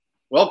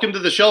Welcome to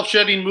the Shelf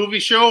Shedding Movie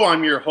Show.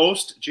 I'm your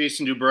host,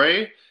 Jason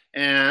Dubray,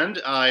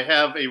 and I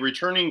have a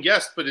returning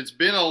guest, but it's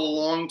been a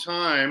long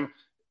time.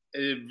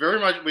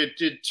 We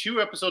did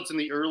 2 episodes in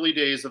the early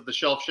days of the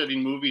Shelf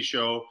Shedding Movie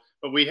Show,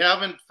 but we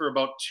haven't for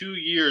about 2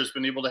 years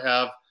been able to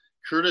have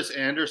Curtis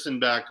Anderson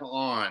back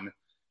on.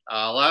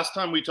 Last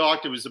time we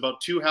talked, it was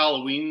about 2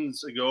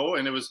 Halloweens ago,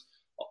 and it was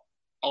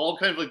all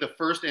kind of like the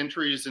first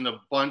entries in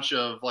a bunch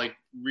of like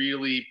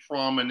really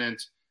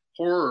prominent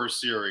horror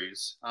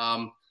series.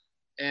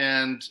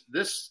 And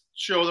this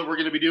show that we're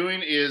going to be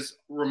doing is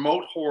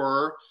remote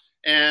horror.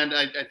 And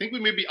I think we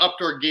maybe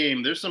upped our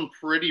game. There's some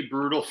pretty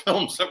brutal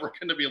films that we're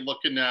going to be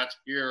looking at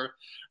here.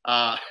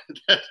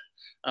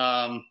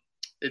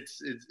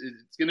 It's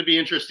going to be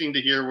interesting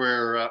to hear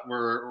where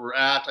we're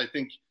at. I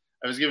think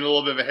I was given a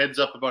little bit of a heads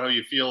up about how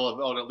you feel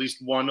about at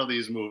least one of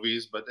these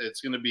movies, but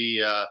it's going to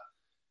be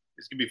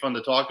fun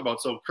to talk about.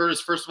 So,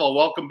 Curtis, first of all,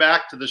 welcome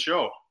back to the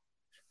show.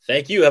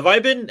 Thank you.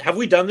 Have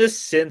we done this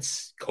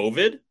since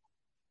COVID?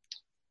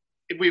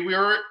 We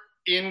were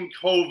in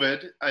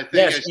COVID, I think.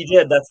 Yes, we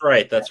did. That's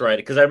right.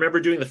 Because I remember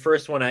doing the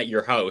first one at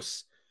your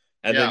house.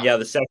 And then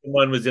the second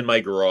one was in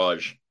my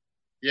garage.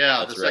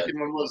 Yeah, the second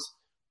one was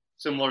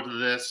similar to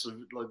this,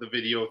 like the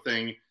video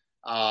thing.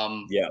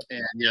 And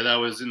that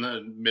was in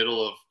the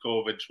middle of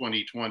COVID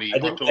 2020. I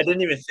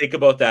didn't even think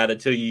about that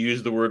until you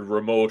used the word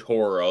remote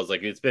horror. I was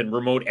like, it's been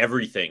remote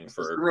everything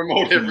for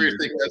remote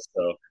everything. That's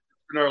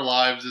in our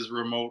lives is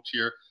remote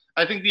here.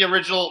 I think the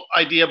original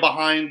idea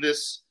behind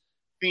this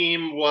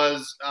theme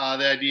was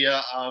the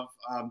idea of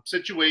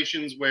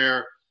situations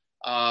where,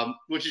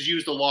 which is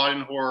used a lot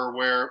in horror,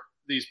 where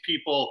these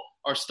people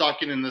are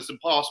stuck in this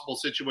impossible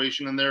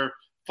situation and they're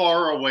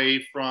far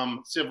away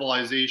from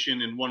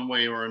civilization in one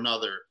way or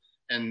another,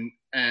 and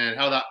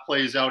how that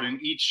plays out in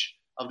each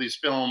of these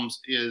films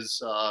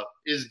is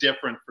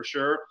different for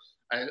sure.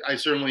 I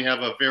certainly have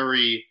a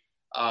very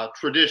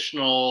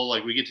traditional,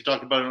 like we get to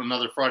talk about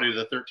another Friday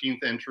the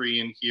 13th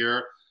entry in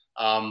here.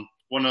 One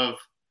of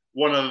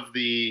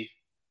the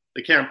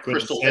Camp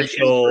Crystal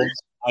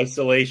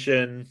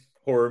isolation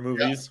horror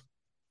movies.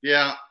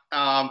 Yeah.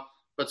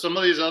 But some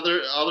of these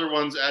other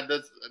ones,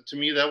 to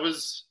me, that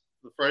was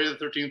the Friday the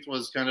 13th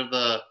was kind of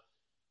the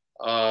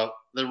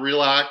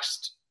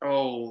relaxed.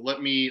 Oh,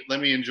 let me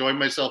enjoy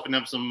myself and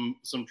have some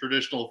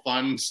traditional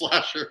fun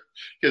slasher,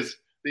 because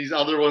these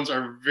other ones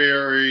are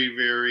very,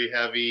 very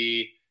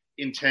heavy,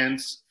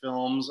 intense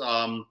films.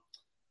 Some,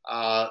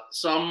 I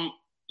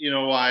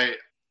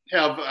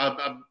have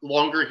a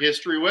longer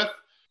history with.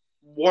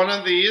 One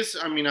of these,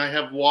 I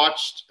have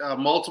watched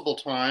multiple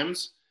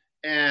times,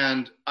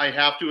 and I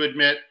have to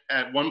admit,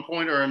 at one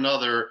point or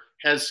another,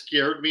 has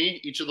scared me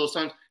each of those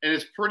times. And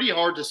it's pretty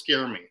hard to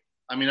scare me.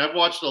 I've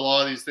watched a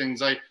lot of these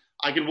things. I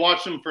can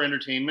watch them for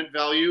entertainment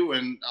value,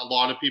 and a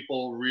lot of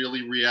people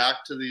really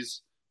react to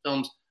these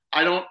films.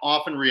 I don't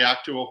often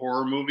react to a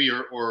horror movie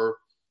or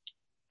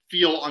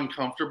feel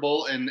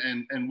uncomfortable. And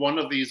one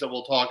of these that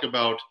we'll talk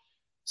about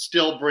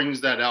still brings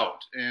that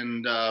out.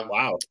 And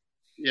wow.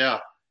 Yeah.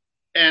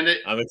 And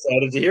I'm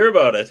excited to hear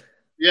about it.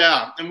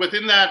 Yeah, and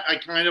within that, I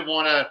kind of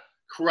want to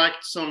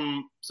correct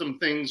some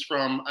things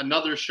from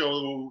another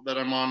show that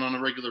I'm on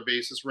a regular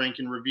basis, Rank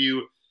and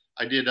Review.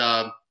 I did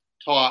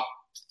top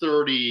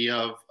 30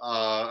 of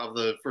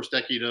the first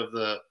decade of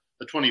the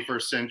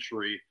 21st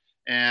century,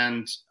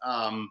 and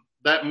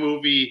that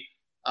movie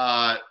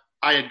I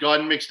had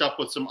gotten mixed up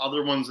with some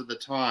other ones at the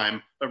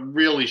time, but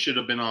really should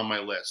have been on my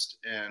list.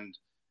 And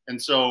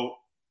so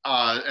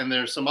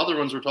there's some other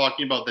ones we're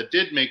talking about that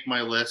did make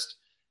my list.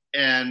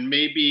 And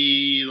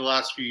maybe the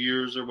last few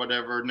years or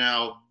whatever,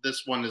 now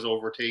this one is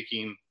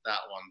overtaking that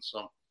one. So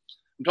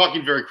I'm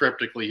talking very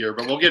cryptically here,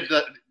 but we'll get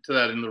to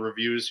that in the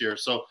reviews here.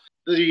 So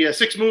the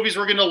 6 movies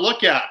we're going to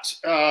look at,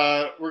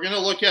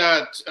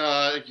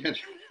 again,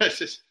 I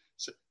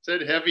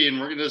said heavy, and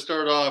we're going to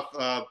start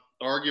off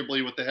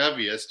arguably with the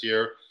heaviest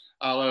here.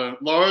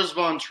 Lars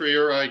von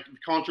Trier, a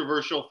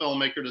controversial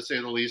filmmaker to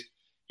say the least,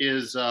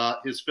 his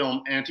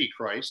film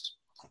Antichrist.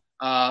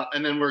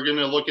 And then we're going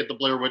to look at the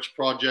Blair Witch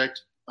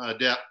Project,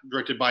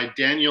 directed by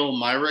Daniel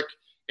Myrick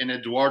and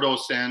Eduardo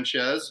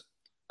Sanchez.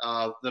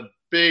 The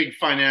big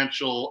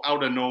financial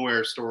out of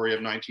nowhere story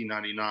of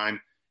 1999,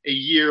 a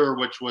year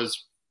which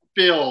was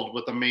filled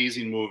with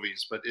amazing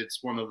movies, but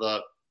it's one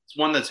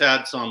that's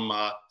had some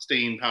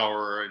staying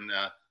power in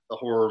the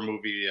horror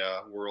movie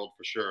world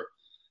for sure.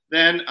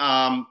 Then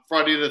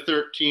Friday the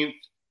 13th,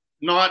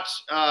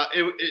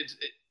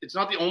 it's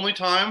not the only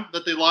time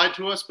that they lied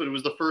to us, but it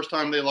was the first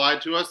time they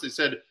lied to us. They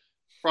said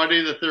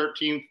Friday the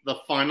 13th, the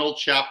final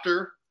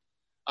chapter.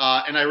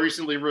 And I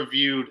recently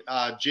reviewed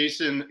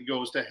Jason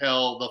Goes to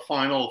Hell, the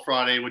final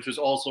Friday, which was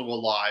also a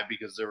lie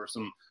because there were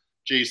some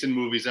Jason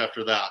movies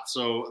after that.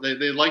 So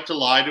they like to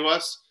lie to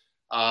us.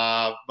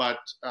 But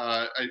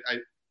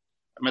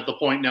I'm at the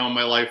point now in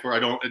my life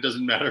where it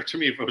doesn't matter to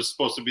me if it was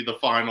supposed to be the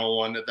final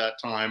one at that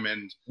time.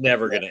 And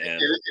never going to end.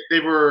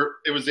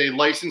 It was a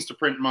license to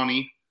print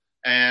money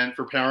and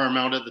for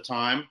Paramount at the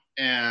time.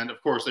 And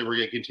of course they were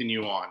going to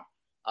continue on.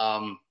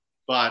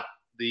 But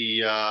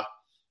the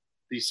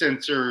the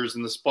censors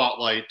and the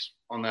spotlight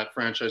on that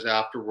franchise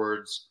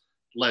afterwards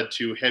led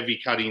to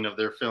heavy cutting of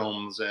their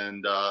films,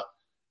 and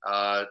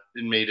it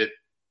made it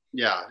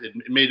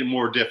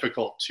more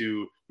difficult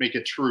to make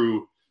a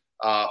true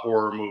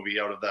horror movie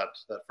out of that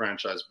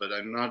franchise. But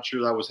I'm not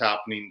sure that was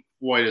happening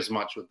quite as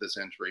much with this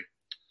entry.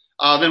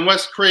 Then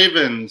Wes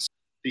Craven's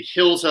The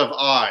Hills Have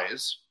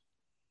Eyes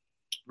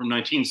from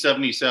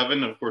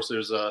 1977. Of course,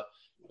 there's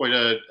quite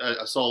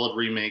a solid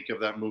remake of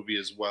that movie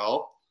as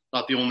well.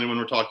 Not the only one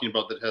we're talking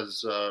about that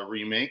has a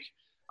remake.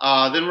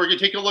 Then we're going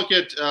to take a look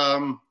at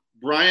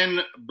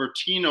Brian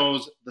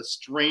Bertino's The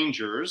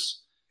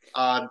Strangers.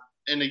 And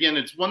again,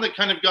 it's one that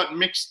kind of got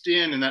mixed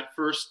in that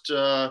first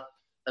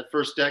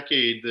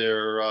decade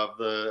there of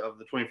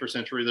the 21st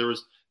century. There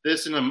was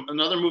this and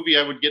another movie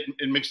I would get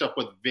mixed up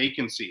with,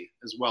 Vacancy,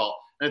 as well.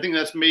 And I think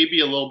that's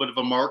maybe a little bit of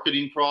a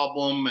marketing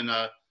problem and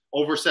a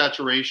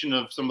oversaturation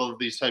of some of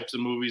these types of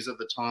movies at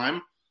the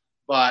time.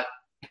 But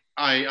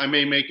I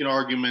may make an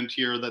argument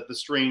here that The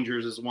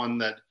Strangers is one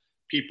that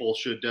people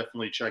should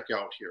definitely check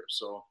out here.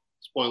 So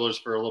spoilers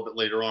for a little bit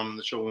later on in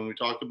the show when we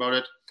talk about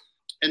it.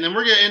 And then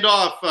we're going to end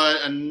off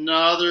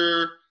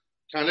another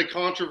kind of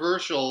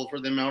controversial for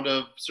the amount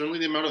of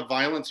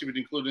violence he would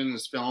include in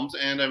his films,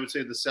 and I would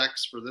say the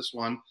sex for this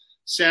one.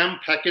 Sam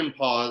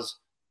Peckinpah's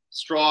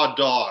Straw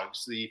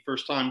Dogs, the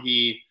first time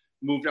he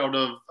moved out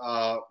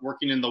of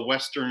working in the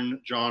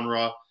Western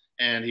genre,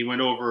 and he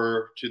went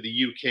over to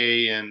the UK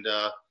and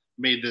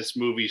made this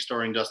movie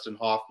starring Dustin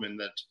Hoffman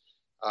that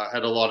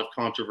had a lot of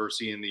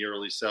controversy in the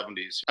early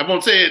 70s. I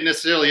won't say it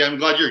necessarily, I'm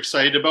glad you're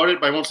excited about it,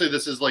 but I won't say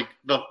this is like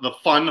the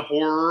fun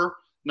horror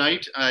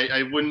night.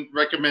 I wouldn't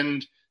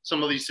recommend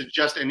some of these to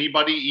just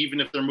anybody, even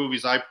if they're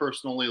movies I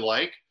personally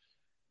like.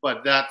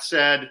 But that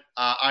said,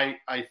 I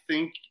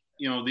think,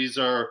 these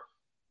are,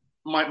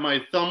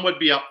 my thumb would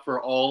be up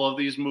for all of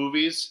these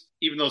movies,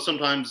 even though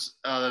sometimes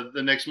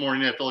the next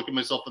morning I have to look at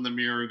myself in the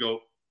mirror and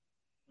go,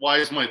 why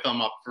is my thumb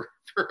up for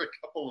a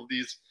couple of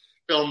these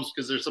films?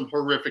 Because there's some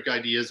horrific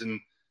ideas and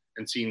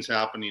scenes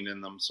happening in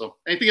them. So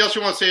anything else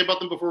you want to say about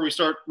them before we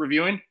start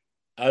reviewing?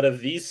 Out of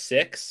these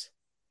 6,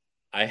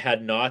 I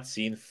had not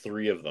seen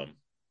 3 of them.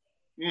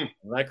 Isn't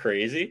that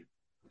crazy?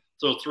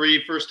 So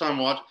 3 first time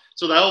watch.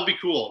 So that'll be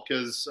cool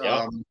because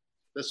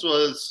this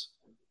was,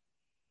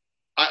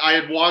 I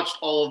had watched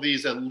all of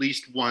these at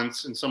least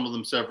once and some of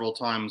them several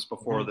times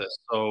before this.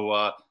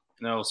 So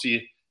we'll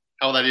see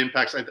how that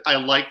impacts. I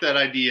like that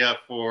idea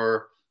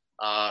for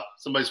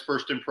somebody's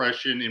first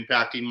impression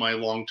impacting my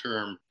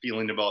long-term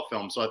feeling about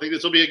film. So I think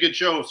this will be a good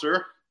show,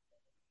 sir.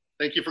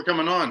 Thank you for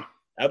coming on.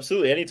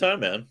 Absolutely. Anytime,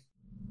 man.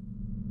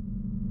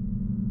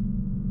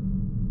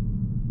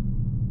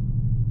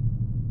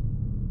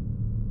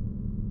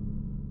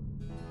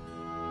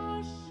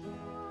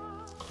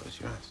 Close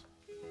your eyes.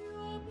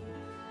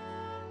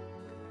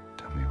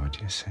 Tell me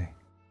what you see.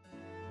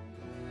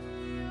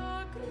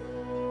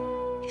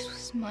 It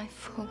was my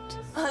fault.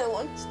 I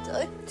want to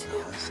die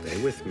too.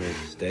 Stay with me.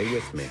 Stay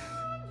with me.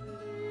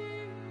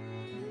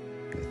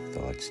 Your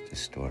thoughts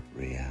distort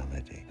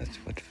reality. That's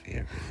what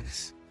fear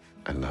is.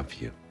 I love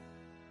you.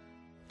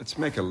 Let's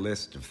make a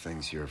list of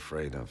things you're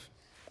afraid of.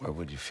 Where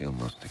would you feel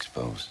most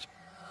exposed?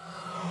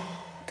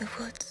 The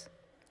woods.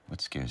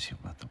 What scares you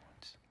about the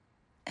woods?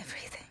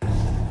 Everything.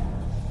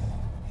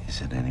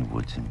 Is it any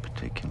woods in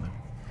particular?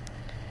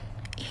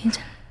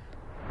 Eden.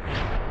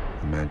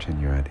 Imagine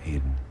you're at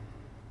Eden.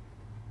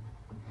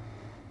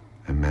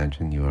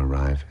 Imagine you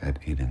arrive at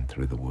Eden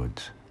through the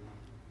woods.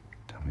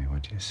 Tell me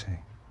what you see.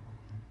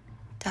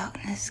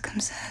 Darkness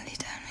comes early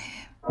down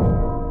here.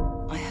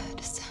 I heard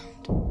a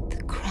sound.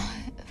 The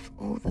cry of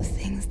all the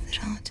things that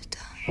are to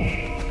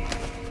die.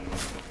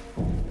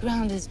 The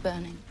ground is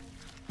burning.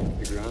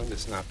 The ground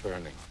is not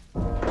burning.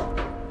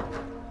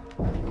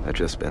 I've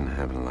just been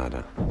having a lot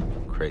of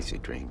crazy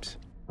dreams.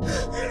 Do you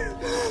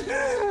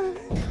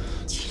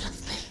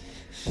love me?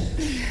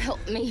 Help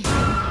me.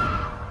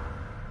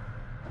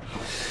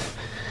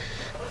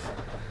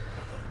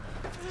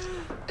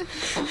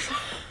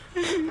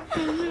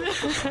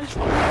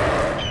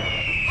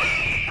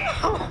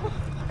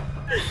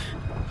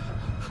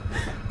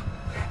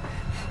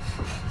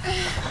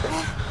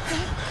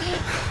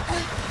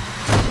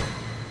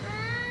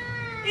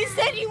 You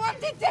said you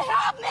wanted to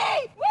help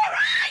me! Where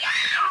are you?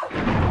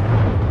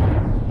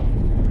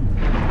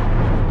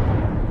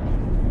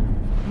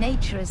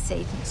 Nature is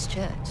Satan's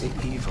church. The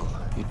evil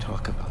you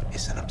talk about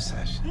is an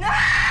obsession. No!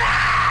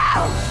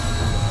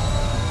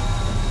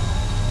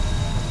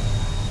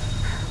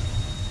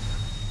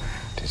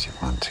 Did you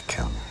want to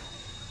kill me?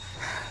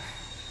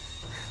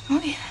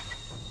 Not yet.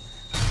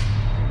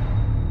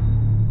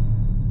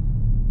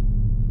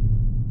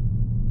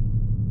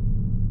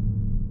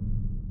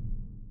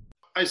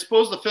 I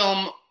suppose the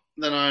film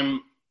that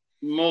I'm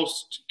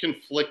most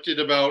conflicted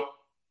about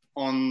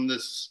in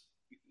this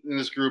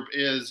group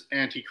is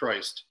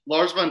Antichrist.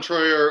 Lars von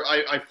Trier,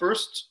 I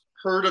first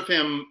heard of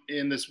him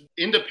in this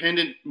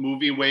independent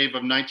movie wave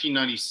of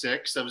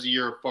 1996. That was the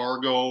year of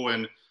Fargo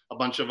and a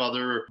bunch of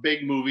other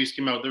big movies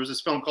came out. There was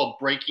this film called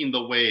Breaking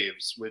the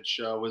Waves, which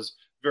was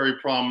very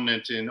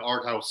prominent in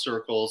art house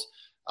circles.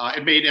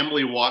 It made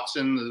Emily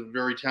Watson, the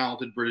very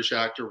talented British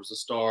actor, was a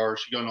star.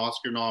 She got an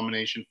Oscar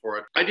nomination for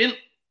it. I didn't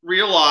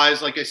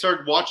realize, like I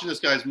started watching this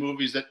guy's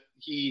movies, that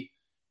he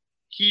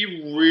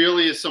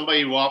really is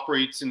somebody who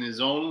operates in his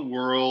own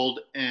world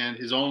and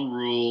his own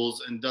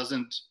rules and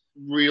doesn't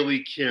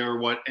really care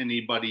what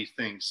anybody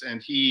thinks.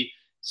 And he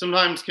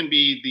sometimes can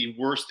be the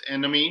worst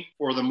enemy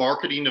for the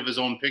marketing of his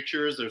own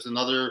pictures. There's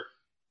another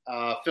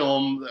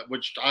film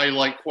which I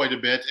like quite a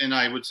bit, and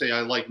I would say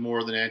I like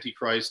more than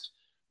Antichrist,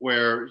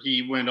 where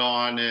he went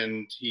on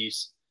and he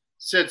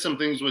said some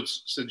things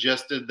which said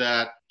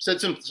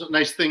some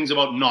nice things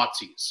about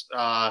Nazis.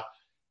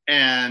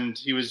 And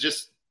he was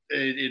just,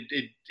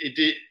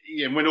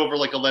 it went over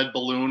like a lead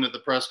balloon at the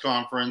press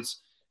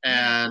conference.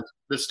 And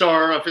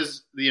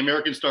the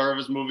American star of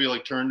his movie,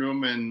 like, turned to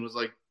him and was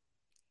like,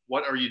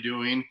 "What are you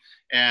doing?"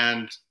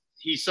 And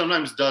he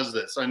sometimes does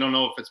this. I don't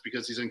know if it's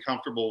because he's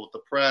uncomfortable with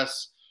the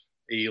press.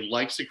 He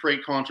likes to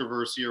create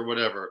controversy or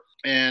whatever.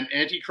 And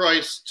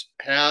Antichrist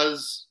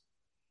has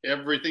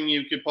everything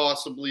you could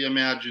possibly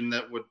imagine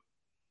that would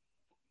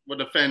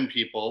offend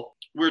people.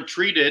 We're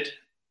treated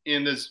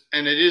in this,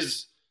 and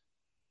there's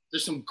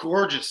some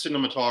gorgeous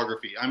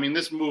cinematography. I mean,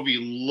 this movie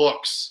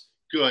looks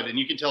good, and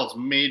you can tell it's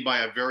made by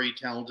a very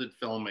talented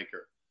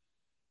filmmaker.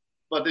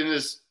 But in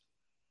this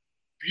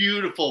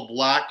beautiful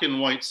black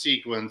and white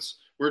sequence,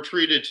 we're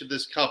treated to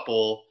this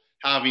couple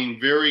having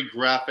very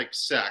graphic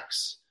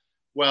sex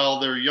while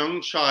their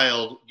young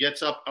child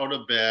gets up out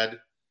of bed,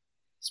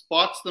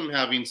 spots them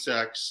having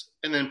sex,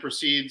 and then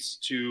proceeds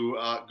to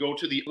go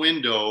to the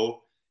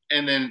window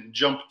and then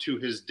jump to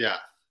his death.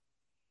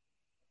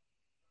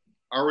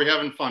 Are we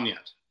having fun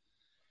yet?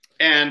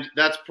 And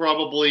that's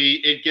probably,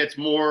 it gets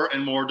more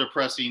and more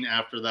depressing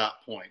after that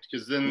point.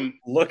 Because then,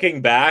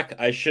 looking back,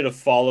 I should have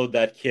followed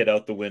that kid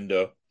out the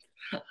window.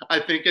 I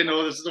think I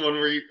know this is the one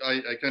where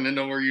I kind of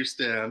know where you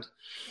stand.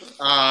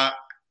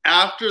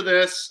 After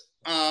this,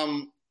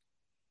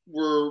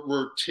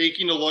 we're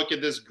taking a look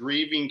at this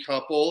grieving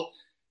couple.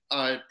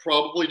 It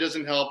probably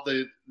doesn't help.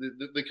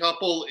 The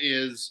couple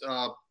is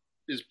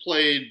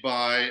played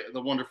by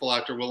the wonderful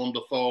actor Willem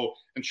Dafoe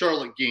and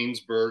Charlotte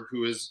Gainsbourg,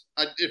 who is,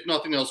 if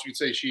nothing else, you'd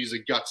say she's a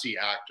gutsy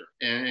actor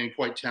and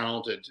quite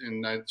talented.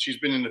 And she's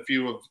been in a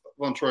few of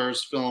von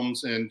Trier's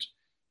films, and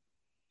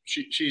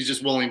she's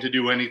just willing to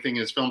do anything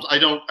in his films. I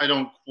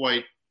don't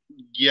quite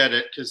get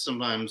it, because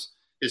sometimes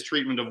his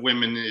treatment of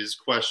women is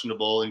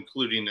questionable,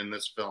 including in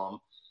this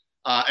film.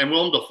 And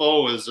Willem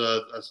Dafoe is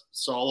a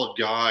solid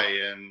guy,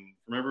 and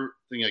from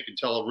everything I can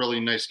tell, a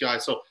really nice guy.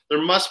 So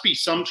there must be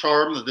some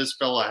charm that this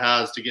fella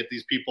has to get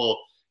these people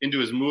into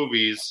his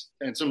movies,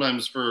 and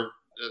sometimes for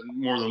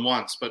more than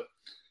once. But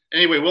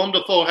anyway, Willem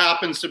Dafoe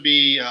happens to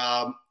be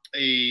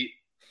a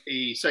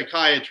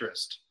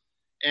psychiatrist,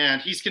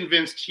 and he's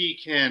convinced he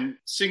can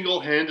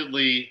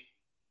single-handedly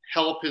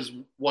help his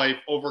wife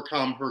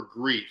overcome her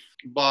grief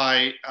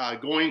by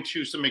going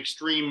to some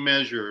extreme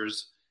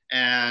measures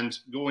and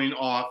going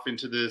off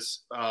into this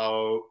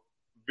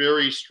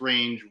very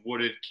strange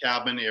wooded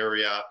cabin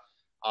area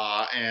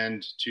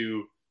and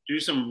to do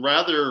some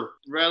rather,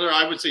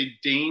 I would say,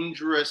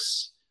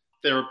 dangerous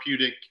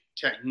therapeutic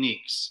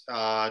techniques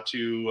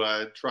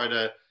to try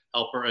to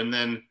help her. And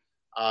then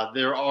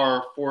there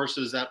are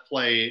forces at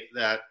play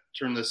that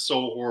turn this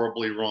so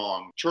horribly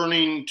wrong.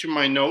 Turning to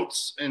my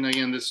notes, and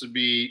again, this would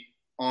be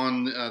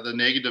on the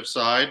negative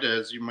side,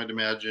 as you might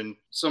imagine.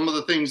 Some of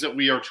the things that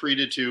we are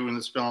treated to in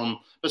this film,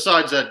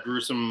 besides that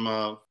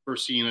gruesome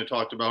first scene I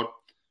talked about,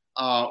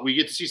 we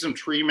get to see some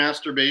tree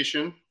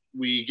masturbation.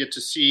 We get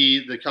to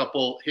see the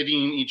couple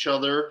hitting each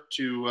other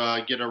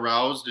to get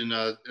aroused in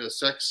a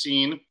sex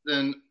scene.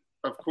 Then,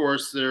 of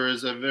course, there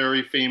is a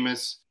very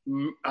famous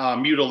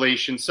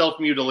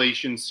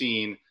self-mutilation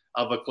scene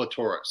of a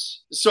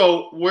clitoris.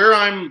 So where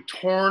I'm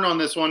torn on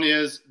this one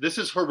is, this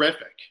is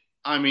horrific.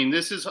 I mean,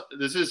 this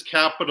is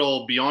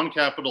capital, beyond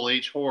capital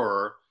H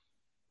horror.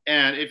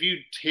 And if you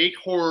take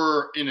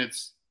horror in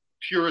its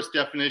purest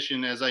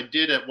definition, as I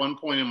did at one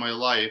point in my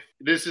life,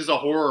 this is a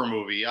horror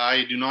movie.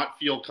 I do not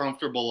feel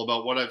comfortable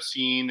about what I've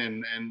seen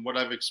and what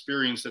I've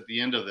experienced at the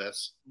end of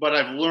this. But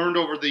I've learned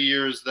over the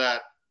years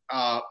that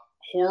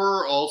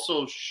horror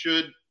also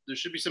there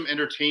should be some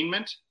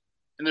entertainment,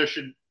 and there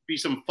should be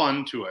some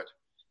fun to it.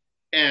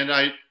 And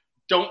I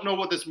don't know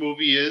what this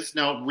movie is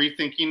now,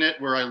 rethinking it,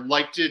 where I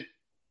liked it.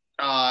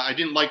 I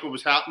didn't like what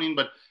was happening,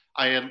 but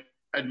I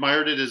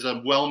admired it as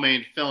a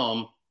well-made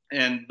film,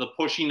 and the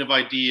pushing of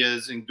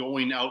ideas and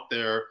going out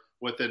there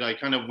with it. I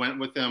kind of went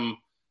with him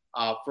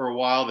for a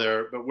while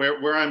there. But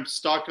where I'm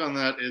stuck on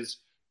that is,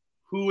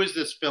 who is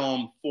this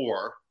film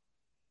for?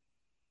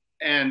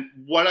 And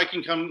what I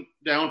can come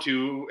down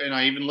to, and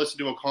I even listened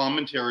to a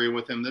commentary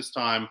with him this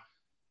time,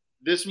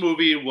 this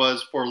movie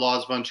was for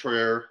Lars von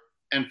Trier,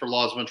 and for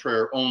Lars von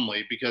Trier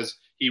only, because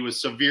he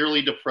was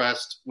severely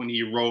depressed when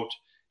he wrote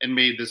and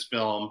made this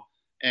film.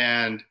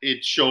 And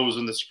it shows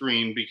on the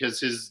screen, because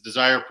his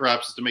desire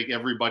perhaps is to make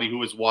everybody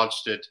who has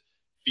watched it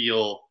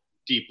feel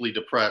deeply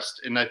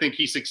depressed. And I think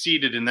he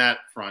succeeded in that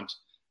front.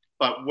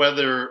 But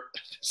whether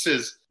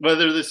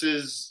this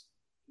is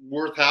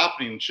worth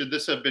happening, should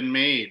this have been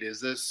made?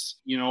 Is this,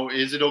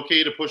 is it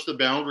okay to push the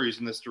boundaries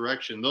in this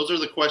direction? Those are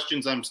the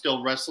questions I'm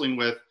still wrestling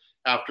with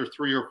after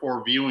 3 or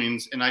 4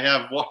 viewings, and I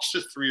have watched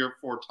it 3 or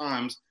 4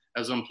 times,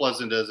 as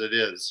unpleasant as it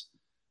is.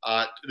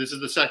 This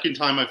is the second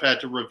time I've had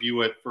to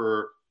review it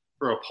for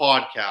a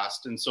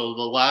podcast, and so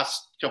the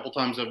last couple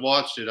times I've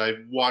watched it,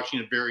 I'm watching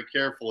it very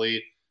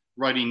carefully,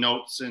 writing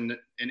notes and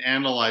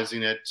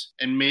analyzing it,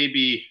 and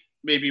maybe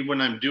when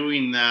I'm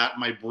doing that,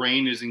 my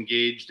brain is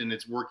engaged and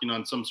it's working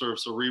on some sort of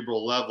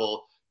cerebral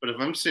level. But if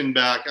I'm sitting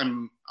back,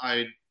 end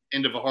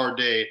of a hard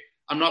day,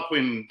 I'm not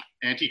putting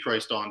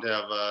Antichrist on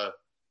to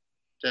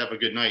have a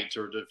good night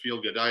or to feel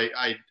good.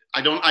 I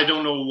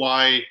don't know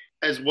why,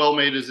 as well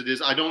made as it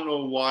is, I don't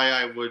know why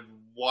I would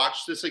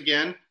watch this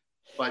again,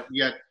 but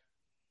yet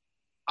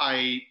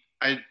I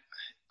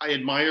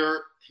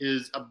admire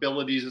his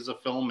abilities as a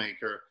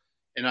filmmaker,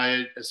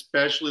 and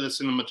especially the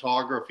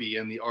cinematography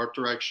and the art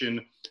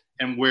direction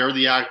and where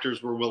the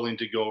actors were willing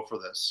to go for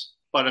this.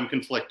 But I'm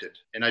conflicted,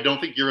 and I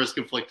don't think you're as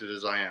conflicted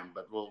as I am,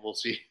 but we'll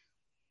see.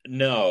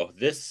 No,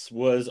 this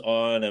was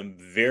on a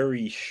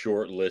very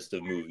short list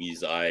of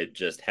movies I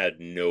just had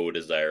no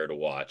desire to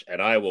watch.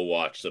 And I will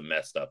watch some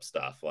messed up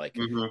stuff. Like,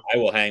 I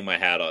will hang my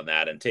hat on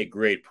that and take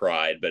great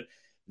pride. But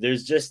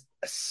there's just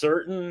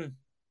certain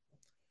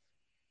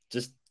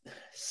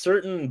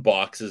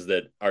boxes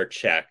that are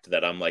checked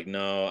that I'm like,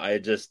 no, I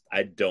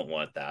don't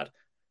want that.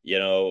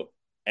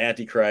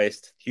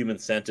 Antichrist, Human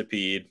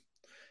Centipede,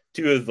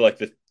 2 of like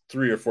the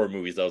 3 or 4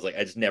 movies I was like,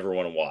 I just never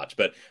want to watch.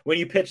 But when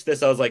you pitched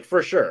this, I was like,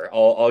 for sure,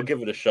 I'll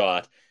give it a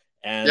shot.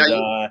 And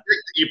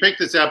you picked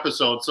this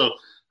episode, so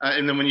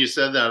and then when you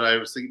said that, I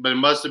was thinking, but it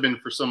must have been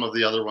for some of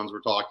the other ones we're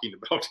talking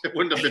about. It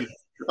wouldn't have been,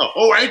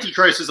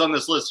 Antichrist is on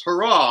this list,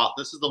 hurrah!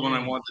 This is the one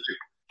I want to do.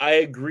 I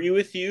agree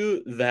with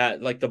you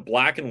that like the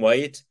black and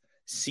white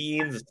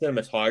scenes, the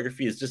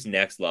cinematography is just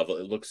next level.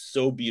 It looks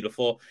so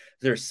beautiful.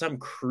 There's some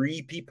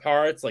creepy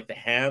parts, like the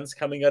hands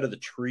coming out of the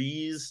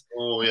trees.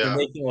 Oh yeah,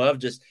 making love.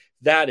 Just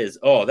that is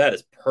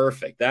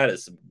perfect. That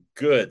is some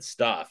good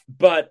stuff.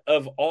 But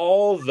of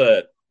all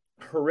the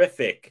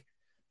horrific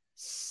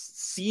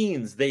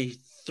scenes they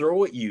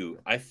throw at you,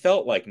 I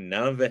felt like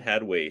none of it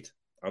had weight.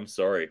 I'm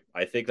sorry.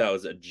 I think that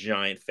was a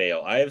giant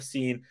fail. I have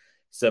seen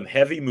some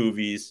heavy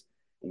movies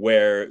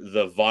where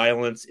the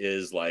violence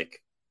is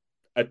like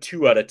a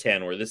 2 out of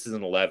 10, where this is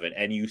an 11,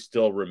 and you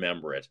still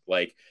remember it.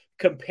 Like,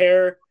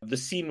 compare the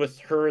scene with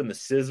her and the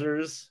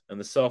scissors and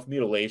the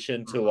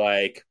self-mutilation to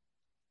like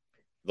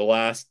the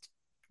last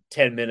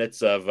 10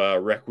 minutes of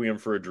Requiem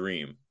for a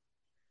Dream.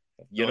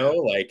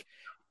 Like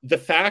the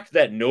fact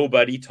that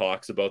nobody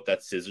talks about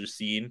that scissor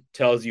scene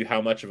tells you how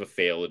much of a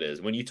fail it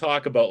is. When you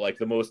talk about like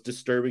the most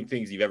disturbing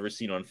things you've ever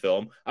seen on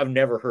film, I've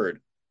never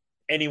heard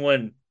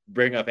anyone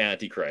bring up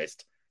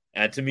Antichrist.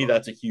 And to me,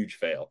 that's a huge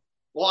fail.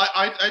 Well,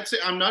 I'd say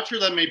I'm not sure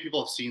that many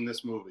people have seen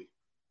this movie.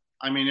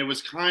 I mean, it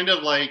was kind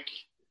of like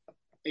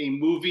a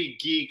movie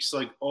geek's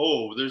like,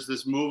 oh, there's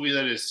this movie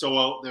that is so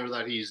out there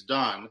that he's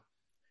done.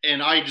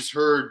 And I just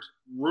heard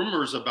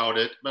rumors about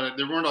it, but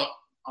there weren't a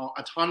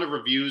ton of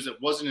reviews. It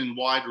wasn't in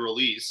wide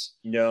release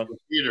in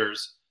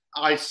theaters.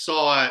 I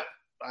saw it,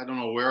 I don't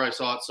know where I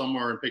saw it,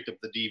 somewhere, and picked up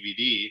the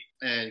DVD.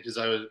 And because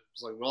I was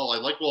like, well, I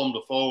like Willem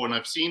Dafoe, and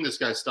I've seen this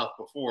guy's stuff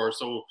before.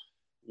 So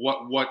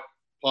what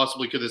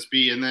possibly could this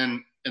be? And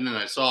then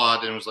I saw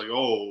it and it was like,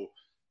 oh.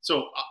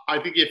 So I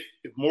think if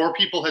more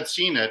people had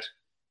seen it,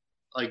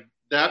 like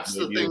that's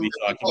maybe the thing.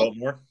 About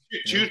more.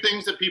 Two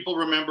things that people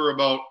remember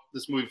about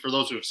this movie for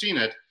those who have seen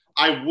it.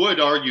 I would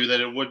argue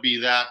that it would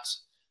be that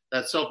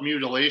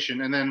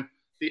self-mutilation. And then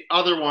the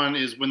other one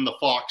is when the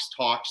fox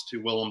talks to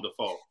Willem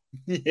Dafoe.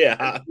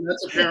 Yeah.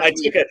 That's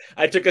apparently,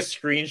 I took a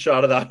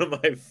screenshot of that on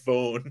my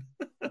phone.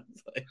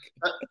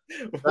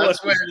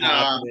 That's when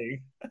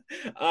happening.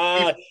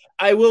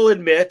 I will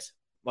admit,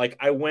 like,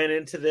 I went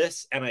into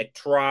this and I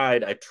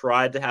tried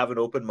to have an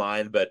open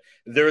mind, but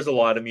there's a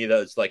lot of me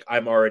that's like, I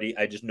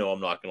just know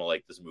I'm not going to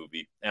like this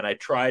movie. And I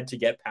tried to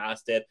get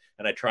past it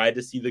and I tried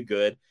to see the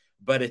good,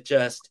 but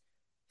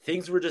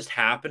things were just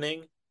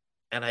happening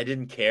and I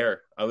didn't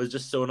care. I was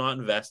just so not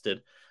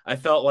invested. I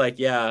felt like,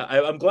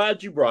 I'm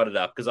glad you brought it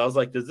up, because I was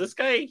like, does this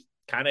guy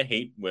kind of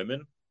hate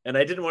women? And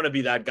I didn't want to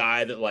be that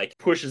guy that like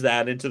pushes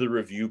that into the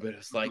review, but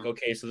it's like,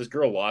 okay, so this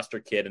girl lost her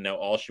kid and now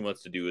all she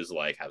wants to do is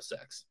like have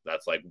sex.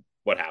 That's like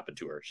what happened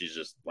to her. She's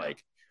just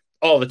like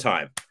all the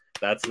time.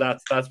 That's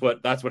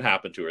what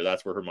happened to her.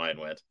 That's where her mind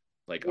went.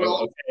 Like,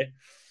 well, okay.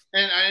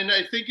 And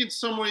I think in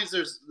some ways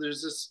there's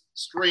this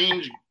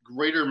strange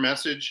greater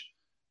message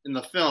in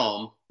the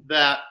film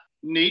that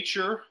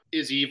nature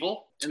is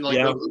evil, and like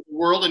the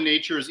world and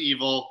nature is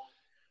evil,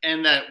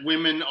 and that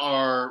women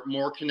are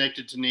more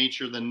connected to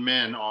nature than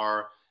men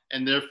are,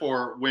 and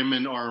therefore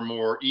women are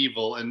more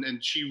evil.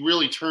 And she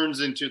really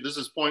turns into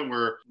this point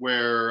where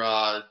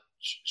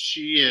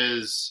she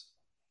is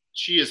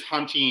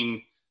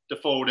hunting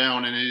Dafoe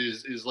down, and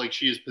it is like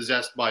she is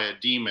possessed by a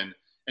demon.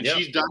 And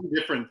she's done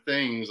different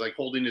things, like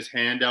holding his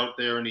hand out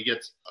there, and he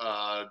gets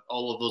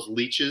all of those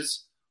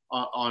leeches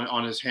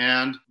on his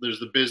hand. There's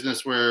the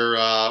business where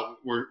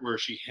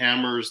she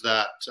hammers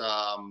that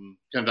kind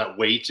of that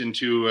weight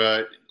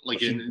into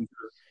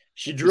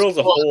she drills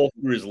a hole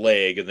through his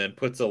leg and then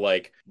puts a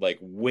like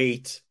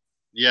weight,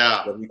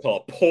 what we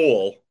call a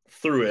pole,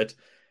 through it,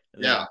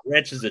 and then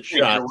wrenches it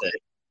shut.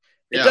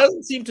 It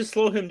doesn't seem to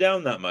slow him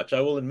down that much,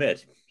 I will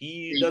admit.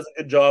 He does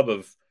a good job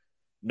of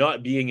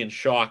not being in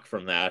shock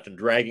from that and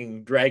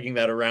dragging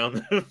that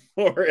around the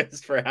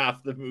forest for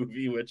half the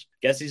movie, which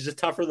I guess he's just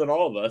tougher than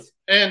all of us.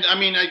 And I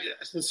mean,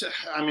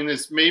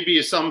 this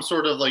maybe some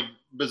sort of like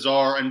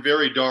bizarre and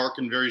very dark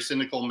and very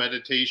cynical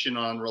meditation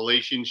on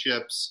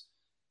relationships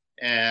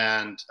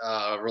and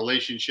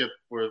relationship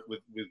with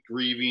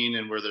grieving,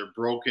 and where they're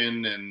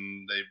broken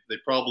and they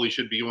probably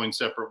should be going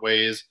separate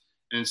ways,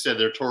 and instead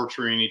they're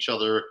torturing each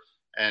other.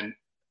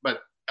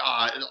 But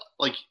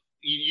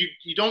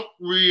you don't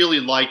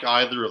really like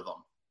either of them.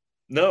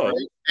 No.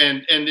 Right?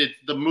 And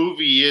the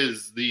movie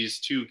is these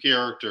two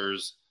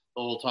characters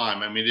the whole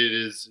time. I mean, it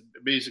is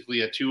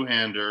basically a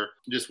two-hander,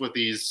 just with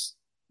these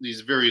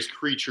various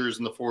creatures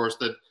in the forest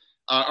that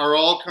are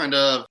all kind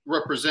of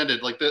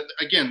represented. Like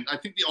again, I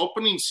think the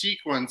opening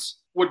sequence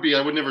would be,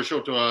 I would never show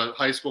it to a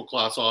high school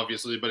class,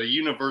 obviously, but a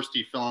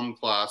university film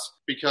class,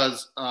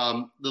 because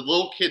the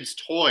little kids'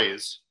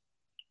 toys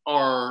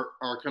are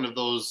kind of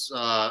those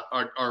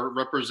are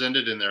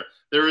represented in there.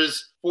 There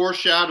is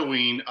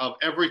foreshadowing of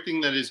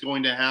everything that is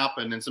going to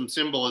happen and some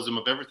symbolism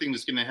of everything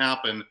that's going to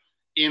happen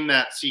in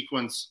that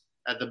sequence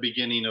at the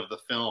beginning of the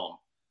film.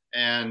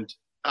 And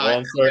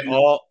I'm sorry,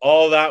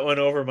 all that went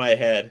over my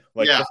head.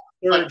 Like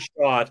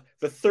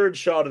the third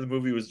shot of the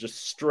movie was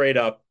just straight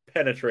up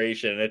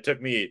penetration. It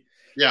took me.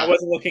 Yeah, I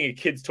wasn't looking at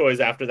kids' toys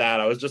after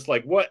that. I was just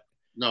like, what?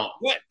 No,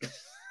 what?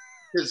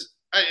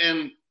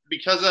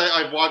 Because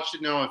I've watched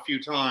it now a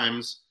few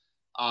times,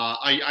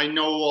 I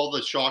know all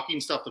the shocking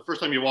stuff. The first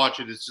time you watch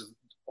it, it's just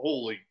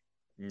holy.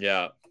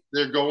 Yeah.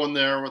 They're going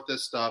there with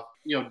this stuff.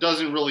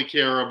 Doesn't really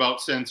care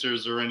about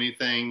censors or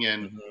anything,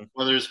 and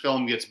whether his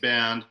film gets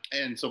banned.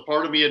 And so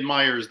part of me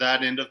admires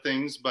that end of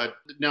things, but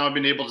now I've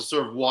been able to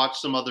sort of watch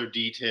some other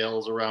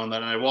details around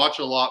that. And I watch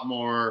a lot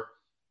more.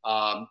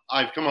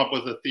 I've come up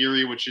with a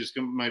theory, which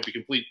might be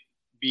complete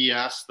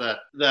BS,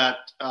 that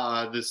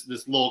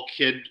this little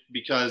kid,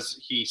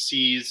 because he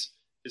sees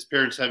his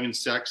parents having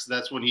sex,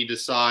 that's when he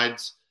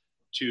decides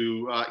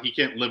he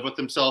can't live with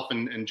himself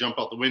and jump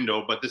out the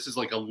window. But this is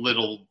like a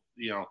little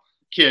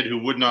kid who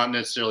would not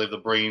necessarily have the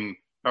brain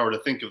power to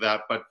think of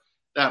that. But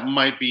that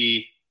might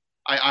be.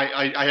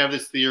 I have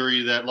this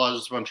theory that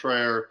Lars von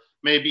Trier,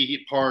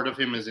 maybe part of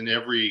him is in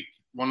every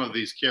one of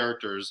these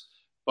characters,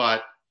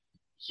 but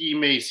he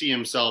may see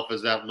himself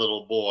as that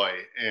little boy,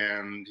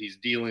 and he's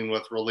dealing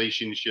with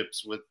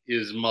relationships with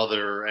his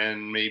mother,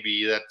 and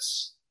maybe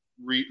that's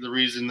the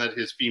reason that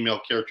his female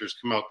characters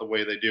come out the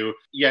way they do.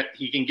 Yet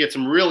he can get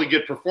some really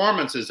good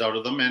performances out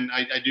of them, and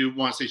I do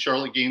want to say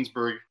Charlotte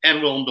Gainsbourg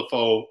and Willem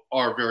Dafoe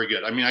are very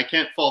good. I mean, I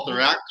can't fault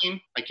their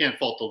acting, I can't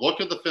fault the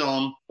look of the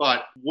film,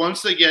 but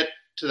once they get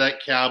to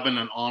that cabin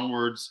and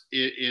onwards,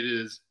 it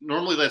is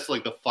normally that's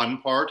like the fun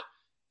part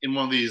in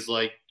one of these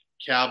like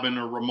cabin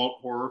or remote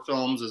horror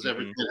films, is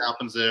everything that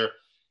happens there.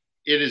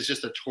 It is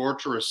just a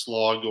torturous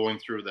slog going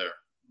through there.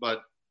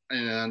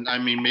 And I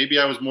mean, maybe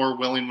I was more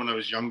willing when I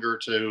was younger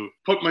to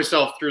put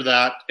myself through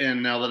that.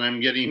 And now that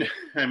I'm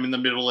in the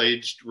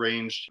middle-aged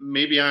range,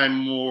 maybe I'm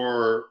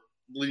more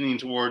leaning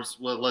towards,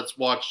 let's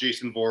watch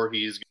Jason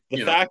Voorhees.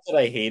 The fact that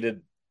I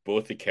hated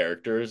both the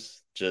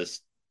characters,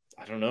 just,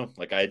 I don't know.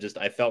 Like I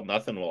felt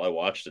nothing while I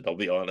watched it. I'll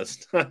be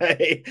honest.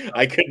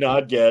 I could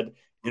not get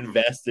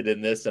invested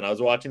in this, and I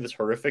was watching this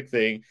horrific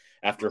thing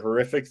after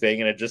horrific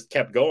thing, and it just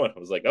kept going. I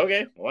was like,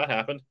 okay, well, what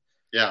happened?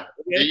 Yeah,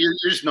 okay. You're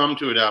just numb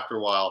to it after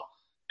a while,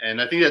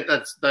 and I think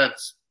that's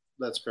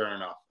fair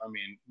enough. I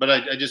mean, but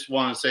I just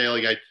want to say,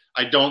 like,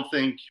 I don't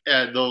think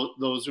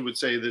those who would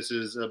say this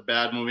is a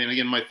bad movie, and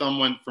again, my thumb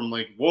went from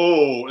like,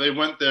 whoa, they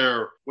went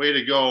there, way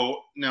to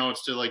go. Now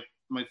it's to like,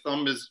 my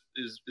thumb is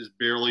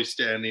barely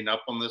standing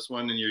up on this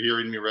one, and you're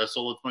hearing me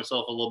wrestle with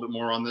myself a little bit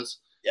more on this.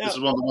 Yeah. This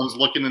is one of the ones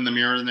looking in the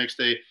mirror the next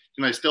day.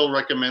 Can I still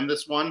recommend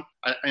this one?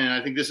 And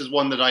I think this is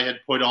one that I had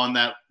put on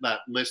that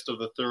list of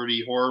the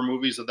 30 horror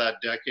movies of that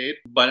decade.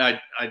 But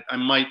I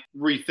might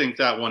rethink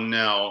that one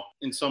now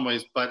in some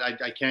ways. But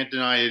I can't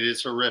deny it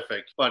is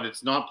horrific. But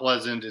it's not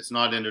pleasant. It's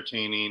not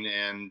entertaining.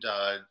 And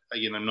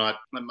again,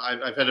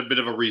 I've had a bit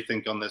of a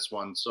rethink on this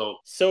one.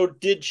 So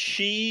did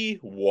she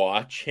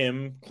watch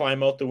him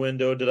climb out the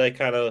window? Did I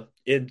kind of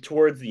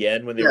towards the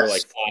end when they were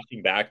like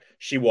flashing back?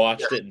 She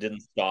watched it and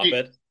didn't stop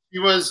it. She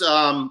was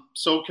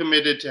so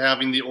committed to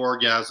having the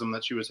orgasm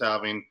that she was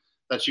having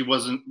that she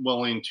wasn't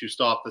willing to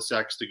stop the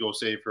sex to go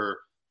save her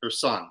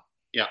son.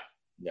 Yeah.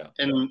 Yeah.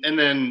 And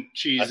then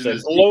she's in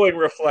this glowing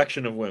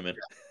reflection of women.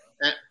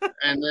 Yeah.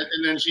 And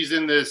then she's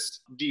in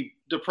this deep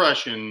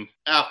depression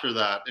after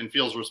that and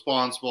feels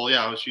responsible.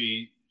 Yeah,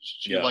 she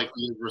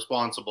likely is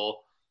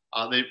responsible.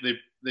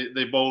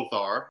 They both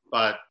are,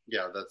 but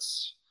yeah,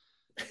 that's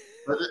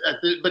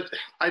But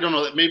I don't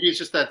know. Maybe it's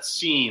just that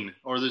scene,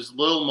 or there's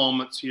little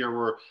moments here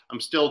where I'm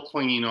still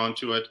clinging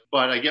onto it.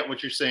 But I get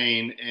what you're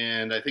saying,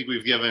 and I think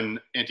we've given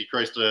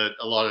Antichrist a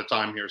lot of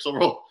time here.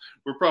 So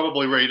we're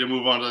probably ready to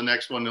move on to the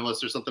next one,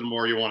 unless there's something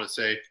more you want to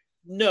say.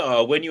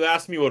 No, when you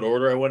asked me what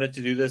order I wanted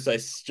to do this, I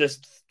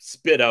just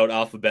spit out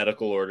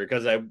alphabetical order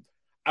because I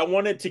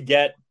wanted to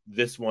get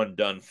this one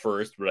done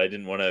first, but I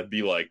didn't want to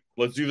be like,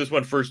 let's do this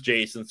one first,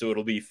 Jason, so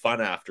it'll be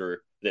fun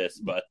after this.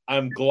 But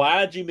I'm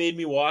glad you made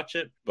me watch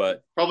it,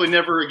 but probably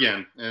never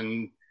again.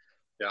 And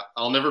yeah,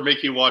 I'll never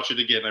make you watch it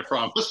again, I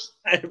promise.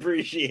 I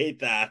appreciate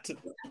that.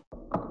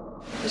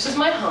 This is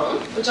my home,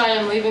 which I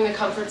am leaving the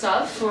comforts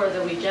of for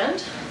the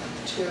weekend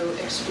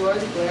to explore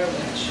the Blair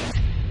Witch.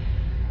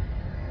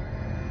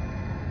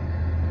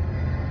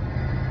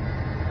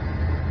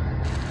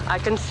 I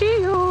can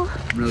see you.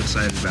 I'm real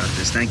excited about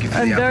this. Thank you for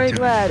the I'm very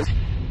opportunity.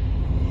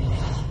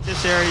 glad.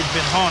 This area's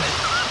been haunted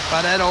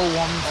by that old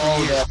woman for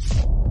years.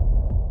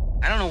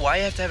 I don't know why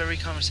you have to have every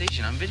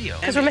conversation on video.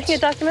 Because we're making a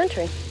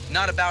documentary.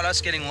 Not about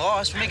us getting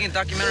lost. We're making a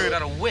documentary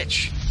about a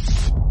witch.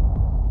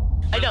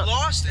 I We're don't.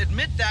 lost.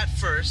 Admit that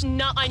first.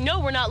 No, I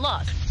know we're not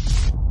lost.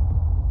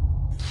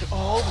 They're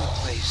all over the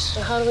place.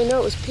 So how do we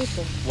know it was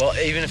people? Well,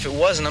 even if it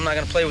wasn't, I'm not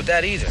going to play with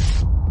that either.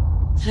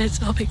 And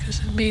it's all because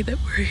of me that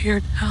we're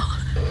here now.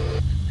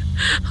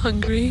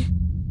 Hungry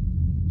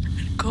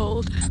and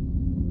cold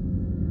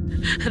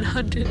and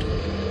hunted.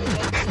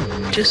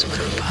 Just want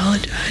to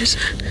apologize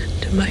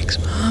to Mike's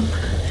mom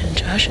and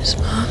Josh's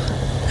mom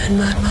and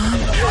my mom.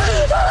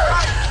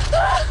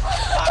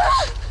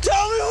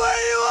 Tell me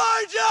where you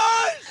are,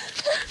 John!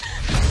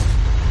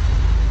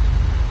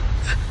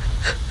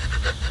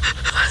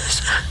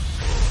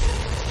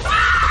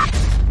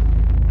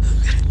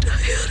 I'm gonna die out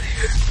here.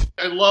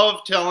 I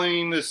love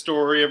telling this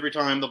story every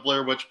time the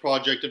Blair Witch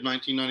Project of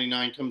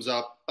 1999 comes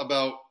up,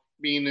 about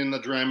being in the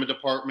drama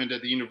department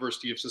at the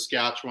University of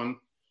Saskatchewan.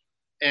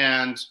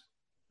 And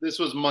this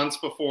was months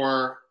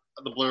before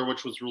the Blair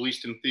Witch was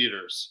released in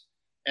theaters.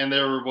 And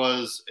there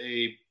was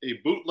a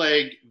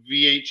bootleg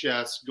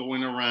VHS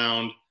going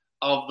around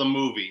of the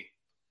movie.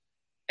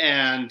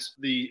 And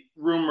the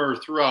rumor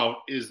throughout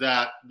is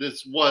that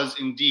this was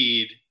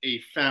indeed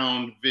a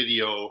found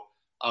video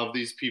of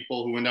these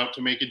people who went out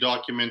to make a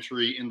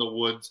documentary in the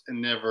woods and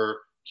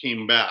never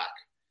came back.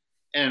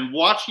 And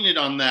watching it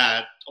on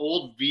that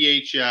old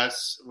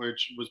VHS,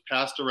 which was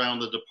passed around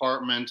the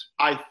department,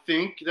 I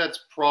think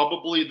that's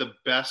probably the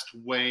best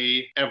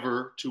way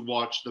ever to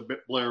watch the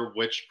Blair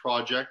Witch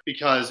Project,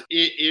 because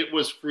it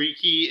was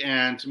freaky.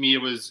 And to me,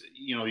 it was,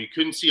 you know, you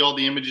couldn't see all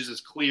the images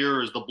as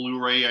clear as the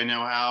Blu-ray I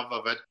now have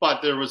of it,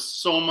 but there was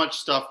so much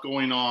stuff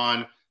going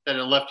on that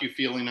it left you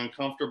feeling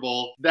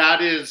uncomfortable.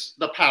 That is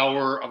the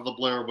power of the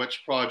Blair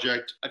Witch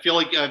Project. I feel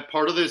like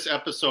part of this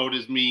episode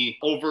is me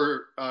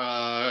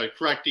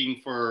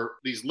correcting for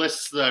these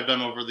lists that I've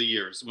done over the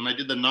years. When I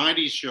did the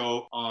 90s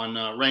show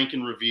on Rank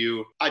and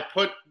Review, I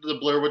put the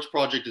Blair Witch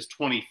Project as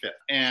 25th.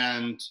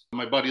 And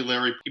my buddy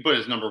Larry, he put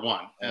it as number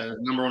one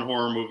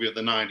horror movie of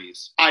the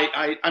 90s.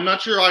 I'm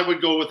not sure I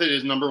would go with it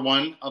as number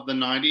one of the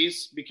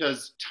 90s,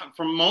 because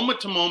from moment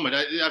to moment,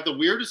 I have the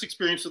weirdest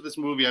experience with this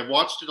movie. I've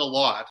watched it a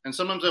lot, and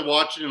sometimes I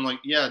watch it and I'm like,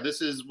 yeah,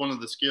 this is one of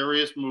the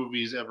scariest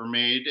movies ever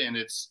made, and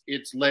its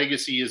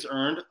legacy is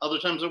earned. Other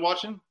times I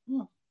watch it,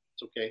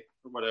 it's okay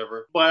or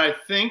whatever. But I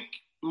think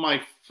my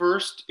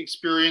first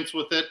experience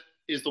with it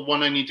is the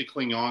one I need to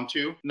cling on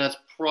to, and that's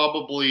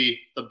probably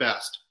the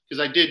best, because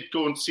I did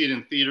go and see it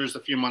in theaters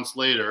a few months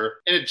later,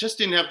 and it just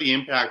didn't have the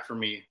impact for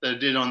me that it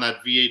did on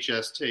that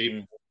VHS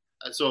tape.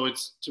 So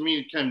it's, to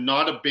me, kind of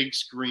not a big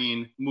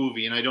screen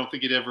movie, and I don't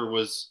think it ever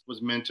was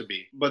meant to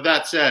be. But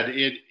that said,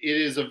 it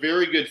is a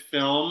very good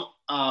film,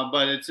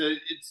 but it's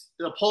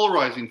a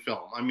polarizing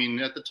film. I mean,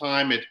 at the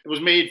time, it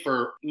was made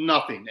for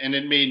nothing, and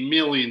it made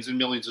millions and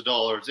millions of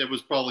dollars. It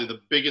was probably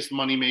the biggest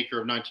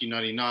moneymaker of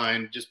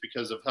 1999 just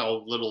because of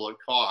how little it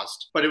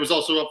cost. But it was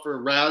also up for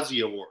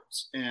Razzie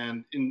Awards,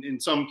 and in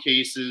some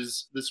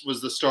cases, this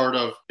was the start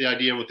of the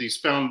idea with these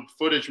found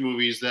footage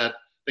movies that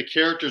the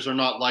characters are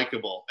not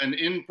likable. And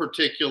in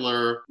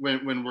particular,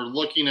 when we're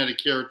looking at a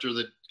character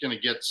that kind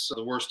of gets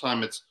the worst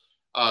time, it's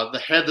the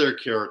Heather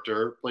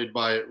character played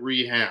by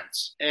Ree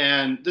Hance.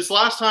 And this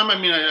last time,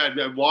 I mean,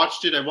 I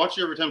watched it. I watched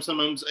it every time.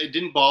 Sometimes it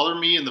didn't bother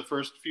me in the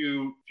first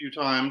few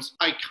times.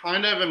 I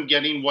kind of am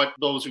getting what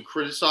those who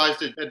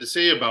criticized it had to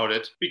say about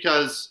it,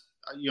 because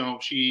you know,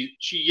 she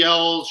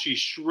yells, she's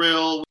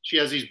shrill, she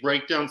has these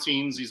breakdown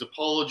scenes, these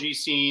apology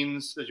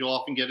scenes that you'll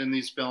often get in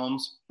these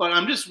films. But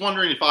I'm just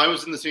wondering, if I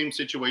was in the same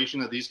situation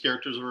that these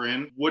characters were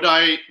in, would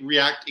I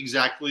react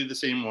exactly the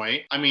same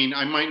way? I mean,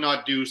 I might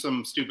not do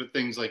some stupid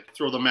things like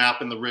throw the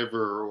map in the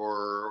river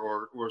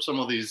or some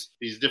of these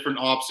different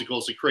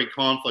obstacles to create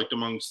conflict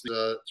amongst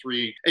the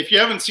three. If you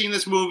haven't seen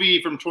this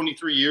movie from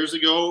 23 years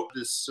ago,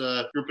 this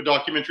group of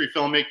documentary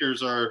filmmakers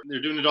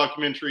they're doing a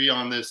documentary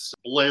on this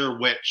Blair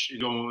Witch. You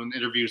go and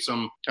interview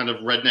some kind of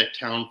redneck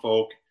town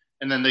folk,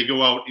 and then they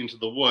go out into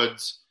the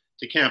woods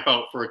to camp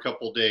out for a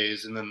couple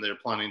days, and then they're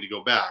planning to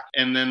go back.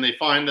 And then they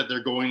find that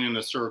they're going in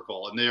a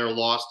circle and they are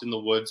lost in the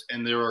woods,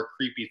 and there are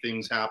creepy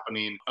things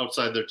happening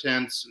outside their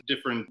tents.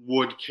 Different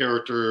wood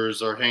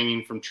characters are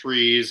hanging from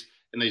trees,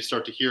 and they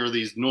start to hear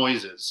these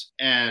noises.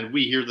 And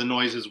we hear the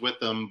noises with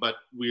them, but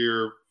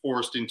we're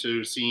forced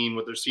into seeing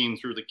what they're seeing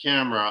through the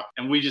camera,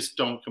 and we just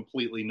don't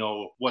completely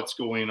know what's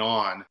going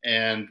on.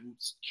 And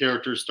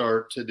characters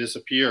start to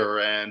disappear,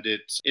 and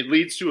it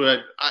leads to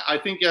I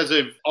think as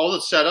all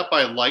the setup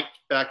I liked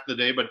back in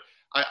the day, but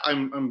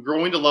I'm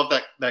growing to love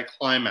that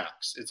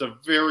climax. It's a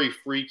very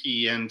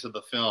freaky end to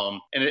the film.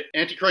 And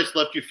Antichrist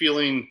left you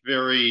feeling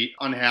very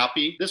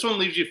unhappy. This one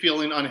leaves you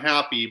feeling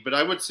unhappy, but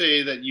I would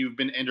say that you've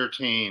been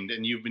entertained,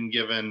 and you've been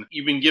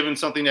given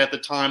something at the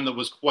time that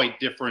was quite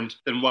different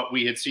than what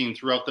we had seen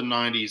throughout the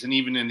 90s and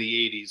even in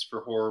the 80s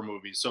for horror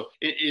movies. So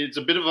it's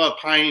a bit of a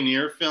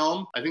pioneer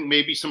film. I think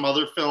maybe some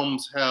other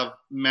films have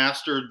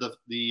mastered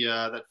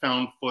that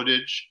found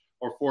footage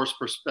or forced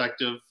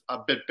perspective a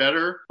bit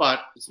better, but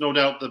it's no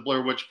doubt the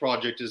Blair Witch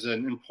Project is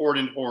an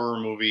important horror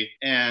movie,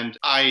 and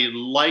I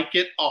like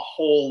it a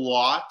whole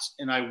lot,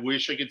 and I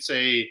wish I could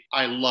say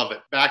I love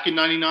it. Back in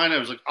 99, I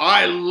was like,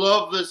 I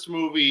love this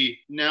movie.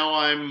 Now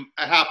I'm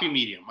a happy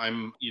medium. I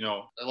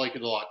like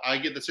it a lot. I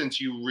get the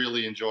sense you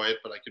really enjoy it,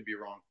 but I could be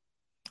wrong.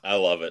 I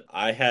love it.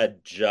 I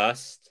had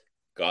just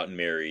gotten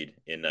married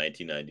in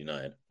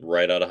 1999,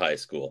 right out of high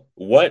school.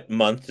 What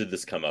month did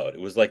this come out? It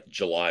was like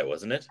July,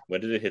 wasn't it?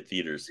 When did it hit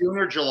theaters? June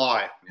or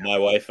July. My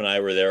wife and I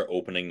were there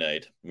opening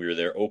night. We were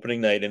there opening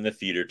night in the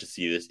theater to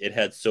see this. It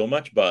had so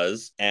much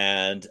buzz,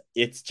 and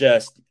it's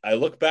just, I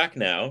look back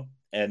now,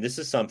 and this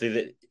is something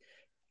that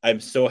I'm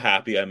so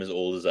happy I'm as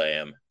old as I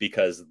am,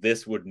 because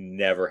this would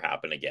never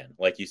happen again.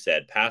 Like you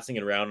said, passing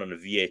it around on a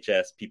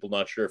VHS, people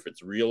not sure if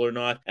it's real or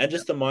not, and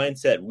just the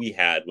mindset we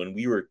had when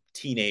we were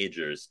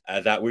teenagers,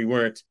 that we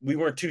weren't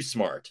too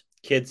smart.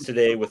 Kids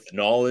today with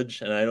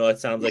knowledge, and I know that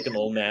sounds like an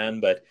old man,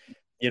 but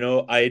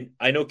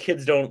I know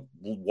kids don't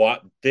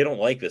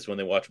like this when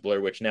they watch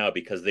Blair Witch now,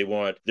 because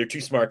they're too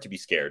smart to be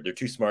scared. They're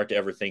too smart to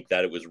ever think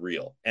that it was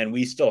real. And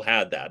we still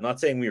had that. I'm not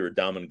saying we were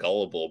dumb and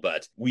gullible,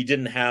 but we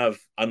didn't have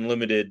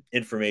unlimited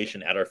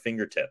information at our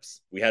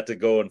fingertips. We had to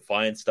go and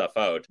find stuff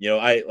out.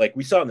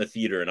 We saw it in the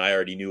theater and I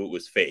already knew it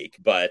was fake,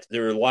 but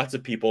there were lots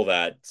of people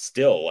that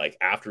still, like,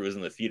 after it was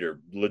in the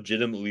theater,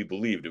 legitimately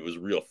believed it was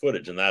real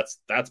footage. And that's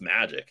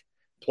magic.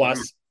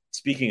 Plus,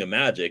 speaking of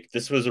magic,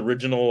 this was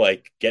original,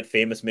 like, Get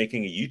Famous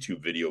making a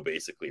YouTube video,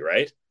 basically,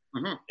 right?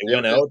 Mm-hmm. They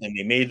went out and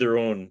they made their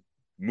own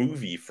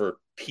movie for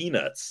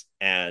peanuts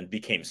and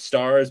became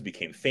stars,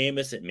 became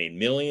famous. It made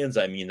millions.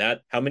 I mean,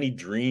 how many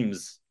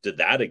dreams did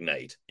that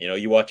ignite?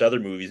 You watch other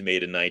movies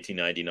made in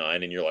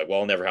 1999 and you're like, well,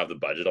 I'll never have the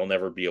budget. I'll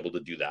never be able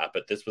to do that.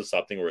 But this was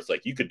something where it's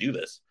like, you could do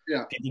this.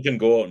 Yeah. People can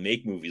go out and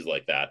make movies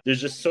like that.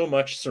 There's just so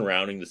much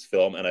surrounding this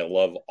film, and I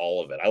love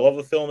all of it. I love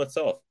the film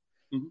itself.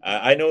 Mm-hmm.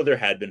 I know there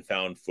had been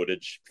found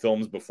footage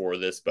films before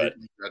this, but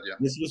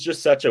This was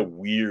just such a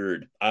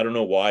weird, I don't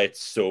know why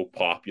it's so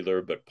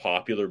popular, but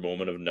popular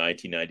moment of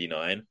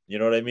 1999. You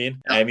know what I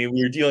mean? Yeah. I mean,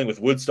 we were dealing with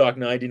Woodstock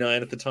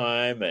 99 at the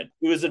time, and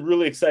it was a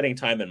really exciting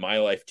time in my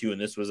life too. And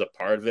this was a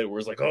part of it where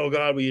it's like, oh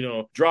God, we,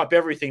 drop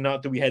everything.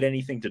 Not that we had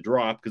anything to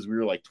drop because we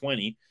were like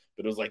 20.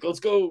 But it was like, let's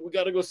go. We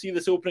got to go see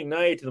this opening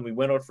night. And then we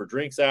went out for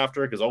drinks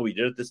after, because all we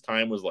did at this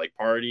time was like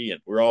party.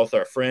 And we're all with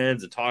our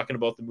friends and talking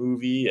about the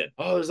movie. And,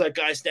 oh, there's that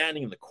guy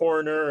standing in the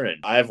corner.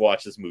 And I've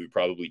watched this movie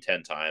probably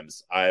 10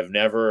 times. I've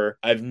never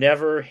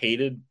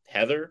hated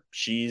Heather.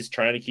 She's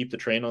trying to keep the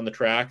train on the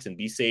tracks and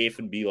be safe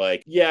and be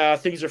like, yeah,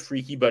 things are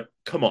freaky, but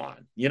come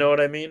on. You know what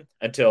I mean?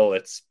 Until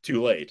it's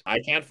too late. I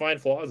can't find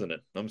flaws in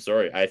it. I'm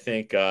sorry. I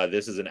think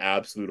this is an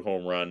absolute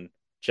home run.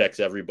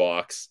 Checks every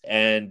box.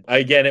 And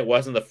again, it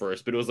wasn't the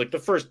first, but it was like the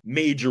first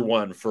major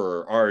one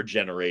for our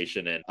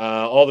generation. And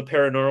all the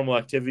paranormal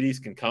activities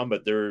can come,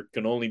 but there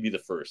can only be the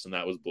first, and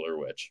that was Blair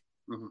Witch.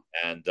 Mm-hmm.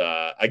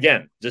 And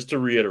again, just to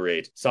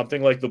reiterate,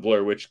 something like the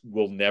Blair Witch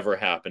will never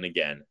happen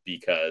again,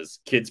 because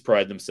kids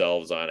pride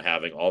themselves on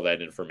having all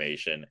that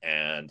information,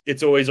 and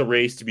it's always a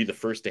race to be the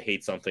first to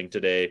hate something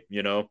today,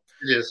 It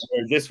is.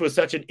 This was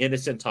such an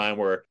innocent time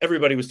where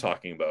everybody was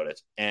talking about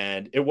it,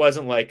 and it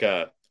wasn't like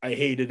I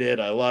hated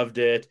it, I loved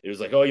it. It was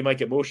like, oh, you might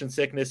get motion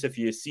sickness if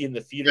you see in the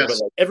theater. Yes.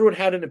 But like, everyone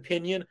had an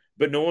opinion,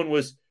 but no one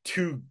was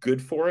too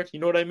good for it. You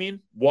know what I mean?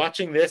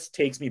 Watching this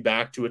takes me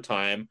back to a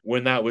time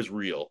when that was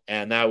real.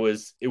 And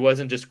it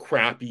wasn't just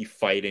crappy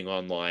fighting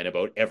online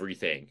about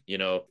everything.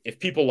 If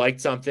people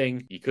liked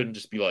something, you couldn't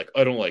just be like,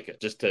 I don't like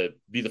it, just to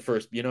be the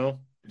first,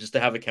 just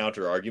to have a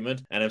counter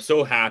argument. And I'm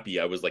so happy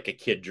I was like a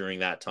kid during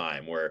that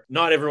time where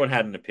not everyone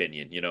had an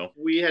opinion,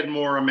 We had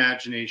more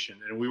imagination,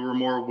 and we were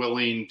more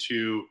willing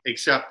to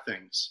accept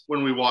things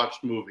when we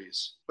watched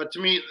movies. But to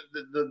me,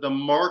 the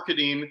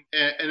marketing,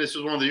 and this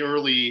was one of the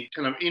early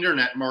kind of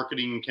internet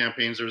marketing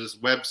campaigns. There was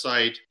this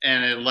website,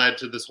 and it led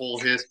to this whole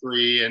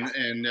history, and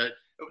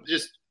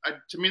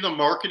to me, the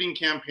marketing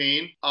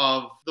campaign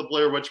of the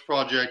Blair Witch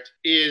Project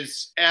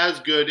is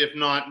as good, if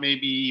not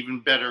maybe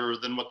even better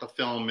than what the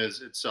film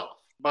is itself.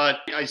 But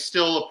I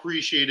still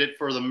appreciate it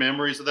for the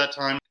memories of that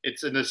time.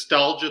 it's a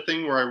nostalgia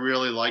thing where I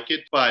really like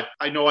it, but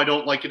I know I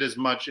don't like it as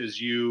much as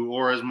you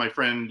or as my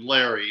friend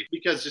Larry,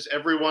 because just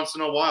every once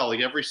in a while, like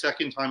every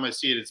second time I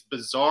see it, it's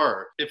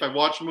bizarre. If I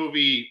watch a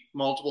movie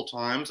multiple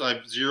times,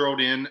 I've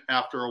zeroed in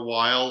after a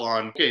while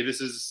on, okay,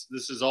 this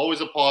is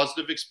always a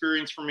positive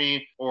experience for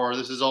me, or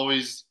this is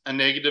always a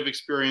negative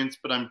experience,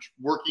 but I'm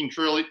working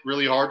really,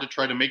 really hard to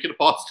try to make it a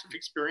positive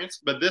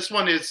experience. But this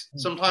one is,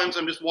 sometimes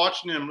I'm just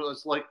watching it and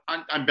it's like,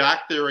 I'm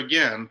back there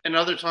again. And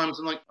other times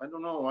I'm like, I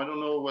don't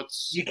know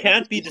what's... You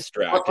can't be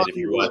distracted if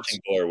you're watching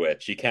Blair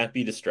Witch. You can't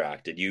be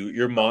distracted.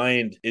 Your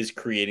mind is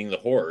creating the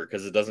horror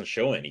because it doesn't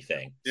show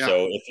anything. Yeah.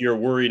 So if you're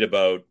worried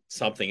about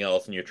something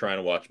else and you're trying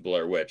to watch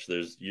Blair Witch,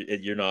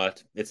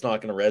 it's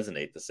not going to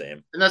resonate the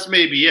same. And that's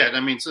maybe it. I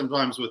mean,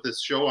 sometimes with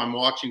this show, I'm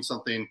watching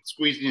something,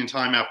 squeezing in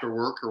time after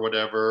work or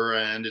whatever,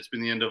 and it's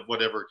been the end of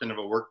whatever kind of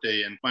a work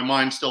day, and my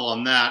mind's still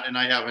on that, and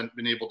I haven't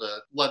been able to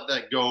let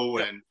that go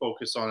and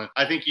focus on it.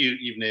 I think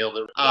you've nailed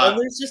it.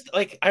 There's just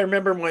like, I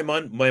remember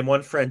my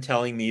one friend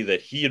telling me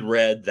that he had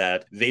read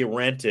that they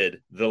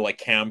rented the like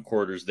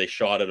camcorders they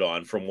shot it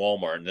on from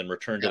Walmart and then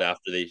returned it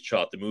after they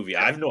shot the movie.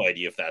 I have no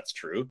idea if that's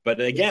true,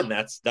 but again,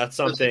 that's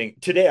something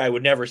today I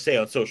would never say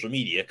on social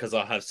media because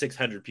I'll have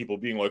 600 people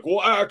being like,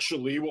 well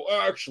actually,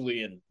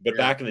 but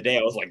back in the day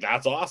I was like,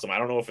 that's awesome. I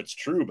don't know if it's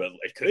true, but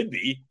it could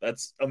be.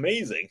 That's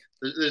amazing.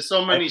 There's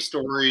so many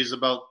stories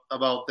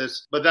about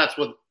this, but that's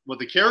what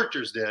the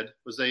characters did,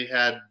 was they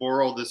had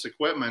borrowed this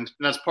equipment,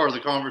 and that's part of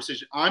the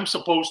conversation. I'm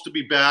supposed to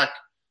be back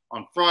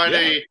on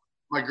Friday. Yeah.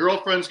 My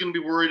girlfriend's going to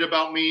be worried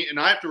about me, and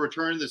I have to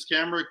return this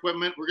camera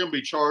equipment. We're going to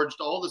be charged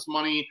all this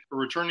money for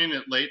returning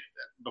it late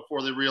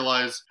before they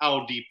realize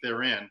how deep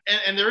they're in.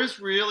 And there is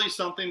really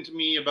something to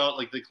me about,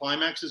 like, the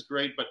climax is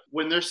great, but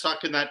when they're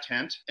stuck in that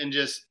tent and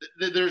just,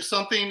 there's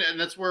something, and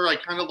that's where I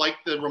kind of like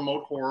the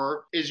remote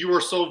horror, is you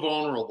are so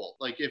vulnerable.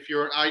 Like, if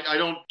you're, I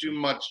don't do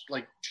much,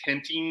 like,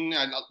 tenting,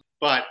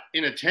 but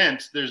in a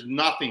tent, there's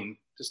nothing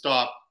to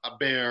stop a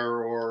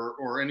bear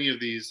or any of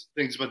these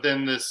things, but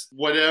then this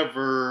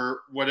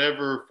whatever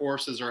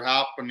forces are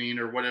happening,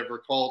 or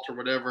whatever cult or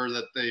whatever,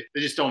 that they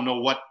just don't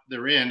know what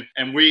they're in,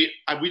 and we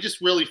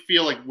just really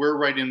feel like we're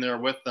right in there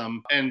with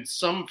them. And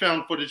some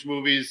found footage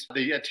movies,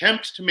 they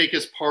attempt to make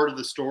us part of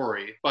the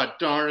story,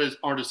 but aren't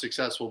as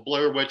successful.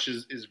 Blair Witch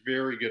is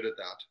very good at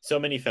that. So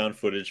many found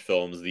footage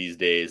films these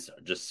days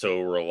just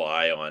so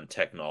rely on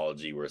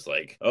technology, where it's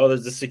like, oh,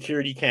 there's a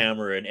security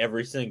camera in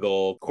every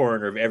single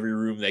corner of every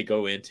room they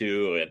go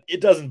into. And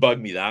it doesn't bug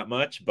me that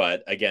much,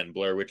 but again,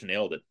 Blair Witch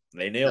nailed it.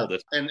 They nailed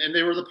it. And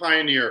they were the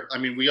pioneer. I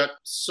mean, we got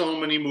so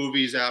many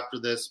movies after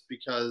this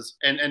because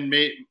and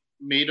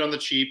made on the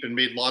cheap and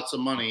made lots of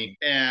money.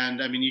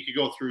 And I mean, you could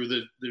go through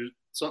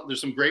there's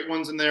some great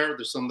ones in there.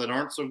 There's some that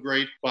aren't so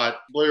great,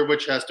 but Blair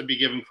Witch has to be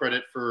given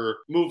credit for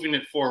moving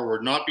it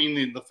forward, not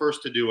being the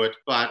first to do it,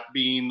 but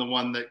being the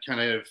one that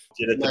kind of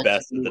did it the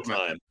best at the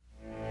time.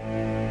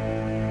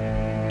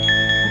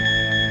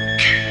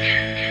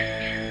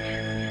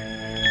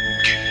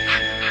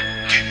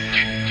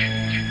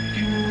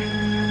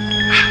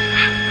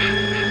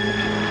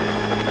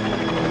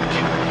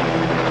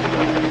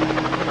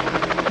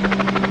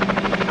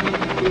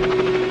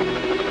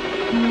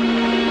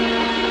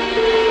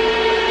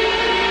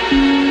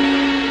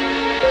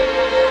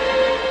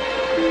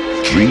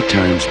 3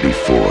 times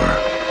before,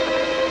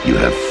 you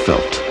have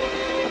felt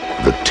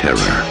the terror,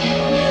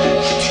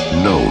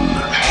 known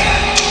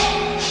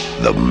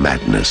the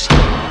madness,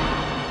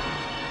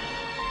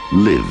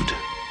 lived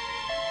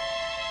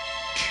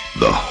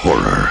the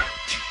horror.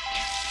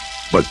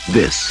 But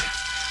this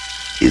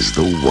is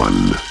the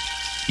one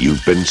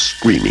you've been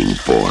screaming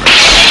for.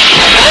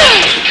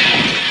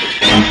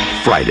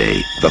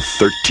 Friday the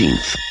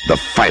 13th, the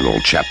final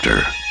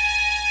chapter.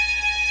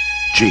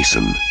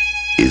 Jason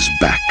is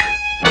back.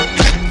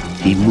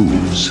 He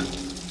moves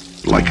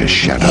like a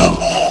shadow,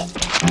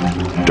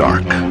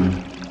 dark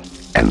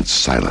and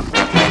silent.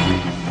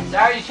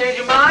 Sorry you changed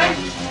your mind?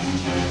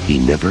 He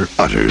never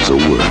utters a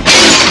word.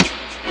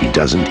 He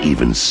doesn't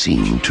even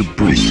seem to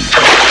breathe.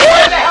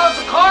 Where the hell's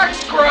the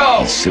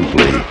corkscrew? He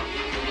simply,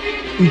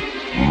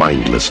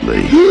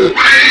 mindlessly,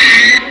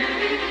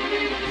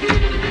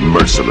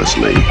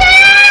 mercilessly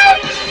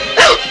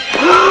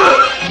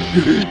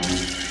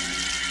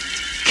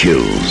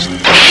kills.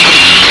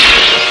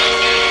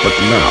 But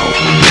now,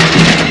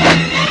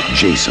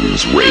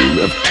 Jason's reign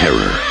of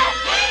terror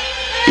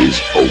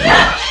is over.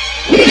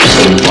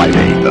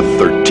 Friday the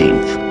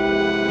 13th,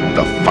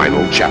 the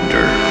final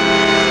chapter.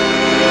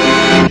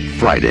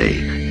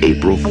 Friday,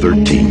 April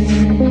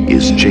 13th,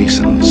 is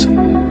Jason's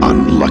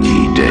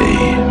unlucky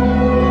day.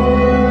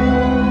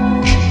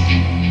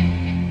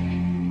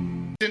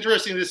 It's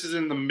interesting, this is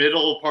in the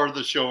middle part of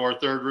the show, our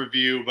third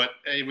review, but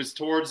it was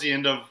towards the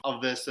end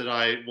of this that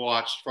I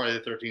watched Friday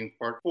the 13th,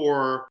 part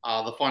 4,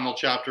 the final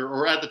chapter,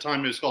 or at the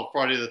time it was called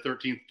Friday the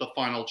 13th, the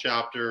final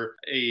chapter.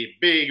 A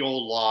big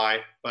old lie,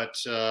 but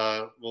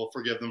we'll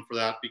forgive them for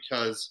that,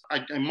 because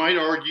I might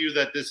argue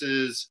that this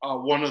is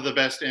one of the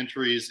best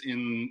entries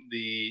in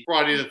the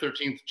Friday the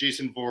 13th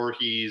Jason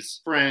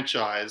Voorhees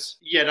franchise.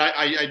 Yet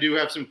I do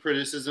have some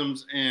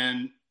criticisms,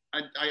 and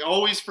I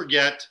always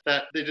forget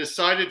that they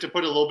decided to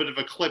put a little bit of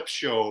a clip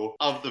show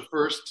of the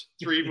first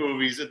 3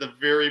 movies at the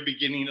very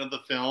beginning of the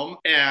film.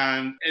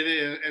 And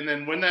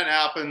then when that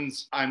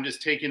happens, I'm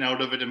just taken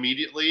out of it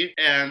immediately.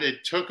 And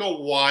it took a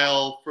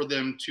while for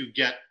them to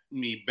get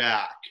me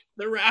back.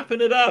 They're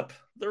wrapping it up.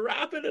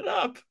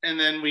 And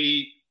then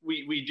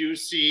we do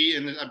see,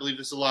 and I believe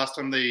this is the last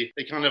time they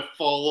kind of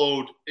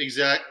followed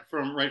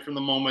from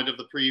the moment of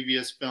the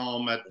previous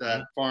film at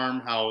that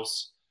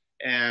farmhouse.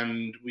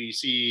 And we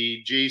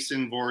see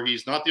Jason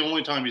Voorhees, not the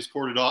only time he's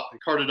carted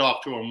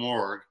off to a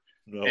morgue.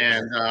 No,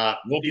 and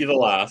won't be the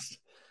last.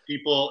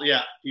 People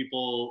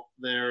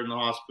there in the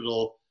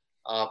hospital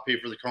pay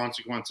for the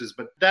consequences.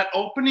 But that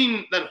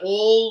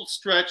whole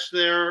stretch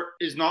there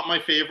is not my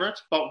favorite.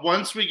 But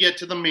once we get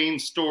to the main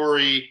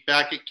story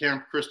back at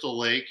Camp Crystal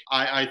Lake,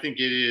 I think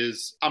it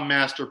is a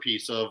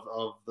masterpiece of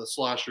the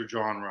slasher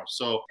genre.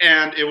 So,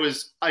 and it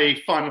was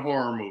a fun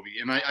horror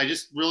movie. And I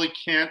just really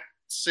can't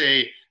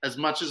say, as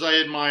much as I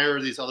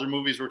admire these other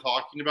movies we're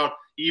talking about,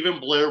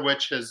 even Blair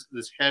Witch has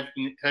this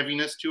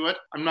heaviness to it.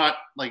 I'm not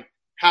like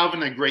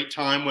having a great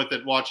time with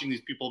it, watching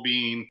these people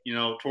being,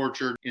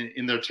 tortured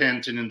in their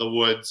tent and in the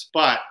woods.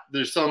 But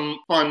there's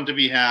some fun to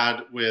be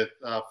had with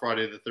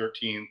Friday the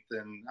 13th.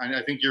 And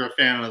I think you're a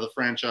fan of the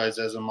franchise,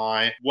 as am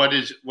I. What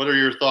are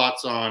your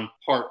thoughts on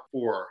part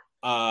 4?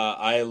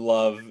 I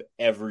love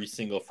every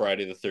single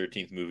Friday the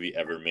 13th movie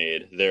ever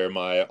made. They're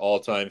my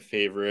all-time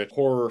favorite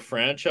horror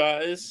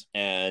franchise,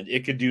 and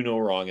it could do no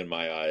wrong in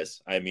my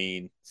eyes. I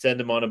mean, send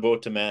him on a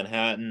boat to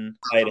Manhattan,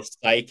 fight a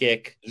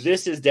psychic.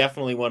 This is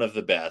definitely one of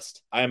the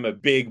best. I'm a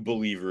big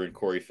believer in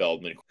Corey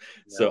Feldman.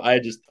 Yeah. So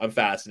I'm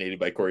fascinated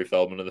by Corey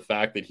Feldman and the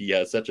fact that he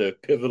has such a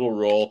pivotal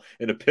role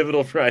in a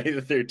pivotal Friday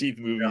the 13th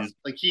movies. Yeah.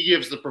 Like, he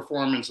gives the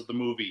performance of the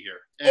movie here.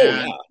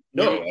 And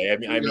the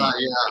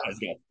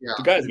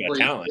guy's got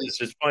talent. It's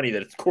just funny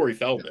that it's Corey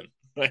Feldman.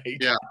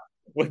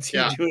 What's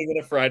he doing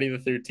in a Friday the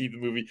 13th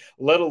movie,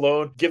 let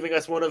alone giving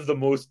us one of the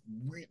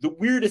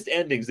weirdest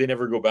endings they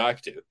never go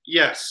back to?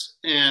 Yes,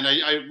 and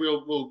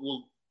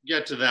we'll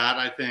get to that,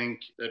 I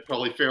think,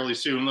 probably fairly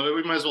soon.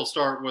 We might as well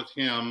start with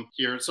him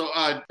here. So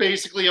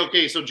basically,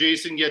 so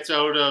Jason gets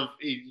out of,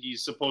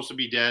 he's supposed to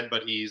be dead,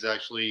 but he's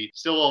actually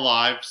still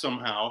alive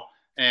somehow.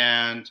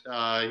 And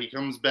he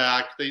comes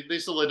back. They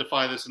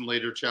solidify this in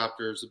later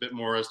chapters a bit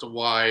more as to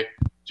why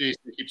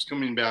Jason keeps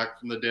coming back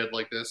from the dead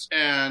like this.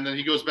 And then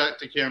he goes back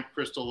to Camp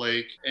Crystal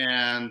Lake,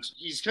 and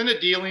he's kind of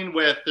dealing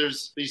with,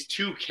 there's these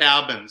 2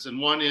 cabins, and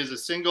one is a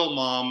single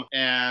mom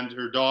and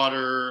her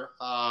daughter,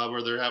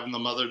 where they're having the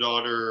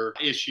mother-daughter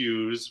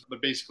issues,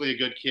 but basically a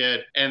good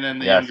kid. And then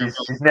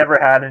she's never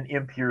had an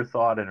impure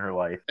thought in her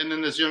life. And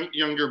then this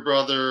younger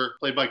brother,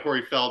 played by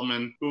Corey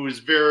Feldman, who is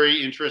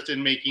very interested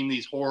in making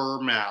these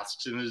horror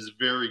masks and is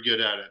very good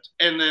at it.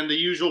 And then the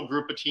usual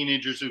group of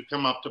teenagers who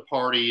come up to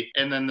party,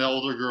 and then the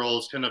older girl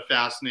is kind of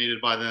fascinated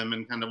by them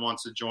and kind of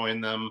wants to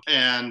join them.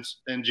 And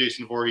then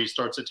Jason Voorhees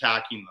starts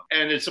attacking them.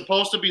 And it's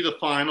supposed to be the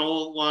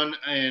final one.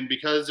 And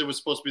because it was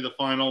supposed to be the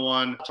final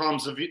one, Tom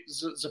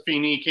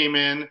Zaffini came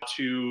in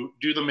to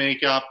do the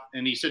makeup.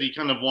 And he said he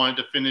kind of wanted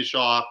to finish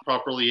off,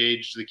 properly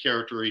age the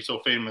character he so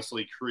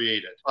famously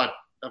created. But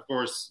of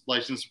course,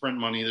 license to print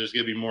money, there's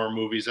going to be more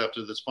movies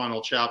after this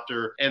final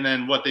chapter. And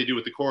then what they do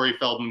with the Corey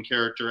Feldman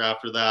character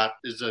after that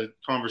is a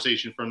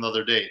conversation for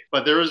another day.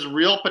 But there is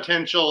real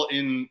potential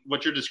in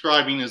what you're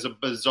describing as a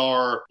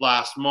bizarre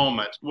last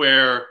moment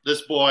where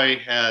this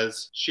boy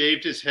has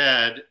shaved his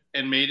head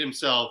and made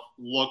himself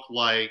look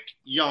like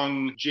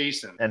young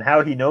Jason. And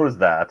how he knows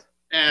that,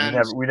 and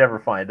we never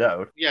find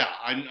out. Yeah,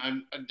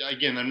 I'm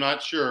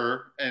not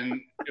sure.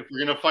 And if we're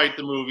gonna fight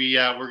the movie,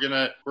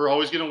 we're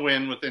always gonna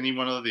win with any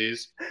one of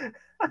these.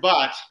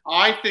 But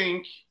I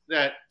think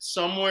that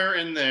somewhere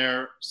in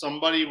there,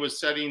 somebody was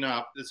setting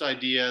up this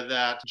idea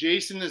that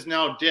Jason is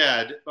now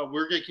dead, but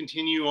we're going to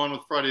continue on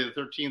with Friday the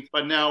 13th.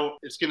 But now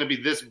it's going to be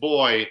this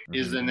boy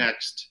is the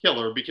next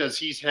killer because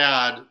he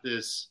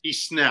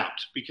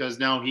snapped because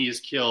now he is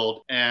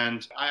killed.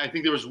 And I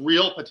think there was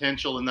real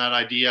potential in that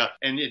idea.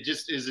 And it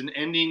just is an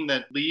ending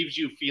that leaves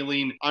you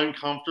feeling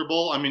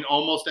uncomfortable. I mean,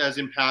 almost as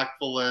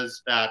impactful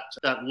as that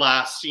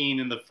last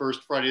scene in the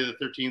first Friday the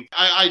 13th.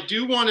 I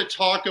do want to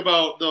talk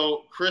about,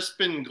 though,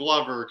 Crispin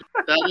Glover.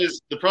 That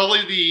is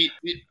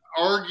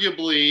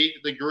arguably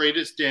the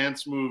greatest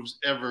dance moves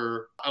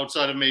ever,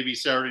 outside of maybe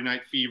Saturday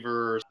Night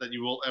Fever, that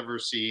you will ever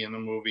see in a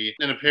movie.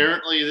 And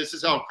apparently this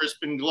is how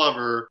Crispin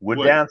Glover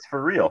would dance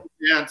for real.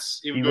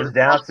 He was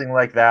dancing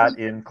like that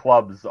in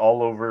clubs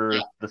all over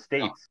the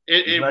States.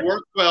 It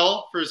worked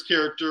well for his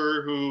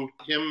character,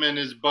 him and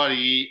his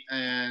buddy,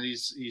 and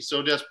he's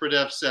so desperate to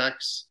have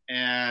sex,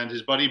 and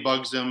his buddy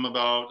bugs him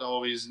about,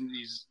 he's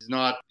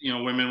not,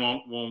 women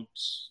won't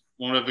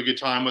have a good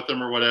time with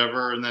them or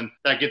whatever, and then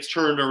that gets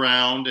turned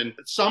around, and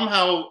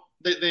somehow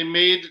they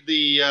made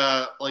the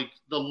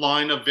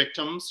line of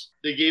victims.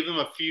 They gave them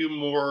a few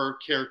more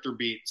character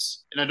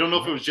beats, and I don't know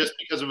if it was just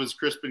because it was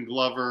Crispin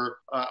Glover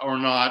or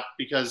not,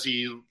 because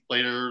he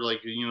later,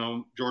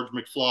 George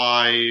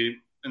McFly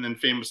and then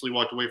famously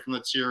walked away from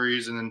that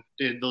series, and then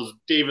did those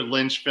David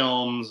Lynch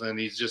films. And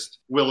he's just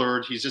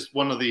Willard. He's just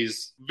one of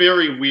these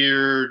very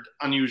weird,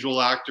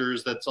 unusual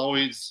actors that's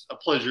always a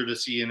pleasure to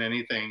see in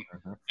anything.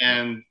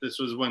 And this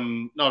was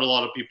when not a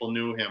lot of people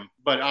knew him,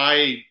 but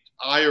I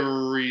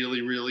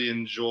really, really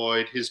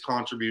enjoyed his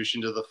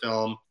contribution to the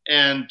film,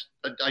 and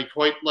I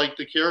quite like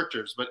the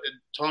characters. But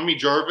Tommy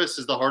Jarvis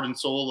is the heart and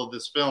soul of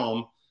this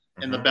film,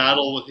 and the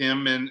battle with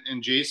him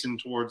and Jason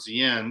towards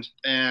the end,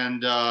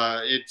 and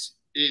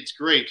it's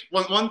great.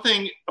 One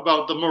thing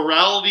about the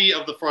morality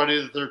of the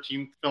Friday the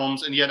 13th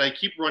films, and yet I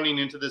keep running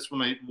into this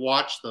when I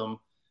watch them,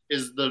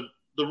 is the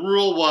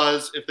rule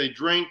was if they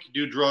drink,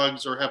 do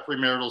drugs, or have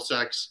premarital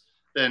sex,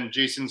 then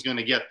Jason's going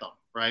to get them,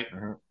 right?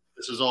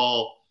 This is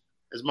all,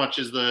 as much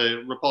as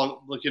the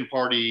Republican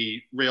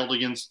Party railed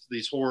against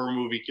these horror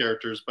movie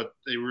characters, but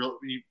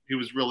he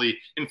was really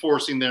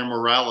enforcing their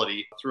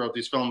morality throughout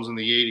these films in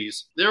the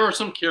 80s. There are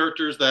some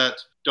characters that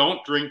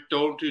don't drink,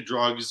 don't do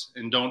drugs,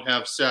 and don't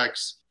have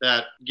sex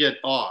that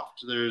get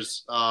offed.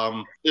 There's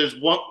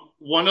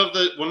one of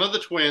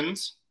the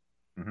twins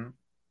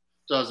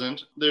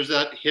doesn't. There's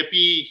that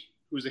hippie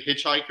who's a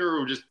hitchhiker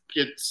who just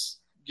gets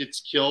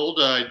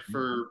killed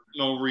for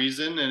no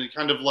reason, and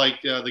kind of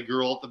like the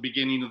girl at the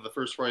beginning of the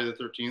first Friday the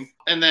 13th.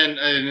 And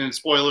then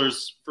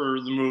spoilers for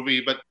the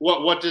movie, but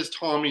what does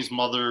Tommy's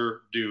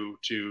mother do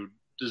to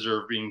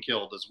deserve being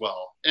killed as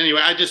well?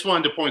 Anyway, I just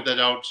wanted to point that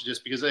out,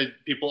 just because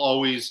people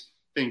always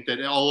think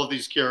that all of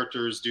these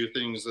characters do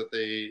things that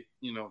they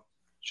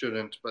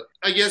shouldn't. But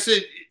I guess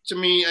to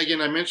me,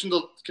 again, I mentioned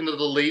the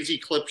lazy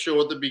clip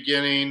show at the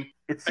beginning.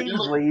 It seems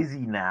lazy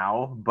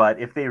now,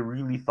 but if they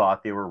really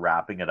thought they were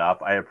wrapping it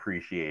up, I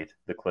appreciate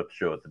the clip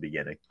show at the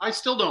beginning. I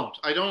still don't.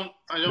 I don't.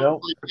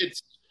 No.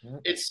 It's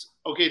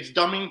okay. It's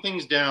dumbing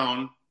things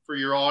down for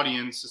your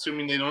audience,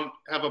 assuming they don't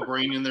have a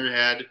brain in their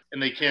head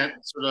and they can't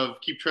sort of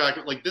keep track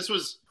of. Like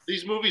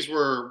these movies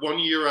were one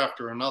year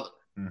after another.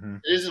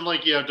 It isn't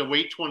like you have to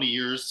wait 20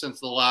 years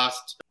since the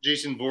last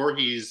Jason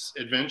Voorhees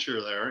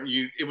adventure there.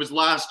 It was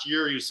last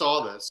year you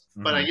saw this,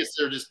 but I guess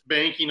they're just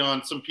banking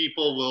on some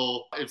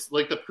people it's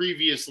like the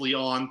previously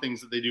on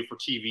things that they do for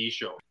TV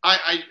show.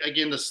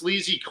 Again, the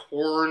sleazy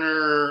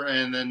coroner,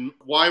 and then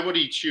why would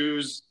he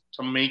choose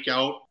to make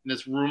out in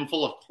this room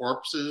full of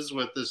corpses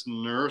with this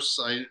nurse?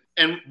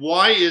 And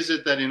why is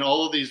it that in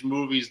all of these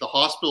movies, the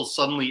hospital's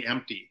suddenly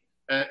empty?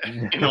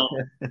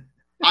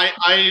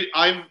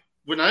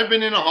 When I've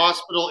been in a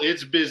hospital,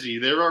 it's busy.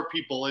 There are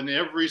people in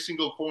every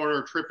single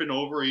corner tripping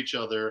over each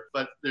other.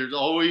 But there's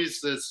always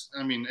this,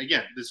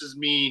 again, this is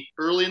me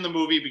early in the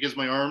movie because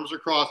my arms are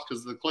crossed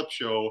because of the clip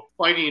show,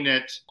 fighting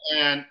it.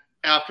 And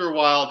after a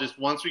while, just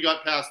once we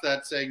got past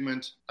that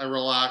segment, I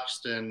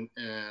relaxed and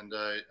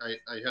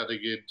I had a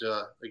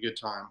good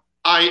time.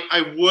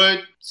 I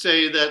would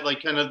say that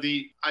like kind of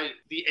the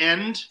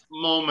end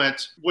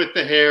moment with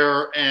the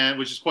hair, and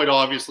which is quite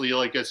obviously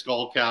like a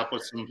skull cap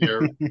with some hair,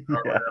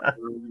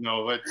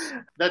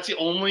 that's the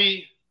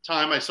only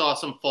time I saw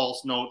some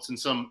false notes and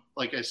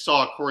I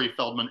saw Corey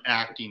Feldman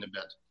acting a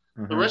bit.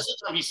 The rest of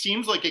the time he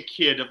seems like a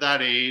kid of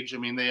that age.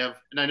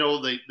 I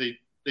know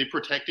they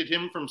protected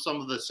him from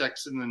some of the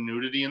sex and the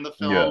nudity in the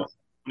film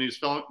when he was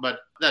filming,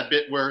 but that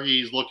bit where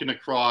he's looking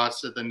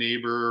across at the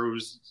neighbor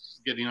who's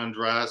getting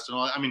undressed and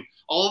all that,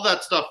 all of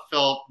that stuff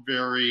felt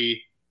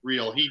very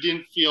real. He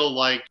didn't feel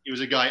like he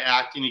was a guy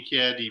acting a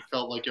kid. He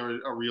felt like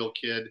a real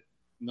kid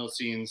in those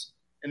scenes.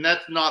 And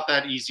that's not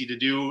that easy to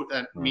do.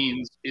 That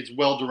means it's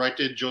well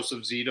directed.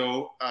 Joseph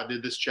Zito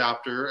did this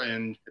chapter,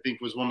 and I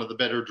think was one of the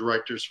better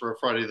directors for a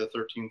Friday the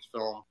 13th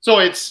film. So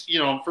it's,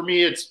 for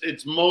me,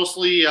 it's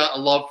mostly a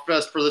love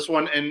fest for this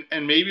one.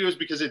 And maybe it was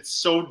because it's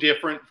so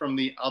different from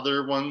the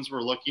other ones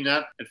we're looking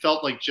at. It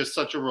felt like just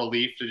such a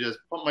relief to just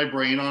put my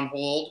brain on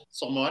hold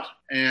somewhat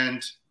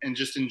and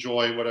just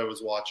enjoy what I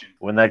was watching.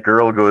 When that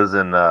girl goes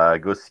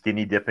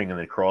skinny dipping and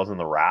then crawls in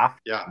the raft,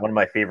 one of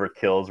my favorite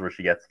kills where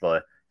she gets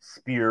the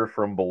spear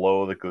from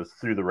below that goes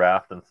through the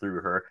raft and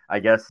through her. I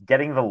guess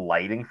getting the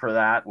lighting for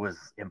that was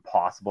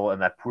impossible, and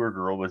that poor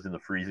girl was in the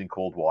freezing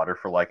cold water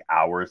for like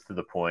hours, to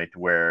the point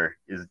where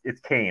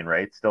it's Kane,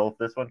 right? Still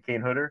this one,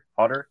 Kane Hodder?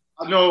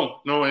 No,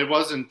 it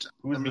wasn't.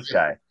 Who's this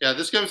guy? Yeah,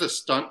 this guy was a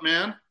stunt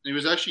man. He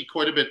was actually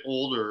quite a bit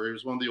older. He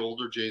was one of the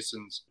older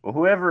Jasons. Well,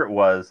 whoever it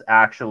was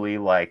actually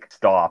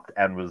stopped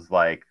and was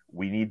like,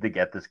 we need to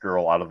get this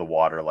girl out of the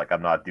water. Like,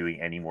 I'm not doing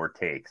any more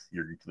takes.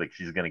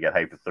 She's going to get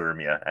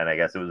hypothermia. And I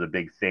guess it was a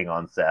big thing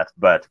on set.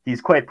 But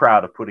he's quite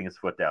proud of putting his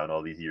foot down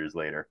all these years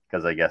later,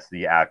 because I guess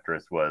the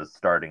actress was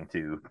starting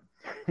to,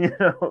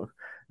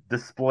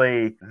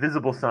 display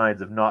visible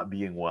signs of not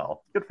being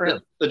well. Good for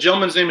him. The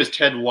gentleman's name is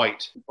Ted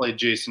White, who played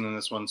Jason in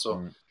this one.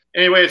 So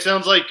anyway, it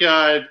sounds like,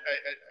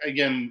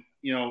 again,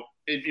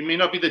 it may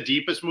not be the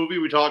deepest movie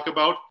we talk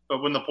about,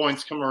 but when the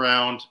points come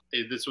around,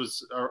 this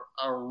was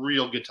a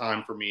real good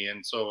time for me.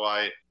 And so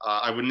I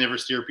would never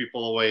steer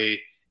people away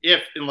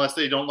unless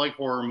they don't like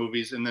horror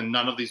movies, and then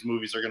none of these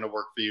movies are going to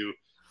work for you.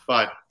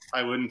 But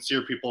I wouldn't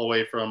steer people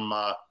away from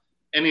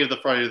any of the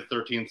Friday the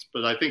 13th.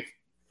 But I think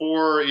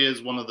 4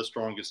 is one of the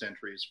strongest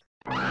entries.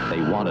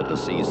 They wanted to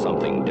see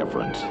something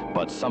different,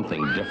 but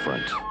something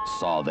different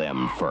saw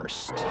them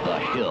first. The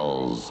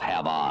hills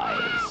have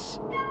eyes.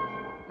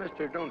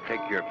 Mister, don't take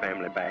your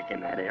family back in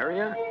that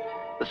area.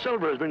 The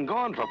silver has been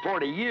gone for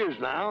 40 years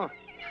now.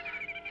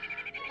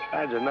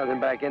 Besides, there's nothing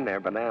back in there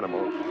but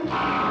animals.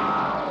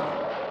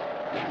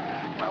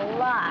 We're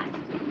lost.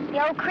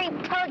 The old creep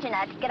told you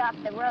not to get off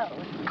the road.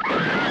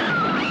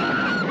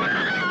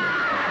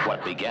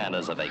 What began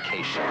as a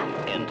vacation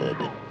ended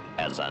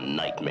as a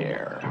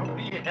nightmare.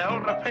 You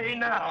hell to pay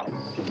now.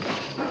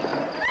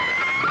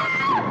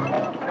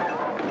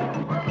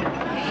 What the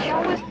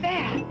hell was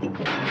that?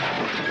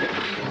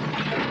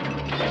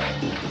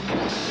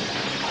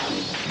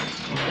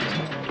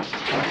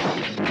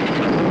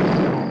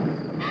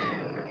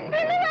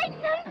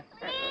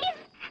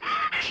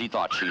 She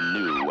thought she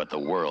knew what the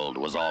world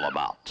was all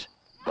about,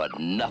 but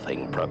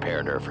nothing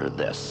prepared her for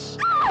this.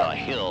 The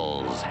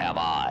hills have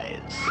eyes.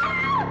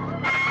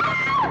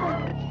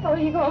 Oh,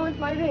 you going with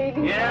my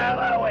baby? Get out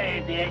of the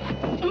way, Dick.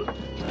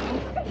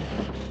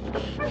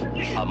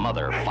 A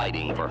mother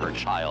fighting for her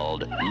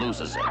child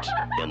loses it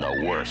in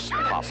the worst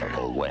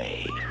possible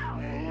way.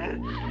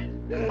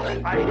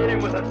 I hit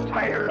him with a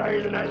tire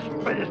iron and I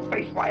split his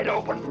face wide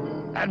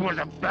open. That was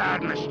a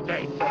bad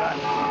mistake, but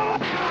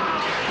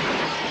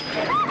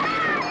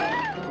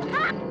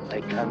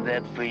I come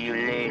back for you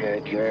later,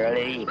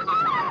 girlie.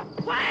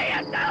 Why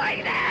are you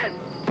doing this?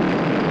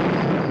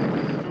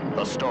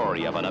 The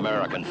story of an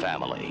American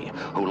family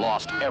who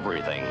lost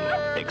everything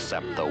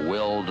except the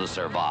will to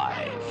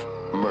survive.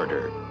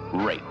 Murdered,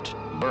 raped,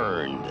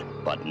 burned,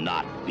 but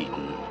not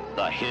beaten.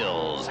 The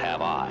hills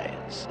have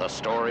eyes. The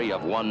story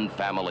of one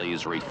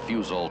family's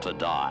refusal to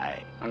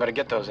die. I'm gonna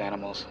get those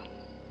animals.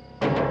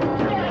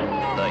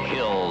 The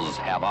hills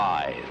have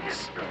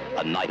eyes.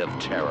 A night of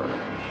terror.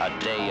 A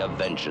day of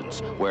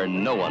vengeance where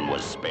no one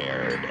was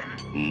spared.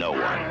 No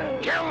one.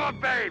 Kill the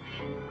babe!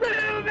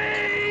 Kill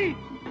me!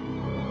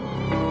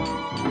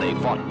 They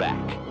fought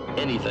back.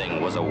 Anything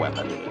was a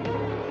weapon.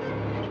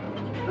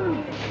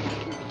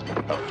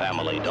 The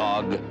family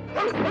dog to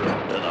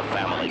the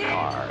family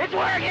car. It's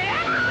working!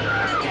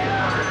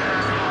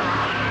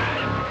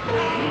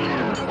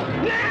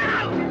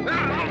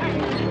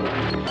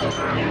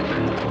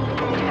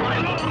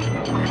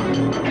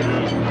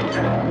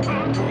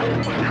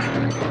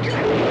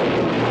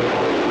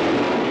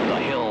 The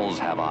Hills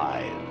Have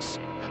Eyes.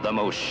 The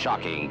most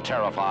shocking,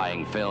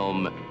 terrifying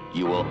film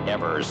you will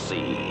ever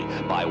see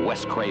by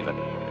Wes Craven,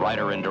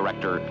 writer and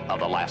director of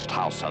The Last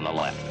House on the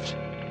Left.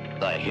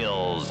 The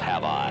hills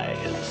have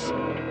eyes.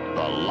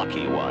 The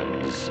lucky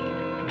ones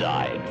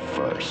died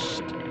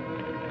first.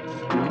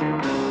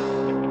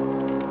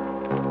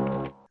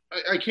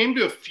 I came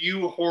to a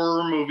few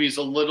horror movies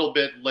a little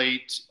bit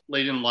late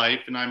in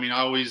life. And I mean,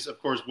 of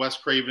course, Wes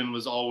Craven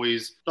was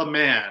always the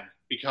man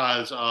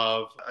because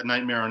of A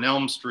Nightmare on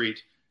Elm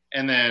Street.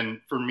 And then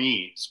for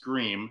me,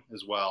 Scream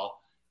as well.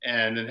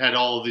 And it had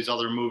all of these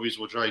other movies,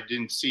 which I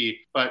didn't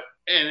see. But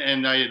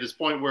and I at this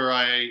point where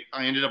I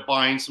ended up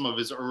buying some of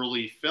his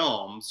early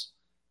films,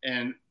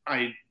 and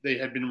they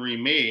had been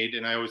remade,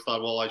 and I always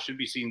thought, well, I should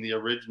be seeing the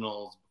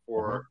originals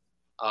before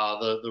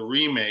the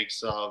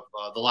remakes of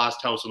The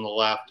Last House on the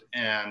Left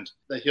and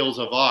The Hills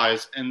Have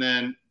Eyes. And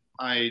then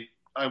I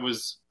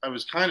was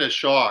kind of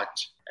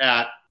shocked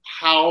at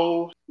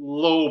how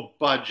low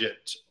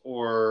budget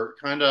or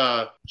kind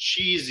of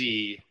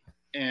cheesy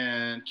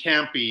and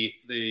campy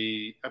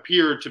they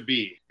appear to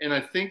be. And I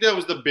think that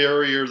was the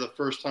barrier the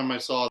first time I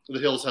saw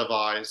The Hills Have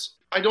Eyes.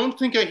 I don't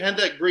think I had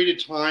that great a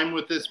time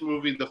with this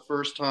movie the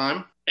first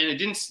time. And it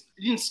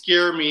didn't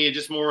scare me, it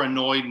just more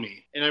annoyed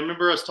me. And I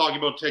remember us talking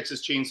about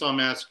Texas Chainsaw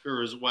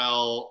Massacre as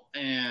well,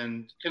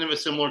 and kind of a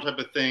similar type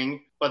of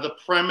thing. But the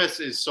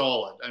premise is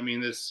solid. I mean,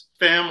 this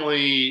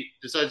family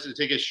decides to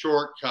take a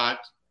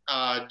shortcut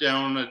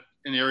down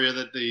an area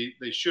that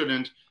they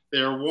shouldn't.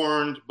 They are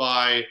warned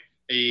by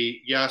a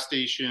gas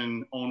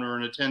station owner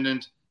and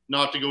attendant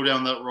not to go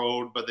down that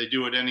road, but they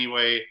do it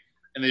anyway,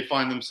 and they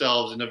find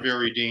themselves in a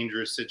very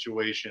dangerous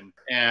situation.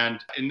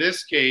 And in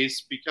this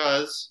case,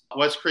 because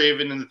Wes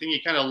Craven, and the thing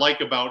you kind of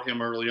like about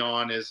him early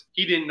on is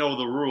he didn't know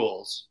the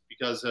rules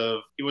because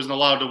he wasn't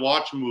allowed to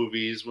watch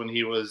movies when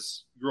he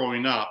was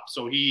growing up.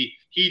 So he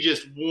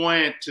just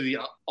went to the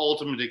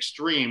ultimate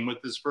extreme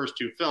with his first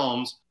two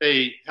films.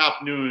 They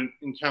happen to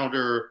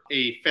encounter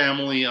a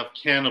family of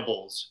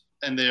cannibals,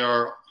 and they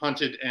are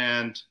hunted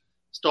and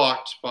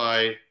stalked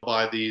by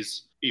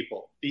these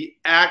people. The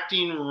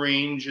acting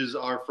ranges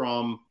are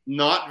from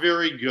not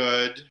very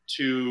good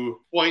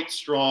to quite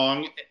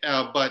strong,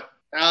 but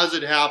as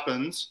it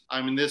happens,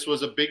 I mean, this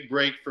was a big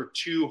break for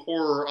two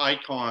horror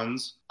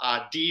icons,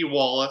 Dee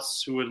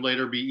Wallace, who would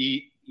later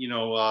be,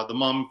 the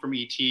mom from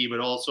E.T., but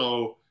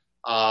also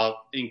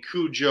in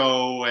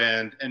Cujo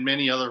and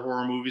many other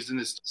horror movies, and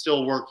is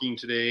still working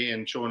today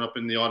and showing up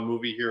in the odd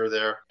movie here or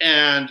there.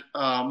 And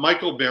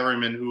Michael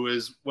Berryman, who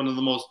is one of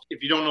the most,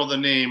 if you don't know the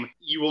name,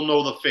 you will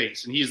know the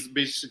face, and he's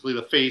basically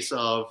the face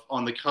of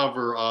on the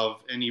cover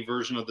of any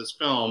version of this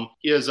film.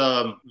 He has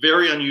a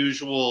very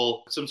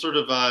unusual, some sort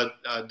of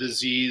a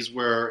disease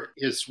where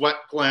his sweat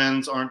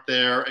glands aren't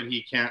there and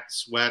he can't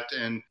sweat,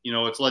 and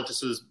it's led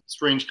to this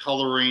strange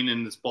coloring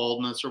and this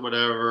baldness or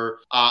whatever.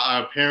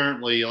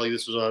 Apparently, like,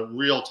 this was a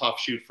real tough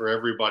shoot for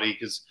everybody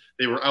because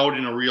they were out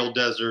in a real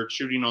desert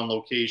shooting on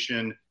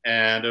location,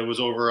 and it was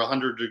over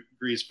 100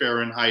 degrees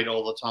Fahrenheit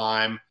all the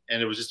time.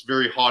 And it was just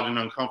very hot and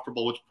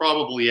uncomfortable, which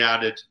probably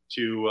added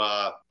to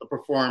the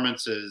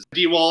performances.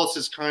 Dee Wallace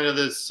is kind of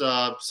this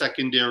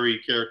secondary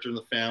character in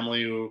the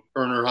family who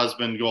her and her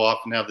husband go off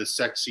and have this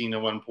sex scene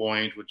at one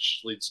point,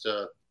 which leads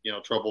to,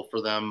 trouble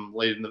for them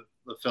late in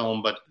the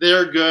film. But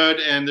they're good,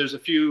 and there's a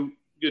few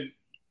good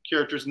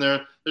characters in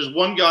there. There's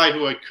one guy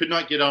who I could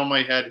not get out of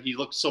my head. He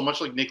looked so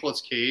much like Nicolas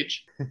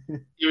Cage.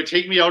 He would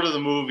take me out of the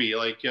movie,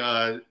 like...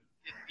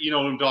 you know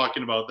what I'm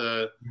talking about,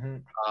 the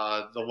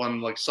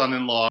one like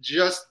son-in-law.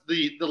 Just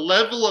the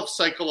level of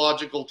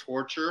psychological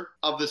torture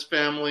of this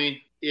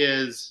family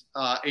is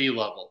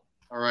A-level.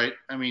 All right.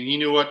 I mean, he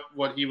knew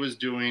what he was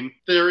doing.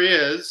 There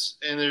is,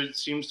 and there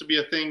seems to be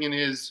a thing in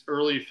his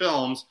early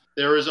films,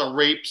 there is a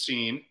rape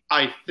scene.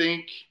 I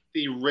think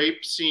the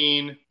rape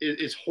scene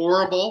is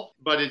horrible,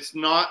 but it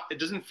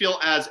doesn't feel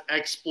as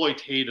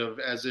exploitative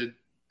as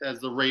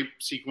the rape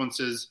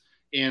sequences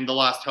in The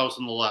Last House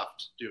on the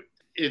Left do.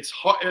 It's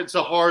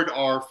a hard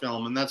R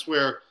film, and that's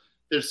where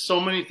there's so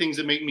many things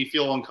that make me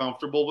feel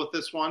uncomfortable with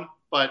this one,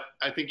 but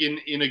I think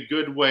in a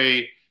good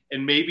way,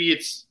 and maybe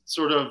it's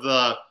sort of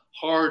the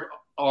hard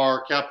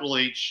R, capital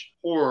H,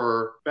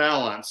 horror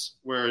balance,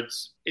 where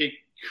it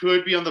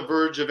could be on the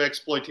verge of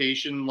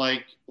exploitation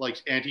like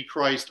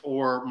Antichrist,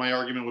 or my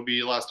argument would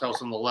be Last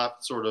House on the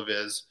Left sort of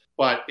is,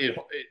 but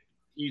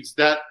he's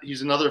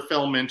another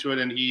film into it,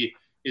 and he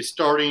is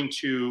starting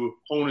to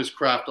hone his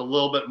craft a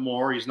little bit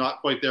more. He's not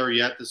quite there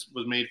yet. This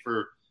was made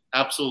for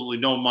absolutely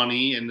no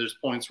money, and there's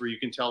points where you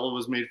can tell it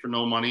was made for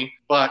no money.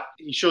 But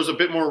he shows a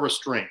bit more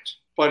restraint.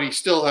 But he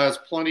still has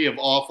plenty of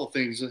awful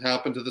things that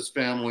happen to this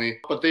family.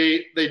 But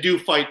they do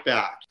fight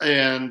back.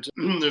 And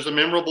there's a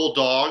memorable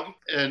dog.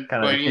 And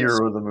kind of the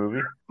hero of the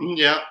movie.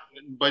 Yeah,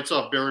 bites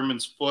off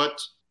Berryman's foot.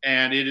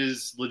 And it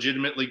is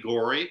legitimately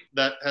gory.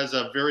 That has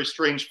a very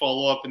strange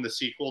follow-up in the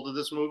sequel to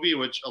this movie,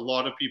 which a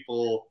lot of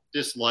people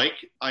dislike.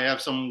 I have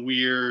some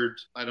weird,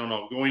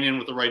 going in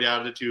with the right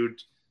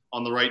attitude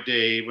on the right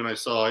day when I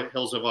saw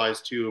Hills Have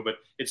Eyes 2, but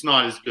it's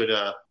not as good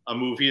a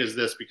movie as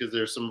this because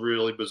there's some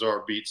really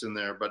bizarre beats in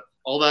there. But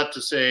all that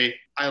to say,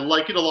 I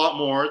like it a lot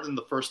more than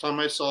the first time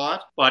I saw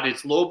it, but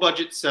it's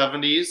low-budget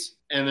 70s,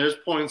 and there's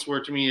points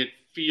where, to me, it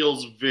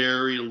feels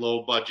very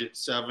low-budget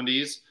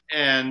 70s.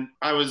 And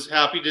I was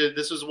happy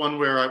this was one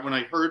where when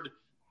I heard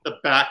the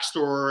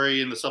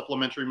backstory and the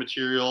supplementary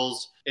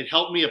materials, it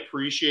helped me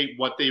appreciate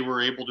what they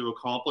were able to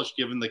accomplish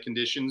given the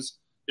conditions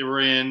they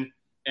were in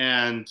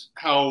and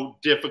how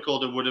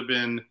difficult it would have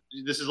been.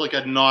 This is like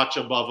a notch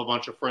above a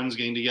bunch of friends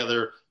getting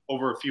together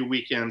over a few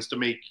weekends to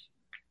make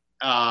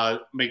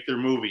their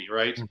movie,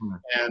 right? Mm-hmm.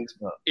 And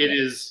it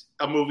is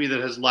a movie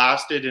that has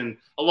lasted, and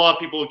a lot of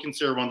people would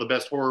consider one of the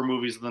best horror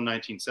movies of the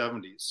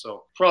 1970s.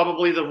 So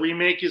probably the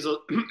remake is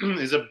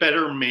a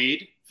better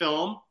made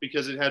film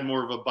because it had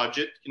more of a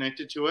budget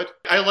connected to it.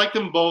 I like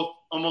them both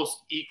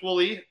almost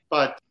equally,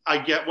 but I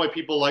get why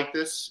people like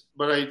this.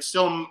 But I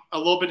still am a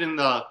little bit in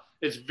the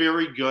it's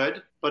very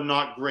good but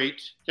not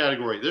great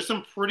category. There's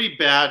some pretty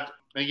bad,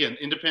 again,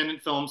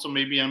 independent films, so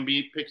maybe I'm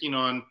picking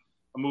on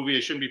a movie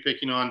I shouldn't be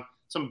picking on.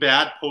 Some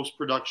bad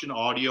post-production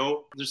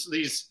audio. There's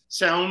these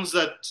sounds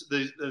that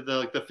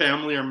the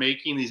family are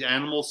making, these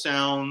animal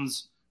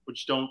sounds,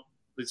 which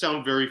they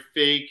sound very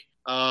fake.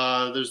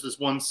 There's this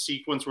one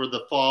sequence where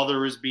the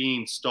father is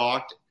being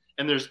stalked,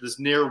 and there's this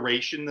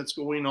narration that's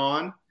going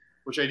on,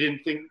 which I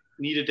didn't think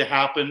needed to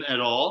happen at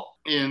all.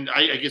 And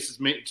I guess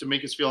it's to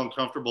make us feel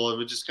uncomfortable.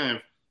 It just kind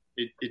of,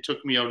 it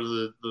took me out of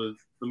the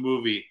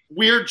movie.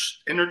 Weird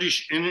energy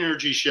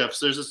shifts.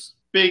 There's this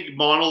big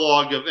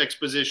monologue of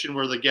exposition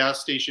where the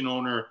gas station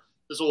owner,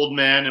 this old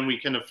man, and we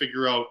kind of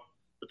figure out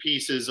the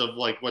pieces of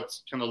like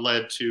what's kind of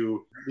led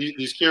to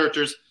these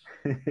characters.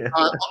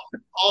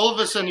 All of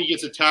a sudden he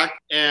gets attacked,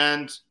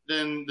 and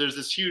then there's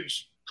this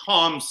huge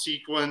calm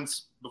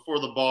sequence before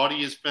the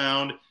body is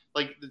found.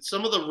 Like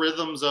some of the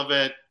rhythms of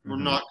it were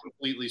not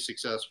completely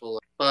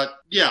successful.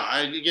 But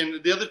yeah,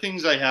 again, the other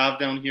things I have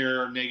down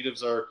here,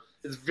 negatives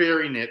it's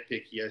very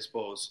nitpicky, I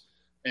suppose.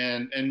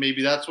 And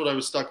maybe that's what I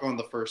was stuck on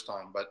the first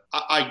time. But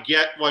I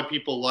get why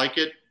people like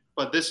it,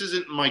 but this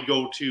isn't my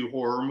go-to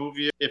horror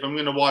movie. If I'm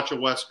going to watch a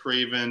Wes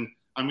Craven,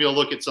 I'm going to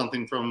look at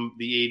something from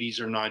the 80s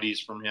or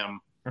 90s from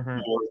him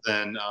more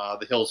than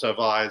The Hills Have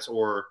Eyes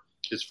or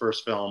his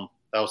first film,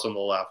 House on the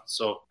Left.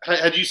 So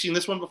had you seen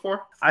this one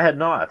before? I had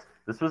not.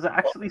 This was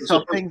actually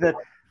something that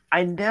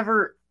I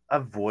never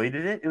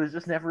avoided it. It was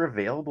just never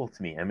available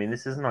to me. I mean,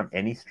 this isn't on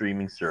any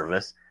streaming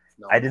service.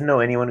 No. I didn't know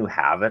anyone who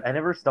have it. I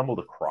never stumbled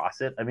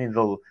across it. I mean,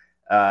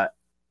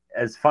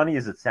 as funny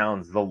as it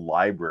sounds, the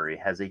library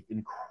has an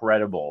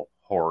incredible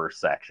horror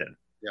section.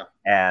 Yeah.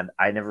 And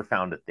I never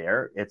found it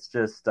there. It's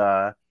just,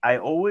 I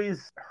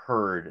always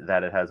heard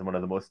that it has one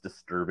of the most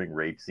disturbing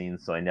rape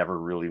scenes, so I never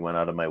really went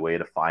out of my way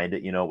to find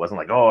it. You know, it wasn't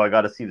like, oh, I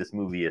got to see this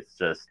movie. It's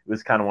just, it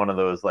was kind of one of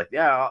those like,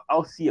 yeah,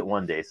 I'll see it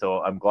one day.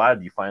 So I'm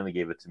glad you finally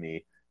gave it to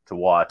me to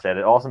watch. And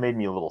it also made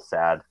me a little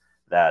sad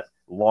that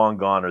long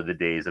gone are the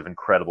days of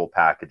incredible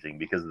packaging,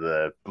 because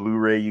the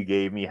Blu-ray you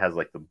gave me has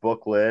like the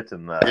booklet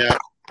and the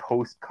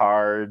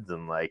postcards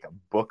and like a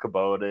book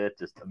about it.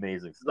 Just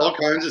amazing stuff. All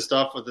kinds of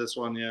stuff with this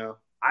one. Yeah.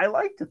 I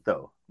liked it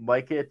though.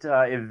 Like it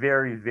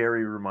very,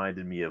 very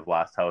reminded me of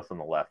Last House on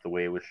the Left, the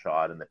way it was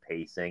shot and the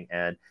pacing.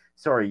 And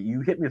sorry,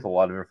 you hit me with a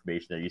lot of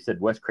information there. You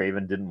said Wes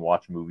Craven didn't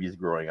watch movies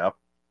growing up.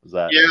 Was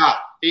that? Yeah,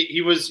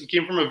 he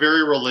came from a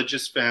very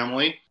religious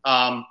family.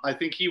 I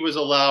think he was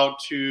allowed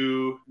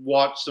to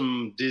watch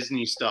some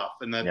Disney stuff,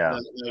 and that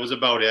was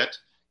about it.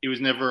 He was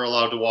never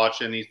allowed to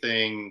watch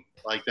anything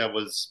like that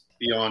was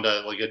beyond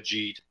a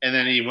Jeet. And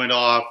then he went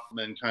off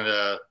and kind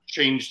of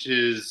changed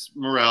his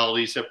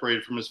morality,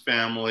 separated from his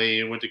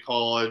family, went to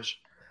college.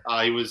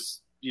 He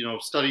was,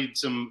 studied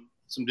some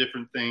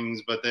different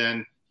things, but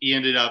then he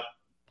ended up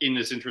in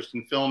this interest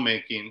in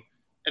filmmaking,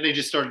 and he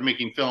just started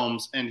making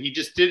films, and he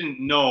just didn't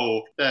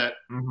know that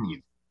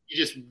he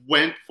just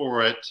went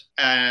for it.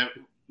 And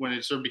when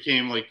it sort of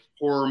became like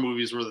horror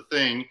movies were the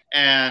thing,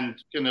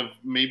 and kind of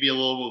maybe a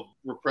little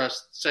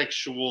repressed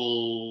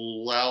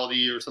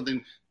sexuality or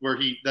something,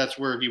 that's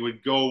where he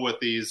would go with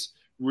these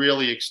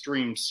really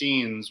extreme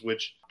scenes,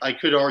 which I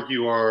could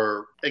argue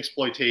are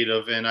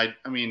exploitative. And I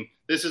mean,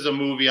 this is a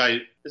movie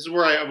this is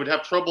where I would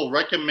have trouble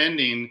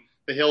recommending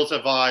The Hills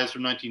Have Eyes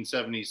from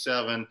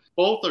 1977.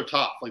 Both are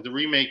tough. Like the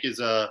remake is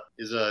a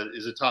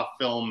tough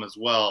film as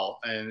well,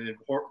 and a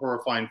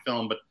horrifying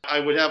film. But I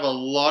would have a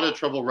lot of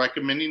trouble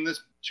recommending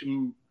this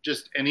to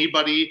just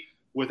anybody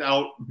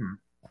without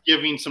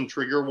giving some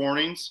trigger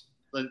warnings.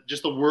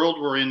 Just the world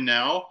we're in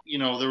now.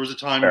 There was a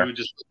time we would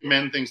just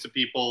recommend things to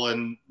people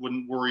and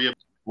wouldn't worry about.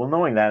 Well,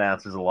 knowing that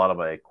answers a lot of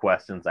my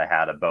questions I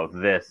had about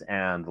this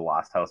and The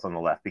Last House on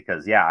the Left,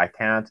 because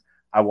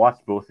I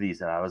watched both of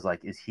these and I was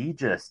like, is he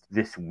just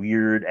this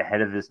weird, ahead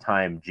of his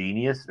time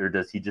genius, or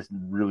does he just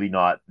really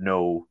not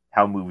know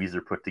how movies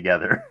are put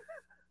together?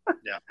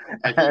 Yeah.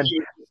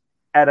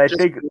 And I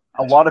think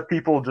a lot of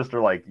people just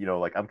are like,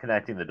 I'm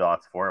connecting the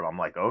dots for him. I'm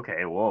like,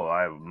 okay,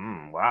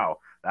 whoa, wow.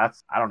 I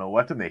don't know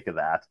what to make of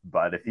that.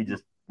 But if he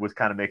just was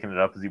kind of making it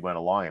up as he went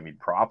along, I mean,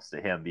 props to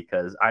him,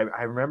 because I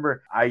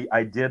remember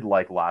I did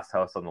like Last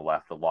House on the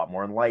Left a lot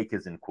more, and like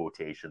is in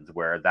quotations,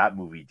 where that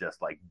movie just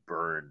like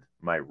burned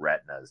my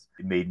retinas.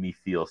 It made me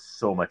feel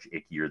so much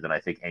ickier than I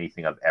think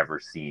anything I've ever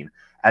seen.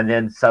 And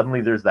then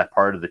suddenly there's that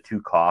part of the two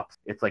cops.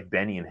 It's like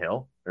Benny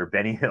Hill.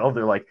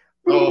 They're like,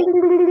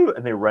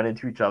 and they run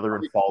into each other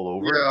and fall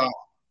over. Yeah.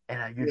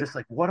 And you're just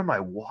like, what am I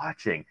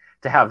watching?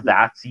 To have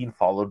that scene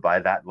followed by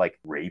that like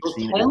rape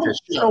scene, it's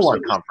just so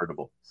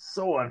uncomfortable.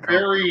 So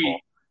uncomfortable.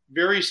 Very,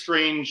 very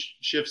strange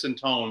shifts in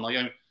tone. Like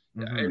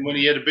and when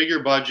he had a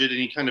bigger budget and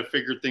he kind of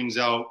figured things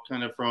out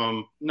kind of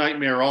from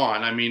Nightmare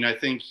on, I mean, I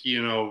think, he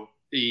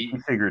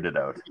figured it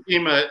out.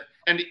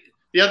 And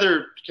the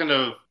other kind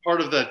of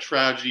part of the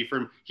tragedy for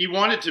him, he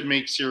wanted to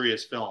make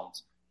serious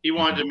films. He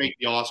wanted to make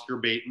the Oscar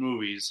bait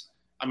movies.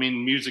 I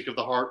mean, Music of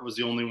the Heart was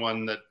the only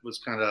one that was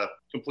kind of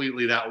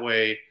completely that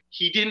way.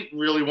 He didn't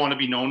really want to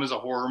be known as a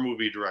horror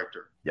movie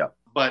director. Yeah.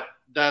 But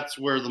that's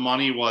where the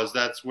money was.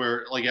 That's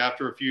where, like,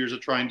 after a few years of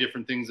trying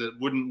different things that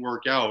wouldn't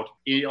work out,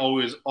 he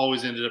always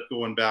ended up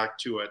going back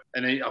to it.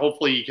 And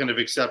hopefully he kind of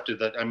accepted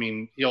that. I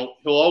mean, he'll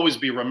always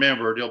be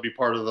remembered. He'll be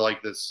part of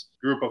this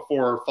group of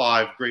 4 or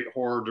 5 great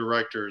horror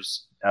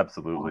directors.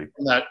 Absolutely.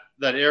 From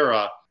that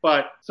era.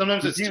 But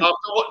sometimes it's tough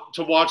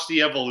to watch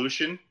the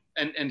evolution.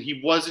 And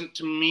he wasn't,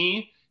 to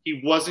me,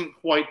 he wasn't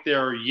quite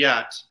there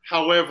yet.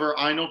 However,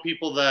 I know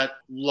people that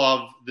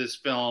love this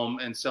film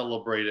and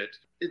celebrate it.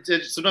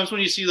 Sometimes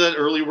when you see that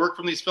early work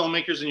from these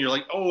filmmakers and you're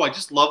like, oh, I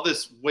just love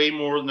this way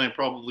more than I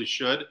probably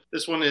should.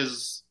 This one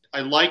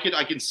I like it.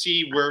 I can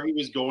see where he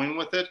was going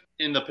with it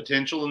and the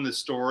potential in the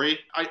story.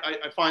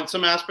 I find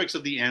some aspects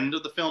of the end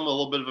of the film a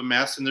little bit of a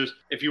mess. And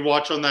if you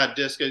watch on that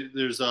disc,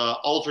 there's an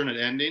alternate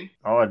ending.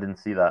 Oh, I didn't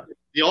see that.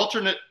 The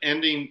alternate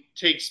ending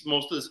takes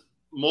most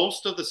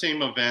of the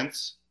same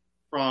events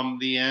from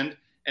the end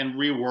and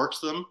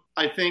reworks them.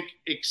 I think,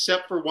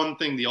 except for one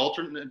thing, the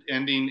alternate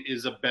ending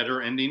is a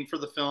better ending for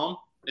the film.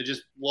 It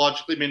just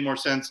logically made more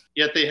sense.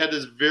 Yet they had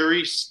this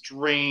very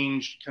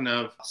strange kind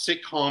of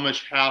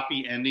sitcomish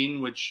happy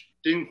ending, which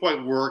didn't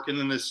quite work. And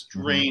then this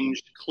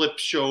strange clip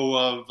show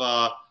of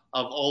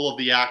all of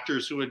the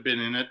actors who had been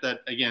in it. That,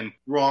 again,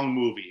 wrong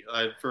movie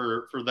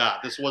for that.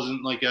 This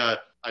wasn't like a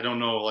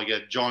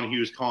John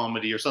Hughes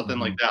comedy or something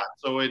like that.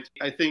 So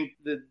I think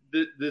that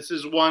this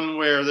is one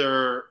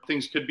where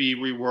things could be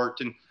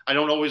reworked. And I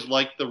don't always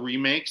like the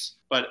remakes,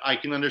 but I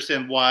can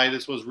understand why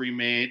this was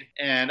remade.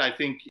 And I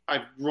think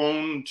I've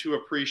grown to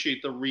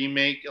appreciate the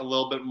remake a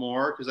little bit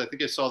more, because I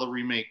think I saw the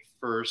remake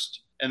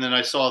first. And then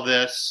I saw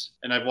this,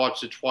 and I've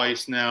watched it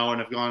twice now,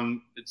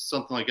 and it's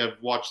something like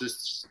I've watched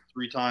this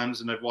 3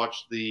 times, and I've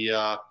watched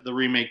the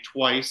remake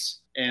twice.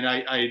 And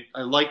I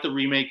like the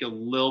remake a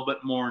little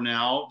bbit more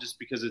now, just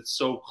because it's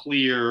so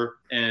clear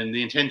and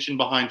the intention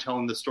behind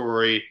telling the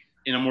story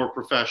in a more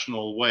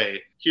professional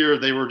way. Here,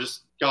 they were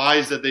just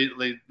guys that they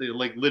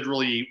like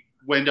literally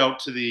went out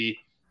to the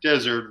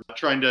desert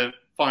trying to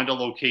find a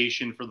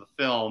location for the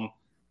film,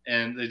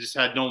 and they just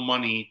had no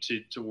money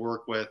to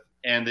work with.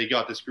 And they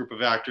got this group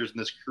of actors and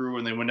this crew,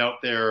 and they went out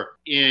there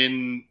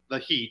in the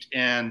heat,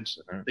 and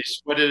they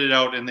sweated it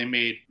out, and they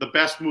made the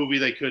best movie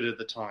they could at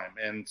the time.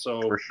 And so,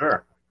 for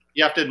sure,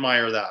 you have to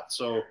admire that.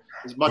 So,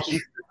 as much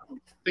as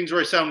things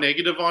where I sound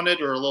negative on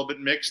it or a little bit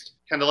mixed,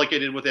 kind of like I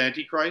did with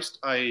Antichrist,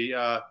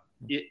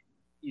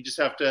 you just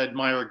have to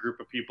admire a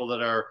group of people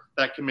that are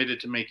that committed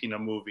to making a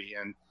movie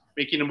and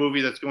making a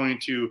movie that's going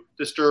to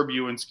disturb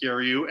you and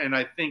scare you. And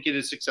I think it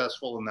is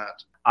successful in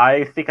that.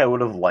 I think I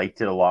would have liked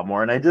it a lot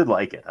more, and I did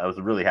like it. I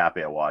was really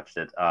happy I watched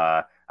it.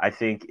 I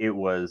think it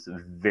was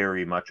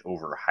very much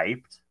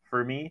overhyped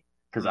for me,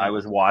 because I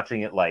was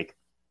watching it like,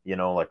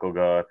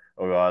 oh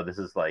god, this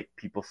is like,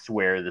 people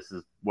swear this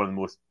is one of the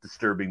most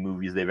disturbing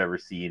movies they've ever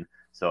seen.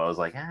 So I was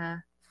like,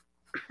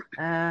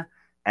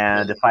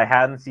 And if I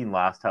hadn't seen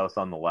Last House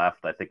on the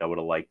Left, I think I would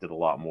have liked it a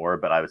lot more.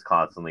 But I was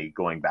constantly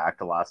going back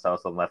to Last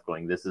House on the Left,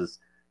 going, this is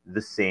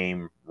the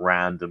same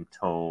random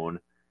tone,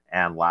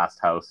 and Last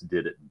House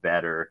did it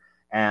better.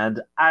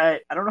 And I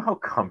don't know how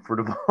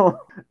comfortable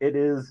it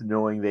is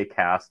knowing they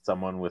cast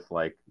someone with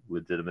like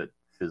legitimate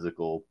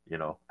physical,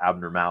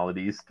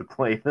 abnormalities to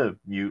play the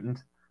mutant.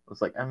 I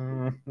was like,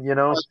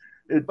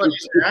 but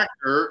he's an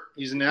actor.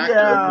 He's an actor.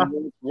 Yeah.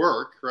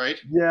 Work, right?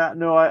 Yeah,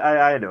 no,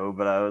 I know,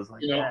 but I was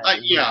like,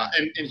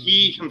 and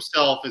he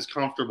himself is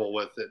comfortable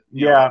with it.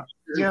 He doesn't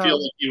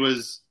feel like he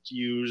was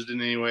used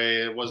in any way.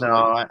 It wasn't.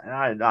 No, like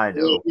I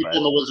know. People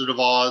in the Wizard of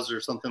Oz or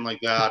something like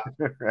that.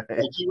 Right.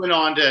 Like, he went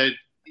on to.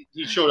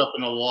 He showed up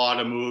in a lot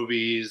of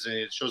movies, and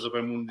it shows up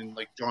in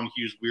like John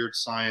Hughes' Weird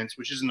Science,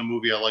 which isn't a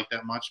movie I like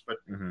that much, but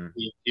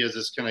he has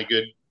this kind of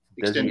good.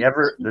 Does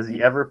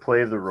he ever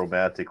play the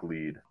romantic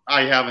lead?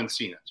 I haven't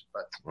seen it,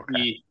 but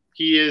okay.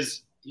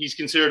 He's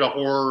considered a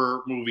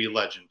horror movie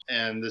legend,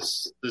 and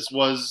this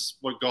was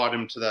what got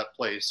him to that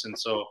place. And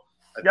so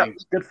I think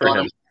good for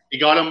him. He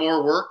got him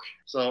more work.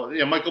 So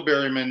Michael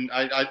Berryman,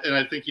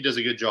 I think he does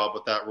a good job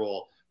with that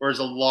role. Whereas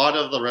a lot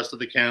of the rest of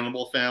the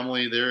Cannibal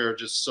family, they're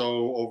just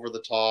so over the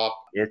top.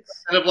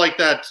 It's kind of like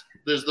that.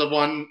 There's the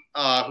one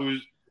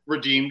who's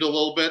redeemed a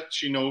little bit.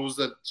 She knows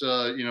that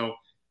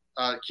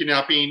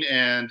kidnapping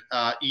and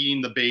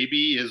eating the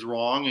baby is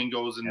wrong, and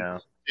goes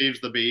and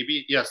saves the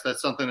baby. Yes,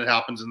 that's something that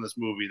happens in this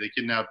movie. They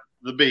kidnap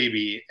the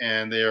baby,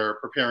 and they are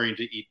preparing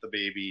to eat the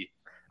baby.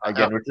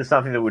 Again, which is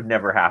something that would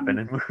never happen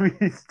in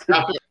movies.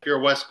 If you're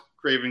a Wes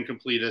Craven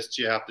completist,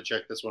 you have to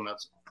check this one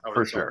out.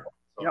 For sure.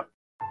 So. Yep.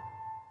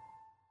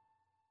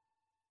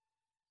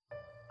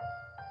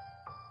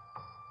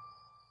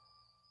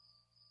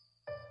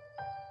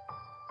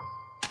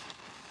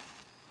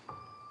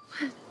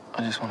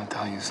 I just want to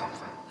tell you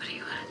something. What do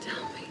you want to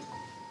tell me?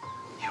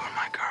 You are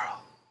my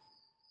girl.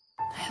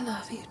 I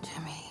love you,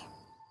 Jimmy.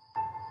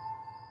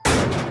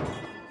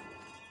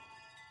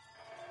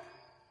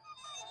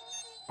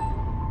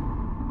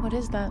 What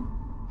is that?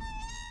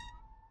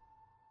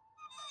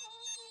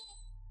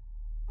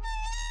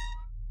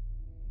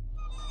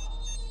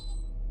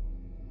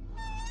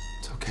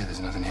 It's okay, there's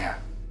nothing here.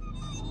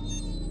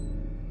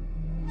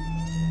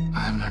 I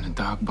haven't heard a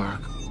dog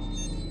bark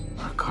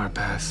or a car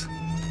pass.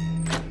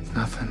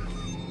 Nothing.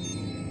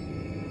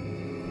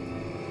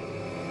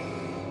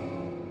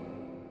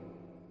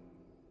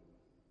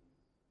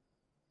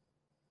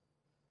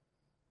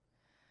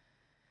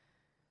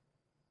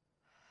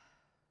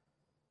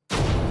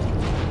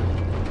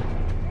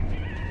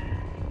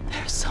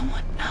 There's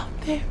someone out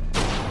there.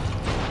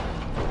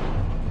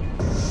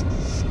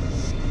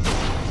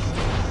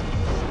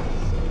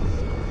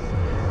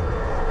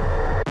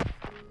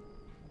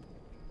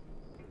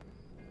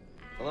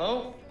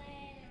 Hello?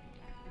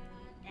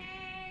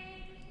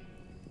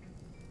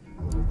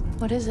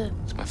 What is it?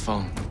 It's my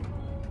phone.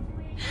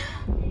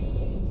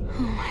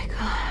 Oh my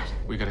god.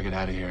 We gotta get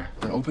out of here.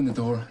 Now open the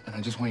door, and I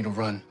just want you to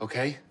run,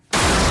 okay?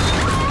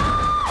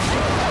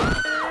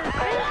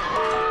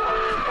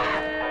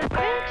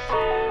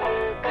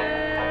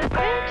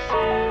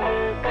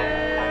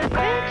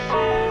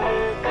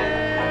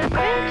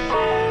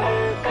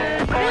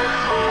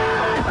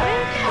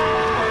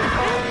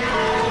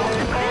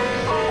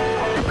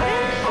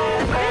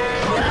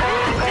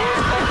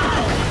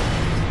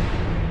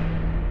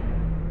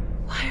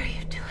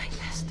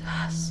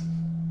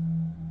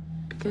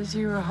 Because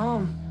you were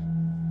home.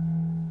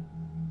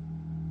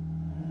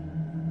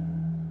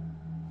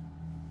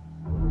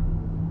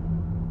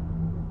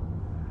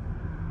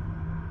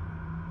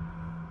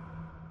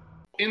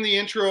 In the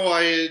intro,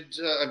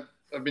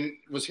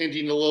 was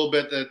hinting a little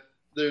bit that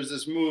there's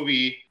this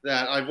movie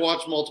that I've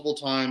watched multiple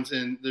times,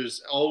 and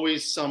there's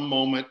always some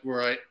moment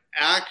where I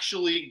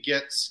actually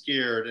get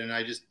scared, and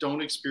I just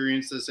don't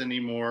experience this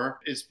anymore.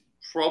 It's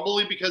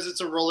probably because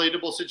it's a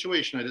relatable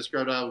situation. I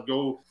described I would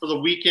go for the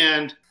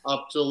weekend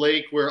up to the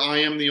lake where I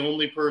am the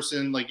only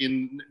person, like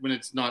when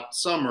it's not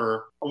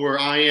summer, where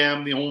I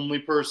am the only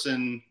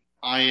person,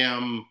 I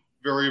am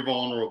very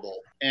vulnerable.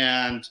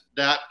 And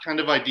that kind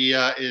of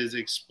idea is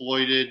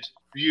exploited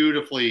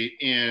beautifully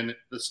in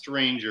The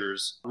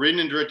Strangers. Written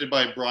and directed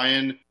by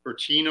Brian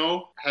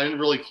Bertino. Hadn't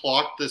really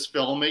clocked this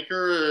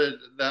filmmaker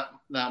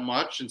that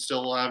much, and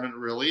still haven't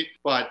really.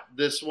 But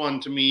this one,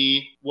 to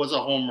me, was a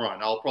home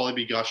run. I'll probably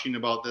be gushing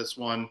about this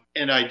one.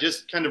 And I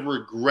just kind of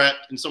regret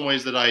in some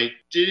ways that I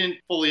didn't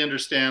fully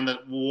understand that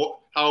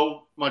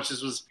how much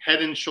this was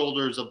head and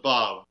shoulders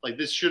above. Like,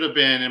 this should have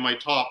been in my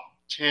top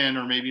 10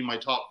 or maybe my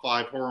top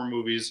 5 horror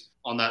movies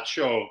on that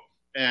show.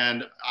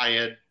 And I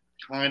had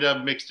kind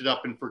of mixed it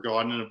up and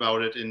forgotten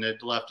about it and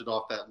had left it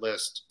off that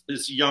list.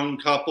 This young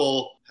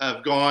couple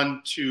have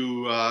gone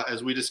to,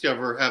 as we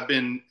discover, have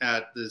been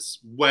at this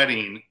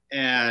wedding.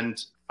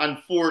 And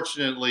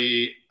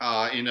unfortunately,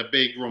 in a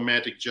big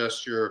romantic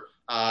gesture,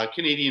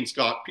 Canadian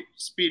Scott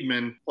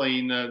Speedman,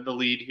 playing the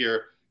lead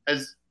here,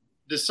 has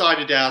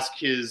decided to ask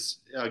his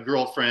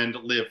girlfriend,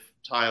 Liv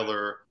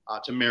Tyler,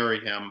 to marry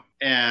him,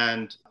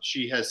 and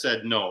she has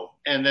said no.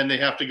 And then they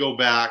have to go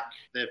back.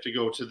 They have to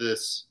go to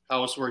this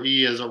house where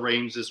he has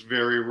arranged this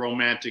very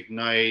romantic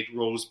night,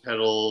 rose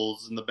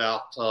petals in the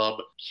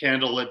bathtub,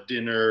 candlelit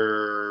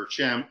dinner,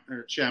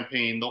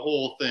 champagne, the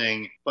whole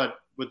thing, but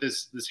with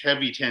this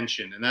heavy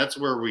tension. And that's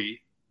where we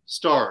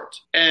start.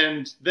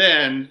 And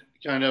then,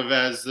 kind of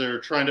as they're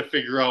trying to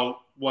figure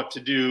out what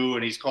to do,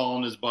 and he's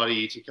calling his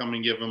buddy to come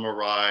and give him a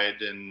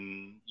ride,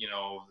 and,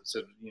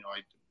 said, I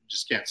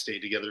just can't stay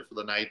together for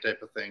the night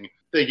type of thing.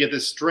 They get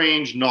this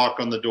strange knock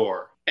on the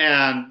door.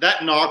 And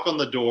that knock on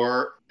the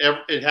door,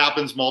 it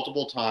happens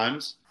multiple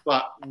times.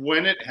 But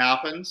when it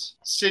happens,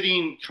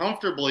 sitting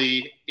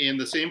comfortably in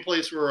the same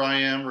place where I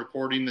am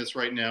recording this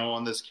right now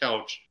on this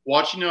couch,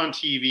 watching it on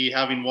TV,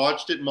 having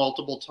watched it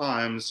multiple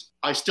times,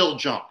 I still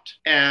jumped.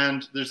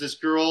 And there's this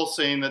girl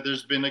saying that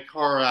there's been a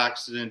car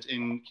accident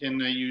and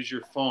can I use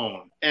your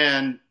phone?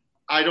 And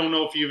I don't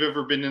know if you've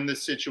ever been in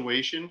this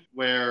situation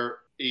where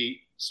a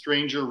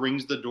stranger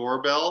rings the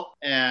doorbell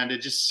and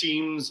it just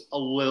seems a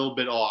little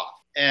bit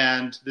off.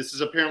 And this is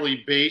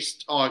apparently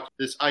based on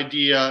this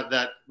idea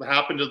that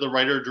happened to the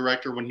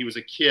writer-director when he was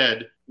a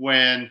kid,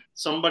 when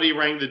somebody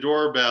rang the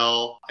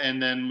doorbell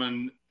and then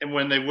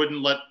when they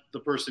wouldn't let the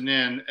person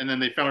in, and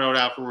then they found out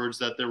afterwards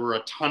that there were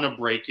a ton of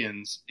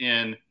break-ins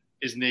in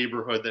his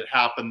neighborhood that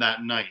happened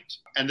that night.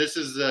 And this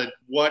is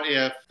what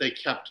if they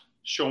kept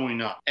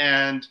showing up,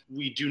 and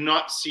we do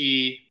not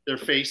see their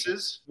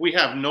faces. We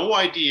have no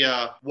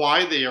idea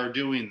why they are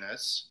doing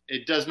this.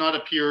 It does not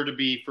appear to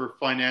be for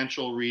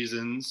financial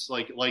reasons,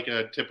 like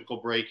a typical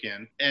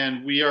break-in.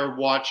 And we are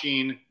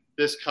watching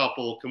this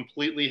couple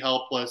completely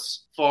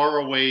helpless, far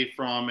away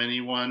from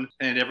anyone.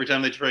 And every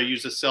time they try to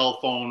use a cell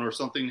phone or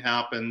something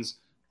happens,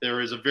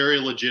 there is a very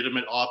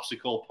legitimate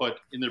obstacle put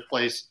in their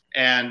place,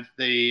 and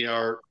they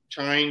are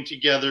trying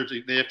together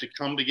they have to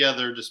come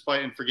together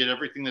despite and forget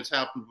everything that's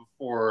happened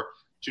before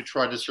to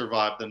try to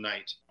survive the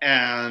night.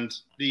 And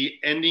the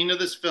ending of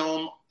this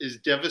film is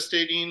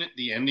devastating.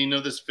 The ending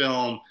of this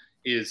film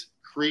is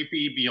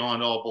creepy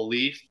beyond all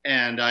belief.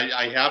 And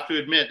I have to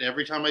admit,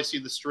 every time I see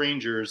The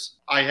Strangers,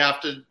 I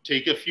have to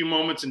take a few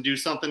moments and do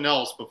something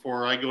else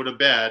before I go to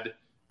bed,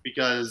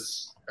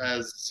 because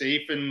as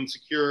safe and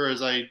secure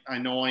as I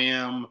know I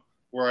am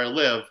where I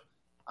live,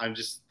 I'm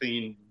just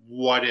thinking,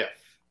 what if?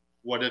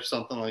 What if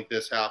something like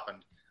this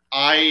happened?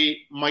 I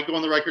might go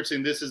on the record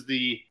saying this is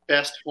the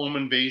best home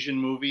invasion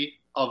movie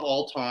of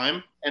all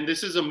time. And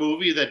this is a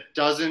movie that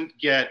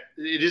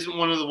it isn't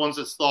one of the ones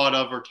that's thought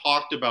of or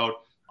talked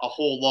about a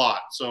whole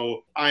lot.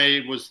 So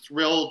I was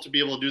thrilled to be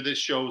able to do this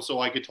show so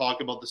I could talk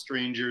about The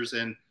Strangers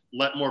and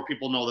let more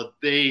people know that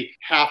they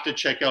have to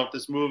check out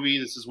this movie.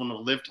 This is one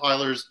of Liv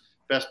Tyler's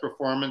best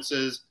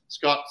performances.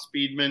 Scott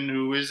Speedman,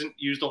 who isn't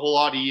used a whole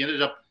lot, he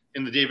ended up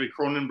in the David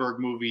Cronenberg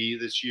movie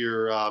this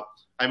year. I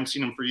haven't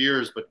seen him for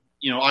years, but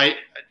we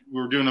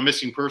were doing a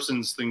missing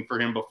persons thing for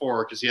him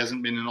before because he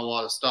hasn't been in a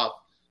lot of stuff.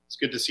 It's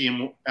good to see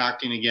him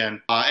acting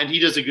again. And he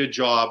does a good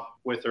job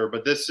with her.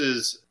 But this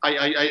is,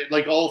 I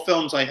like all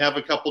films, I have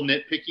a couple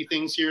nitpicky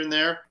things here and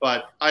there.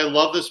 But I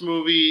love this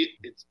movie.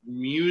 Its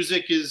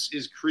music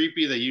is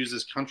creepy. They use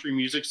this country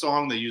music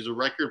song. They use a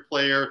record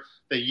player.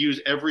 They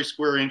use every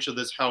square inch of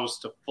this house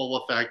to full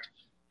effect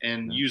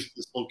and use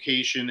this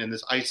location and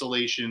this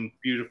isolation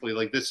beautifully.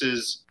 Like this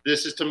is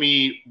to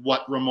me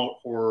what remote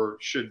horror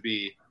should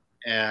be.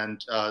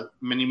 And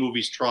many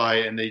movies try,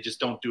 and they just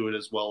don't do it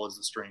as well as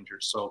The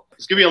Strangers. So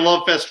it's going to be a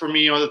love fest for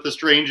me with The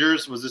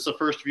Strangers. Was this a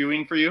first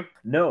viewing for you?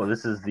 No,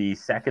 this is the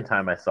second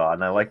time I saw it,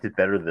 and I liked it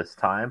better this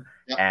time.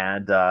 Yep.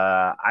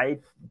 And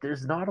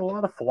there's not a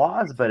lot of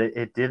flaws, but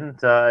it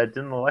didn't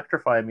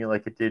electrify me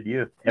like it did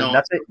you. And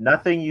no.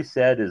 Nothing you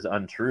said is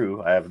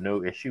untrue. I have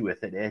no issue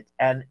with it.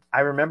 And I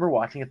remember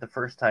watching it the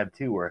first time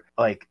too, where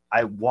like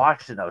I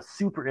watched it and I was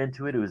super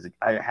into it.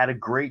 I had a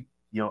great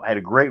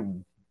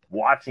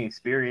watching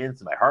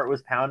experience. My heart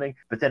was pounding.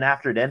 But then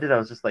after it ended, I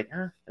was just like,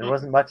 it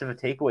wasn't much of a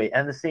takeaway.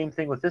 And the same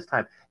thing with this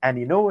time. And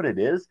you know what it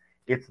is?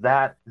 It's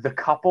that the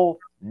couple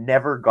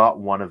never got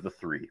one of the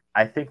three.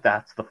 I think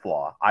that's the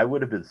flaw. I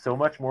would have been so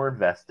much more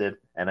invested,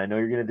 and I know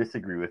you're going to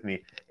disagree with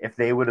me, if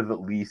they would have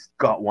at least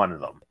got one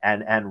of them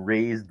and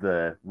raised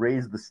the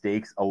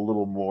stakes a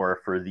little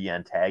more for the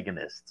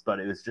antagonists. But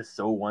it was just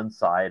so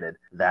one-sided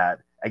that,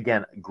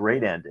 again,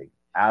 great ending,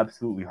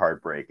 absolutely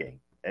heartbreaking.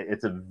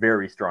 It's a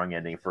very strong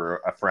ending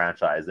for a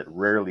franchise that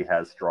rarely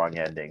has strong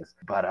endings.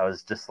 But I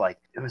was just like,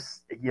 it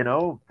was,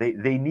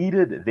 they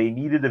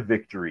needed a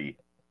victory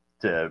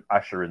to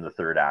usher in the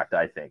third act.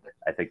 I think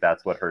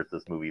that's what hurts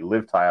this movie.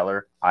 Liv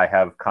Tyler, I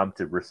have come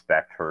to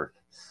respect her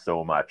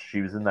so much.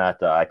 She was in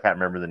that I can't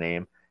remember the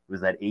name. It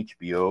was that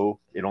HBO.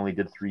 It only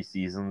did 3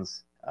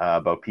 seasons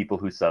about people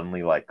who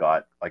suddenly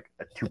got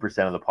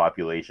 2% of the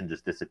population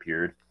just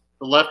disappeared.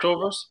 The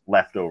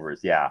Leftovers,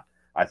 yeah.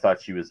 I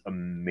thought she was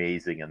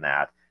amazing in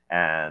that.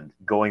 And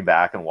going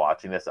back and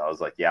watching this, I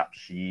was like, yeah,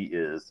 she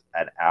is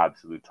an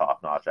absolute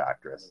top-notch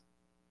actress.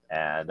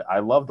 And I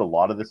loved a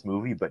lot of this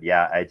movie, but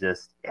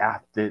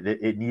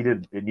it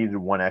needed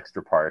one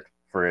extra part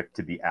for it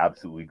to be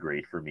absolutely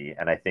great for me.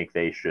 And I think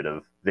they should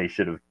have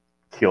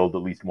killed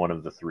at least one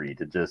of the three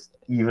to just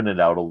even it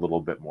out a little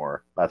bit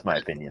more. That's my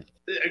opinion.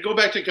 I go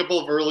back to a couple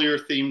of earlier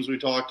themes we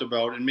talked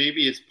about, and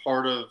maybe it's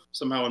part of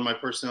somehow in my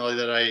personality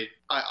that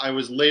I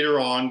was later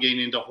on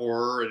getting into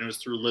horror, and it was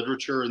through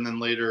literature, and then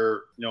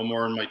later,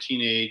 more in my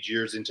teenage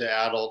years into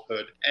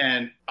adulthood.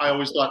 And I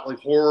always thought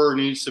horror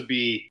needs to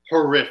be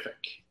horrific,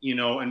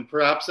 and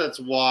perhaps that's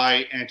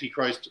why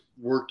Antichrist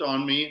worked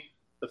on me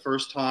the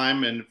first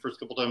time, and the first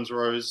couple times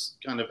where I was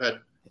kind of had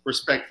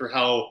respect for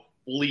how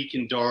bleak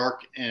and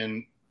dark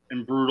and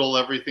brutal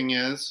everything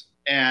is.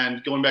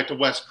 And going back to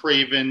Wes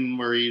Craven,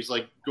 where he's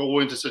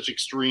going to such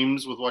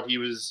extremes with what he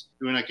was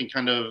doing, I can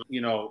kind of,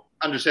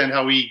 understand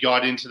how he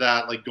got into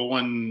that,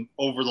 going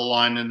over the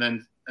line and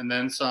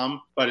then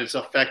some. But it's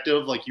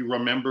effective. You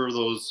remember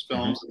those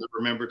films that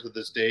remember to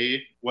this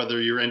day.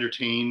 Whether you're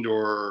entertained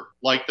or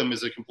like them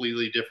is a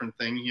completely different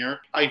thing here.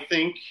 I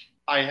think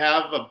I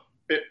have a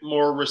bit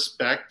more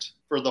respect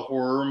for the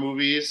horror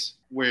movies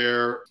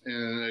where,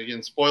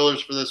 again,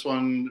 spoilers for this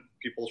one,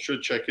 people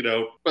should check it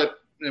out. But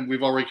and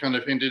we've already kind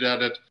of hinted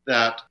at it,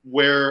 that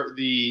where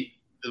the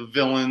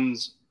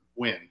villains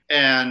win.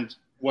 And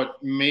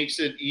what makes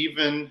it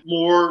even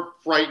more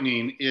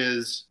frightening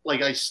is,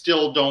 I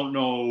still don't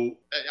know.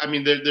 I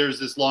mean, there's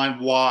this line,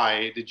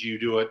 why did you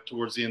do it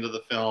towards the end of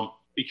the film?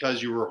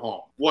 Because you were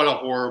home. What a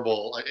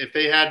horrible, if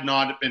they had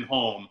not been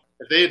home,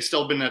 if they had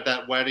still been at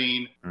that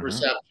wedding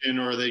reception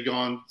or they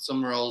gone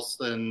somewhere else,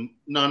 then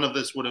none of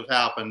this would have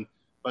happened.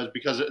 But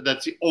because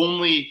that's the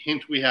only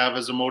hint we have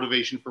as a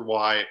motivation for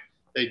why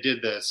they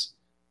did this,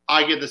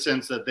 I get the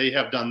sense that they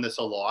have done this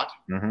a lot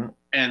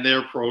and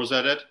they're pros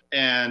at it.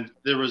 And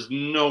there was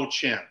no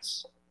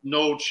chance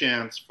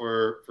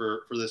for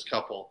this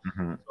couple.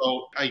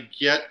 So I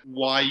get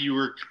why you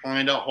were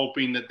kind of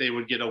hoping that they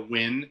would get a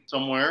win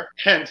somewhere.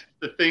 And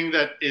the thing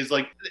that is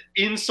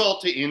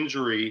insult to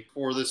injury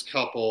for this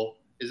couple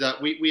is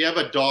that we have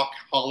a Doc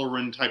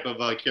Halloran type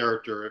of a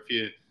character.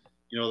 If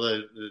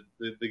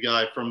the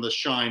guy from The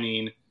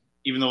Shining,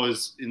 even though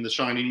in The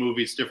Shining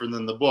movie it's different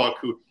than the book,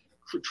 who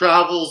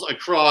travels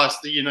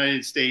across the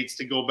United States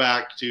to go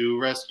back to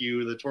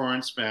rescue the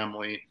Torrance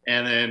family,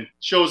 and then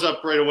shows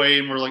up right away,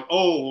 and we're like,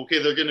 oh,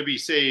 okay, they're going to be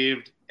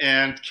saved,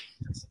 and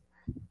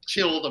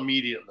killed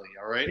immediately.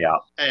 All right, yeah,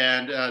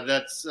 and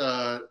that's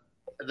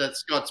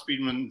Scott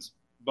Speedman's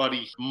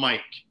buddy Mike.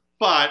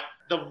 But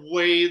the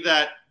way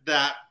that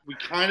we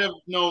kind of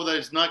know that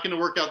it's not going to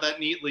work out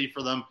that neatly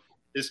for them.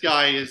 This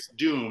guy is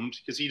doomed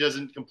because he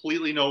doesn't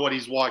completely know what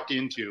he's walked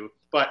into.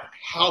 But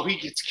how he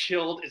gets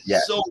killed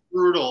is so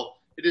brutal.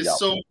 It is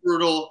so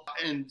brutal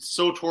and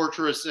so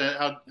torturous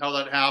how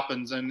that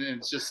happens. And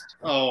it's just,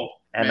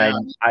 And man.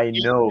 I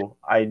know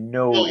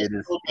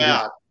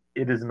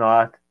it is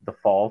not the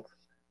fault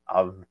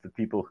of the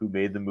people who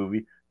made the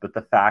movie, but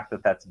the fact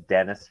that that's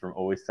Dennis from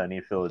Always Sunny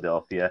in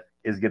Philadelphia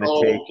is going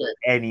to take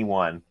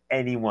anyone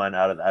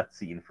out of that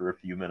scene for a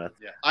few minutes.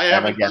 Yeah.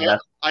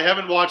 I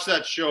haven't watched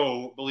that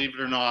show, believe it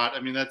or not. I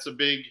mean,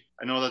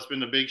 I know that's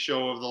been a big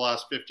show over the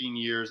last 15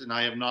 years, and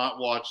I have not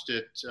watched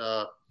it.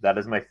 That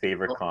is my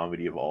favorite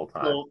comedy of all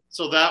time.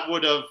 So that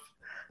would have,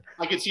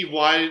 I could see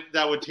why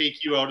that would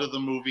take you out of the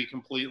movie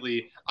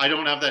completely. I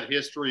don't have that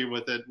history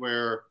with it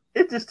where...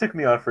 It just took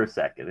me out for a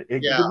second.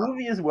 The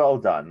movie is well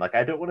done.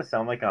 I don't want to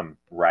sound like I'm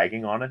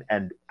ragging on it.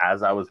 And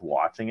as I was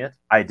watching it,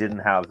 I didn't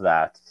have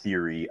that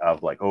theory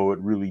of it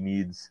really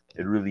needs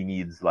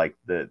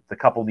the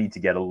couple need to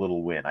get a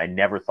little win. I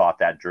never thought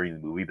that during the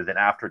movie, but then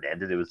after it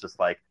ended, it was just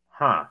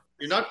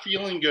You're not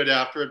feeling good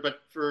after it, but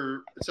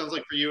it sounds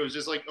like for you, it was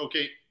just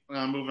okay,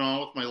 I'm moving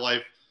on with my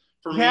life.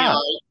 For me,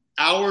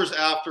 hours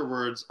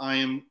afterwards, I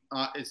am,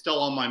 it's still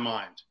on my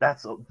mind.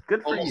 That's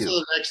good for also you.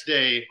 The next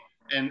day.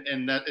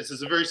 And that this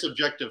is a very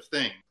subjective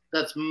thing.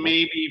 that's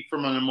maybe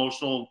from an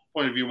emotional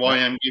point of view why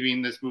I'm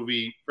giving this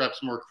movie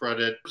perhaps more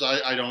credit.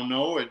 I don't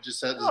know. It just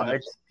says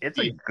it's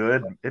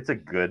a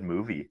good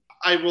movie.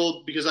 I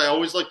will, because I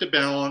always like to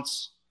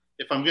balance.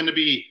 If I'm going to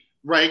be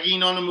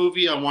ragging on a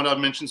movie, I want to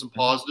mention some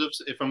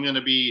positives. If I'm going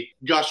to be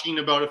gushing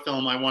about a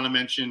film, I want to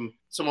mention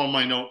some of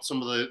my notes,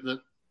 some of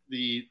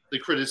the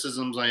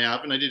criticisms I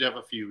have, and I did have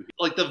a few.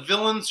 Like the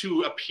villains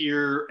who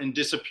appear and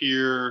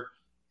disappear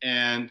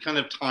and kind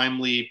of time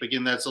leap.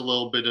 Again, that's a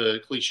little bit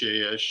of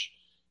cliche-ish.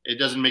 It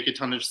doesn't make a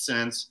ton of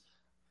sense.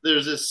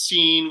 There's a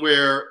scene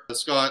where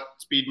Scott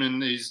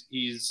Speedman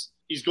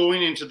he's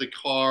going into the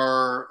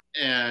car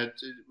and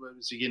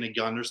was he getting a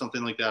gun or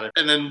something like that?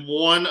 And then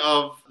one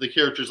of the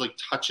characters like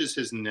touches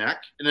his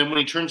neck, and then when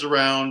he turns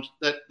around,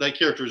 that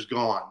character is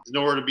gone. There's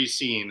nowhere to be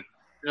seen.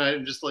 And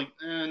I'm just like,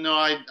 no,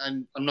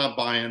 I'm not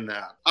buying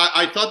that.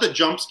 I thought the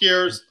jump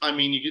scares, I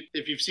mean,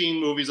 if you've seen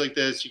movies like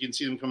this, you can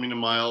see them coming a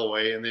mile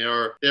away, and they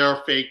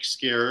are fake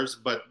scares,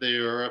 but they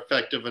are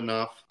effective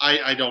enough.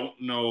 I don't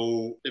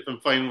know if I'm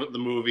fine with the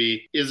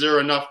movie. Is there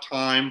enough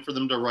time for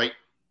them to write,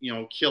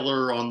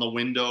 killer on the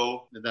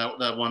window,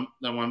 that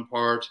one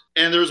part?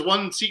 And there's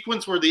one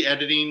sequence where the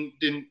editing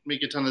didn't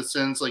make a ton of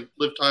sense. Like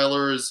Liv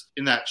Tyler is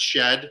in that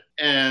shed,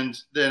 and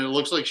then it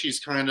looks like she's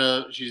kind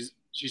of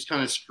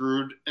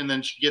screwed, and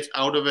then she gets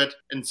out of it,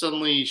 and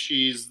suddenly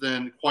she's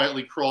then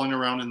quietly crawling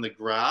around in the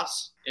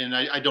grass. And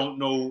I don't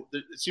know.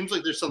 It seems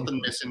like there's something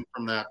missing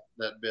from that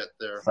bit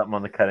there. Something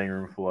on the cutting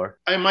room floor.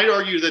 I might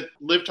argue that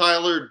Liv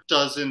Tyler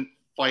doesn't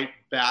fight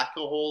back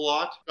a whole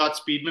lot. Scott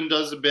Speedman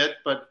does a bit,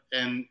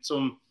 and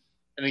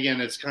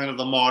again, it's kind of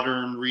the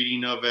modern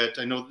reading of it.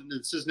 I know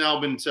this has now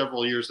been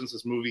several years since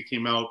this movie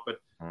came out, but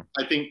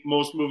I think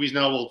most movies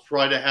now will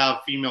try to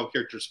have female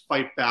characters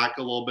fight back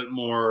a little bit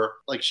more.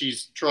 Like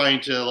she's trying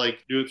to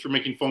do it through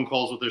making phone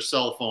calls with her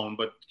cell phone,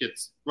 but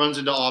runs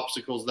into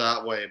obstacles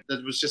that way.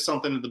 That was just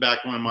something in the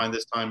back of my mind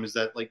this time, is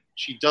that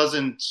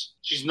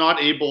she's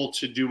not able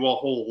to do a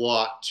whole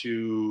lot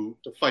to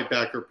fight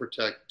back or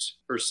protect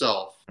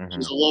herself. Mm-hmm.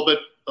 She's a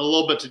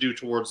little bit to do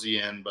towards the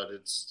end, but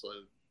it's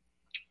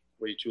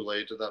way too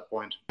late at that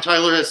point.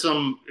 Tyler has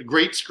some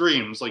great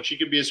screams. Like she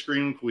could be a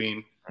scream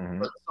queen. Mm-hmm.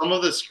 But some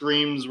of the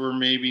screams were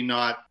maybe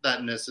not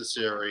that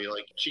necessary.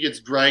 Like she gets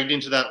dragged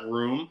into that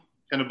room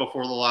kind of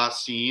before the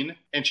last scene,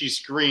 and she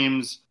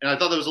screams. And I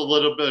thought that was a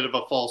little bit of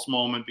a false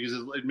moment, because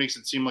it makes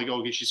it seem like,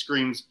 okay, she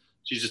screams,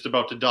 she's just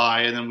about to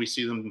die, and then we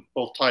see them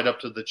both tied up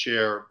to the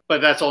chair.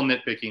 But that's all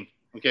nitpicking.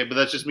 Okay, but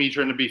that's just me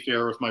trying to be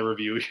fair with my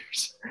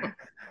reviewers.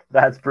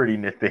 That's pretty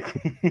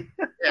nitpicky.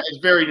 Yeah, it's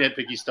very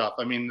nitpicky stuff.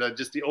 I mean,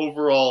 just the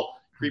overall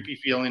creepy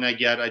feeling I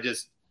get,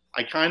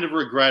 I kind of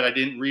regret I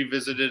didn't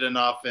revisit it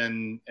enough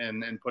and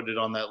put it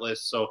on that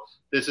list. So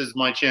this is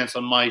my chance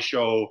on my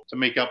show to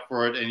make up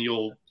for it, and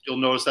you'll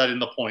notice that in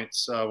the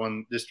points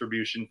when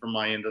distribution from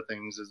my end of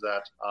things is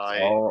that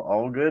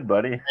all good,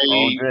 buddy.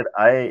 All good.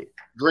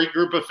 Great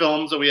group of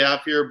films that we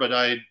have here, but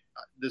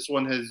this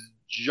one has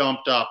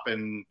jumped up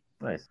and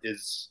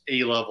is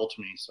A level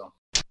to me. So.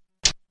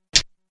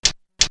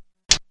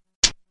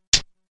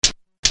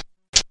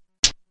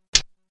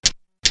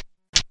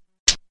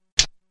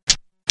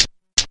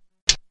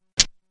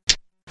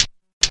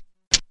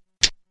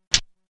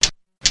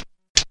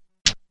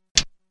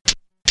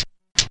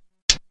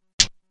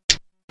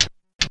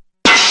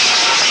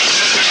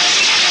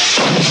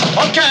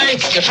 Okay,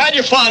 you've had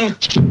your fun.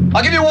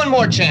 I'll give you one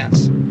more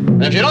chance.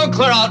 And if you don't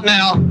clear out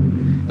now,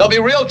 there'll be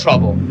real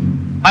trouble.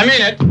 I mean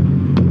it.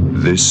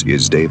 This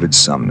is David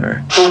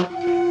Sumner.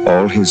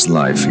 All his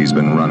life he's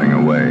been running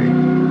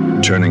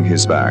away, turning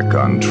his back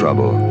on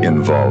trouble,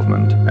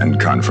 involvement, and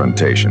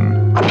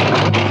confrontation.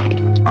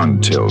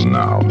 Until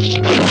now.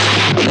 There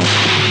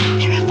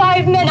are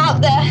 5 men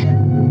out there.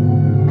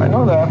 I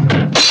know that.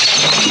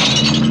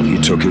 He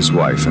took his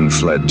wife and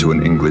fled to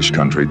an English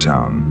country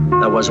town.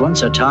 There was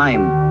once a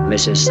time,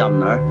 Mrs.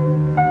 Sumner,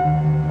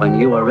 when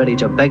you were ready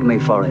to beg me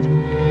for it.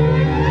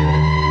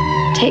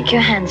 Take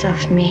your hands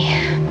off me.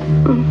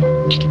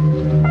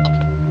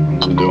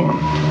 What's he doing?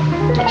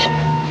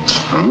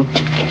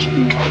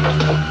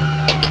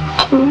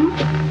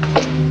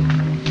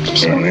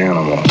 It's an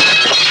animal.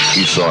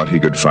 He thought he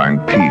could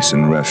find peace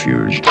and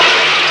refuge.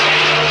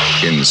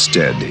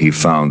 Instead, he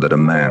found that a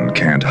man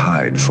can't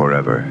hide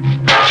forever.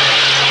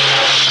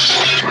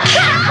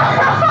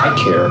 I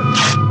care.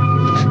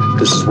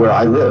 This is where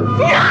I live.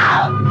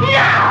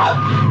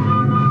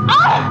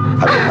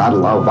 I will not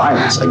allow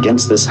violence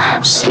against this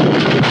house.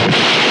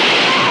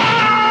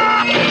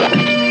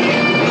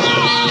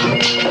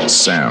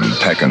 Sam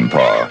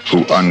Peckinpah,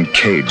 who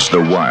uncaged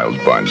the Wild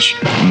Bunch,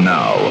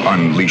 now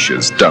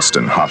unleashes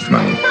Dustin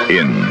Hoffman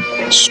in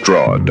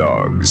Straw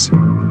Dogs.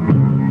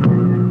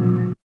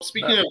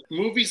 Speaking of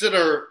movies that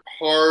are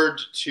hard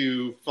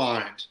to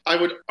find, I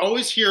would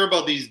always hear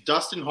about these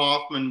Dustin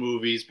Hoffman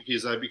movies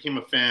because I became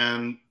a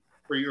fan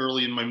pretty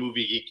early in my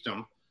movie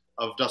geekdom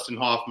of Dustin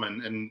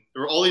Hoffman. And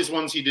there were all these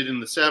ones he did in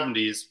the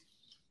 70s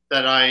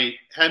that I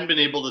hadn't been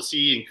able to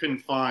see and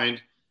couldn't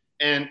find.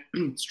 And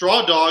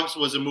Straw Dogs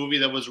was a movie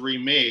that was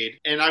remade,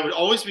 and I would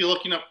always be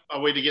looking up a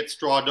way to get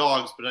Straw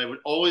Dogs, but I would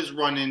always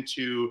run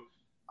into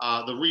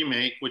the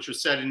remake, which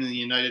was set in the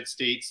United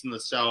States in the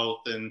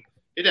South, and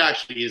it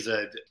actually is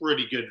a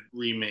pretty good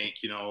remake.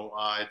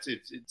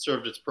 It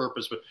served its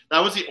purpose, but that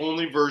was the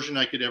only version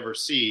I could ever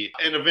see.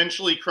 And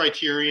eventually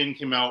Criterion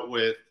came out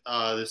with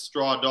this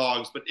Straw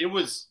Dogs, but it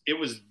was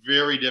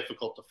very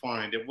difficult to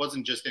find. It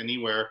wasn't just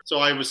anywhere. So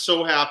I was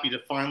so happy to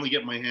finally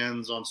get my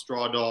hands on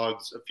Straw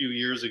Dogs a few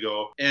years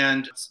ago.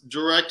 And it's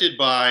directed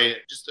by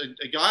just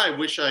a guy I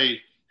wish I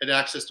had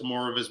access to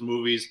more of his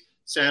movies,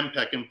 Sam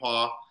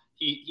Peckinpah.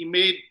 He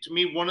made, to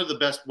me, one of the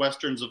best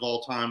Westerns of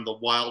all time, The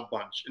Wild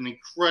Bunch, an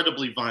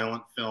incredibly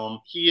violent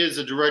film. He is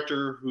a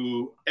director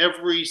who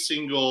every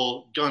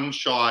single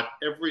gunshot,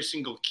 every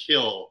single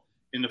kill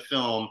in the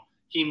film,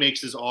 he makes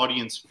his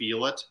audience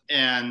feel it.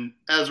 And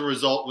as a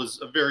result,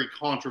 was a very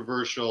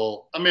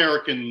controversial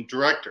American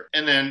director.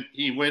 And then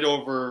he went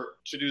over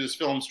to do this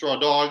film, Straw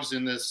Dogs,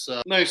 in this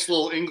nice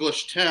little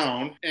English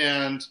town,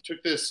 and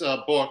took this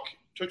book,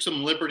 took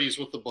some liberties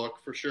with the book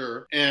for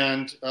sure,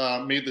 and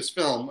made this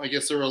film. I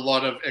guess there were a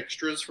lot of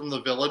extras from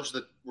the village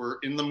that were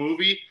in the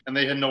movie, and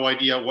they had no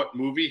idea what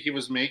movie he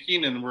was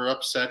making, and were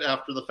upset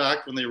after the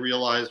fact when they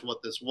realized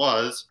what this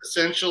was.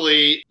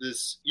 Essentially,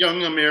 this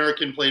young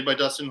American played by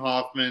Dustin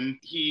Hoffman,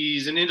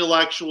 he's an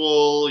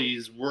intellectual,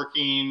 he's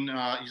working,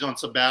 he's on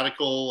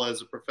sabbatical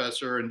as a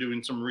professor and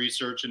doing some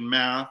research in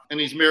math, and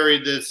he's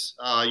married this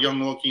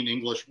young-looking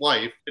English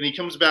wife, and he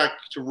comes back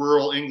to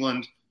rural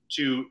England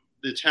to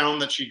the town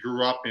that she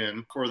grew up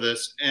in for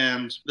this,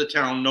 and the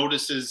town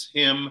notices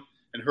him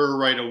and her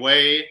right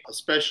away,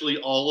 especially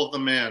all of the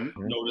men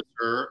notice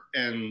her,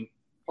 and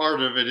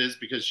part of it is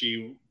because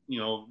she,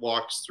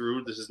 walks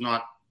through. This is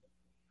not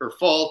her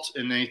fault,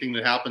 and anything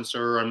that happens to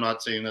her, I'm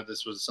not saying that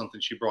this was something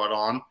she brought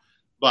on,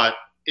 but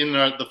in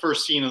the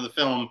first scene of the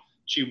film,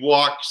 she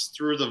walks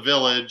through the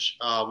village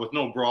with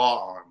no bra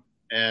on,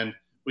 and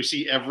we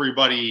see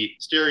everybody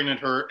staring at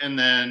her, and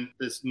then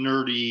this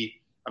nerdy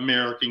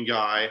American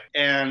guy,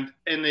 and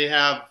they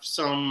have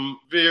some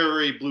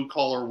very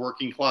blue-collar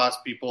working class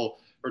people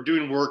are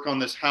doing work on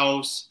this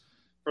house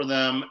for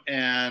them,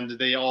 and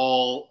they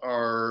all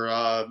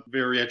are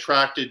very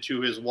attracted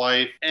to his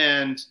wife.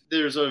 And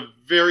there's a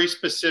very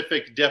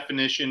specific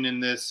definition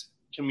in this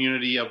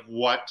community of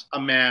what a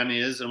man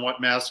is and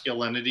what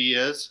masculinity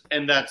is,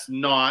 and that's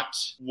not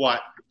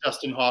what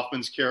Dustin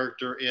Hoffman's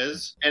character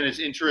is. And it's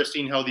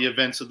interesting how the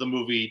events of the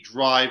movie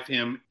drive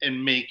him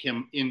and make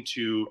him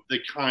into the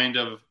kind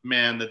of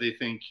man that they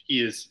think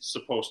he is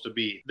supposed to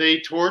be.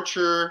 They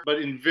torture, but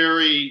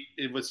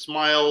with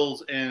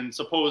smiles and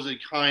supposed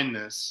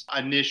kindness.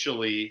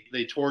 Initially,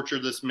 they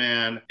torture this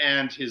man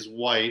and his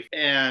wife,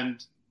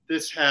 and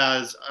this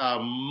has a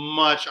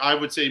much, I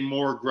would say,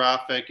 more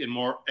graphic and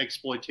more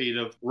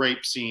exploitative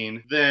rape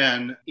scene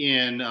than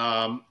in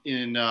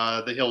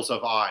The Hills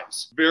Have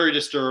Eyes. Very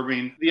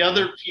disturbing. The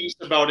other piece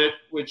about it,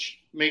 which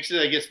makes it,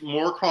 I guess,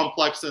 more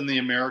complex than the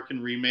American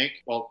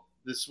remake, well,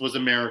 this was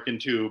American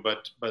too,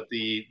 but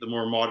the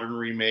more modern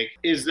remake,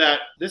 is that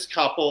this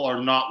couple are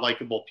not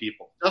likable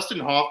people. Dustin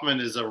Hoffman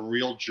is a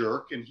real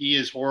jerk, and he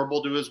is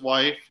horrible to his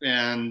wife,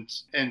 and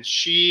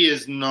she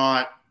is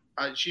not.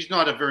 She's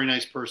not a very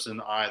nice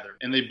person either.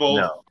 And they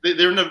both,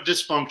 they're in a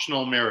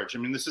dysfunctional marriage. I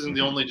mean, this isn't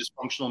the only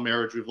dysfunctional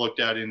marriage we've looked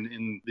at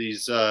in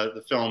these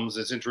the films.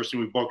 It's interesting.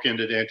 We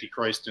bookended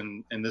Antichrist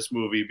in this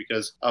movie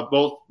because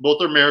both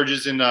their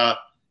marriages in a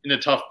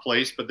tough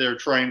place, but they're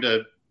trying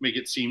to make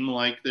it seem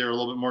like they're a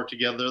little bit more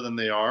together than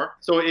they are.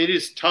 So it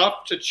is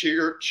tough to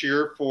cheer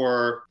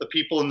for the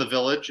people in the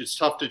village. It's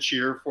tough to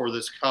cheer for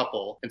this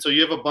couple. And so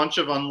you have a bunch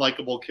of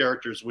unlikable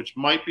characters, which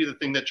might be the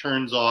thing that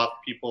turns off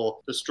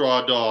people to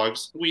Straw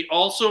Dogs. We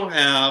also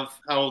have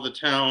how the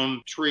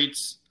town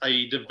treats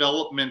a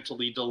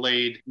developmentally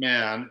delayed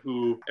man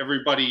who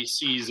everybody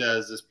sees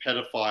as this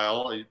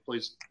pedophile.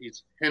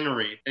 He's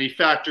Henry, and he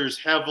factors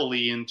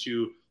heavily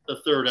into the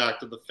third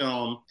act of the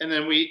film. And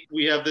then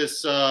we have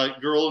this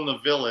girl in the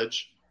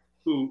village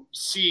who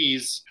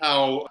sees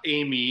how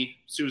Amy,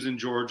 Susan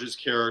George's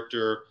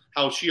character,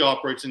 how she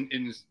operates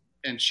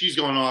and she's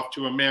gone off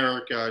to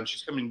America, and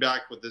she's coming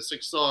back with this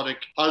exotic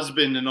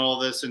husband and all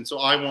this, and so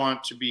I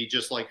want to be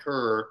just like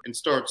her, and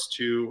starts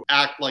to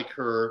act like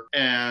her,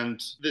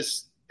 and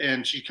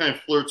she kind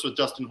of flirts with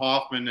Dustin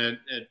Hoffman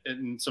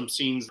in some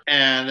scenes.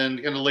 And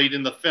then kind of late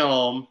in the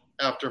film,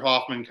 after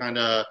Hoffman kind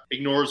of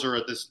ignores her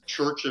at this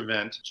church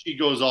event, she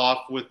goes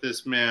off with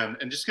this man.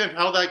 And just kind of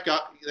how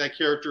that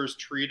character is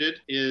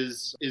treated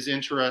is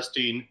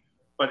interesting,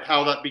 but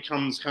how that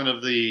becomes kind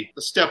of the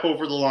step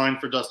over the line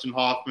for Dustin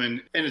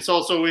Hoffman. And it's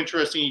also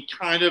interesting, he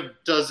kind of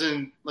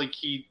doesn't, like,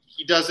 he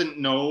doesn't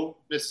know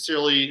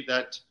necessarily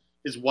that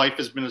his wife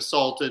has been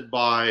assaulted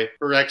by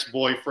her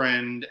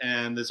ex-boyfriend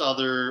and this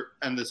other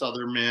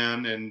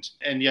man,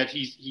 and yet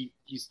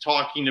he's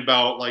talking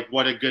about like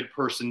what a good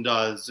person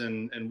does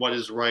and what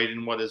is right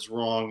and what is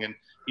wrong, and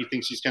he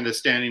thinks he's kind of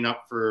standing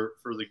up for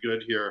the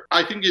good here.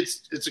 I think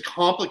it's a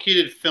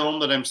complicated film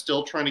that I'm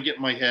still trying to get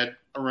my head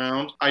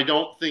around. I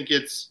don't think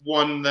it's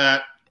one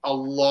that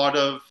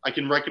I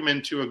can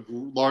recommend to a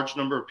large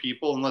number of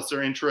people, unless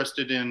they're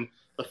interested in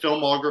the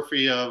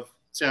filmography of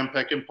Sam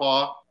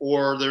Peckinpah,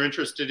 or they're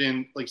interested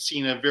in like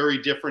seeing a very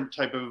different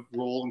type of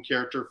role and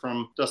character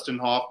from Dustin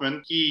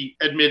Hoffman. He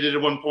admitted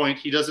at one point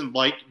he doesn't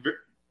like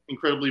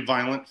incredibly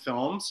violent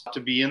films to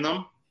be in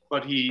them,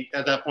 but he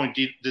at that point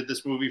did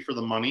this movie for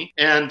the money.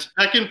 And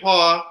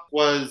Peckinpah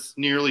was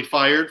nearly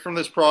fired from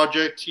this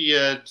project. He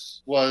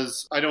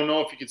was, I don't know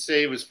if you could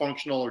say he was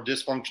functional or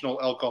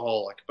dysfunctional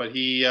alcoholic, but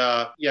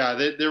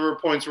there were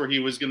points where he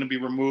was going to be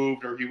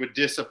removed or he would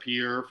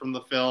disappear from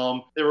the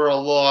film. There were a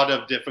lot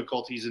of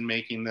difficulties in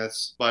making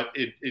this, but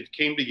it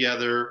came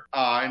together.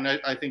 And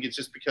I think it's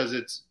just because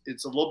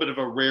it's a little bit of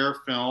a rare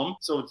film.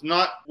 So it's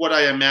not what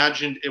I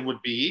imagined it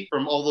would be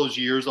from all those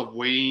years of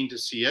waiting to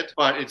see it,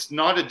 but it's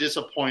not a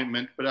disappointment.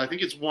 But I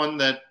think it's one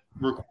that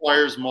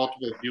requires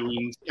multiple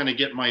viewings to kind of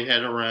get my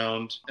head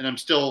around, and I'm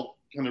still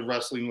kind of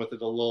wrestling with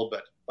it a little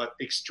bit. But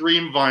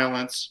extreme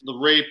violence, the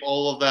rape,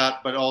 all of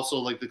that, but also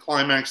like the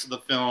climax of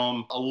the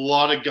film, a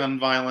lot of gun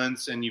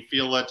violence, and you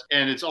feel it.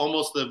 And it's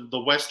almost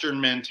the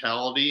Western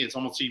mentality. It's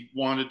almost he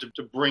wanted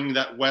to bring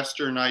that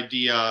Western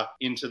idea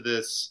into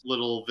this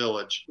little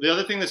village. The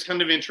other thing that's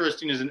kind of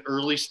interesting is an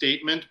early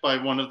statement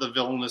by one of the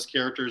villainous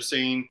characters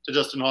saying to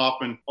Dustin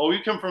Hoffman, "Oh,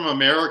 you come from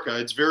America.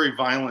 It's very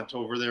violent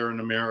over there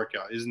in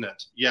America, isn't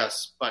it?"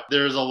 Yes, but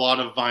there's a lot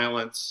of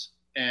violence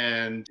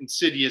and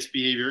insidious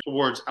behavior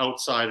towards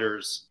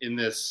outsiders in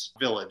this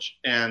village.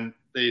 And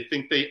they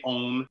think they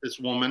own this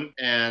woman,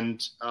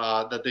 and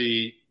that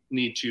they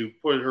need to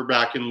put her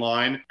back in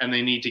line, and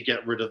they need to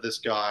get rid of this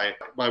guy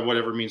by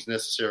whatever means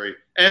necessary.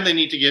 And they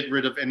need to get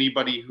rid of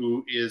anybody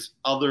who is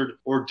othered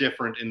or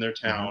different in their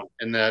town. Mm-hmm.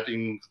 And that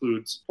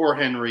includes poor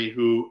Henry,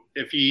 who,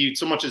 if he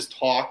so much as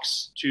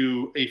talks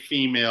to a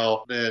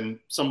female, then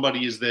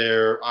somebody is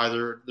there.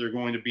 Either they're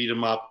going to beat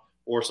him up,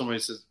 or somebody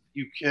says,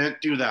 "You can't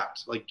do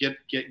that. Like, get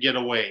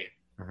away."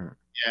 Mm-hmm.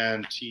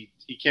 And he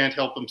can't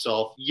help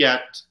himself.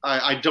 Yet,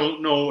 I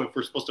don't know if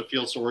we're supposed to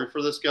feel sorry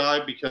for this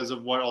guy because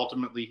of what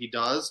ultimately he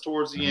does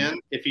towards the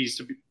end. If he's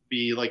to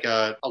be like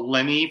a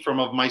Lenny from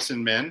Of Mice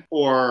and Men,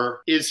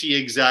 or is he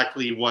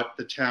exactly what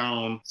the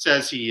town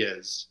says he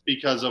is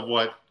because of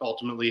what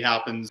ultimately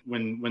happens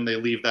when they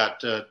leave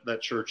that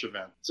church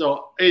event.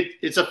 So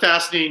it's a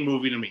fascinating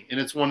movie to me, and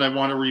it's one I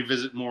want to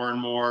revisit more and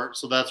more.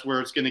 So that's where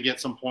it's going to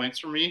get some points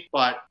for me.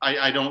 But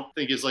I don't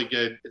think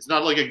it's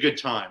not like a good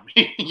time.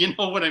 You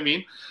know what I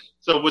mean?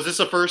 So was this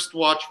a first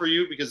watch for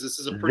you? Because this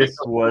is a pretty. This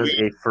was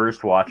a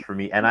first watch for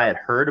me, and I had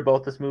heard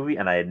about this movie,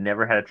 and I had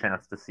never had a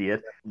chance to see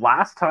it.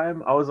 Last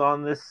time I was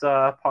on this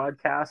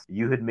podcast,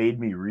 you had made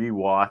me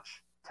rewatch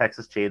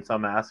Texas Chainsaw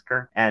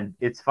Massacre, and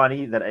it's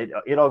funny that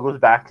it all goes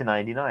back to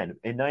 99.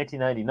 In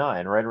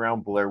 1999, right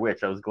around Blair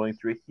Witch, I was going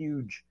through a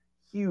huge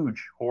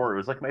horror. It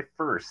was like my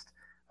first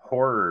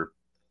horror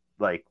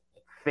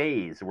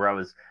phase where I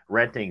was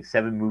renting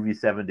 7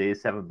 movies, 7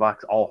 days,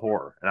 $7, all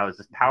horror. And I was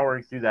just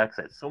powering through that because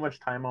I had so much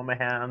time on my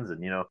hands.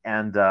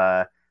 And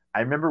I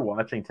remember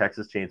watching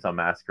Texas Chainsaw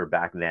Massacre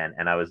back then,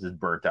 and I was just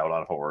burnt out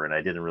on horror, and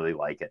I didn't really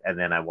like it. And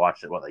then I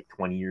watched it,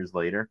 20 years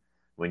later,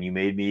 when you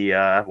made me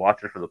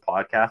watch it for the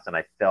podcast, and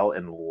I fell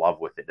in love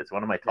with it. It's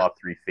one of my top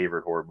 3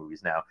 favorite horror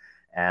movies now.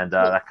 And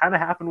that kind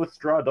of happened with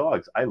Straw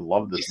Dogs. I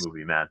love this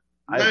movie, man.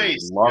 I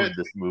love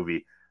this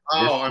movie.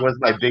 This was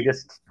my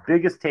biggest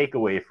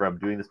takeaway from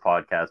doing this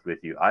podcast with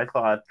you. I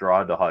thought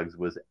Straw Dogs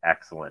was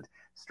excellent.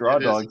 Straw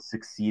Dogs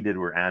succeeded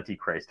where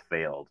Antichrist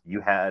failed.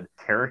 You had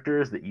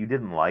characters that you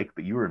didn't like,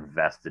 but you were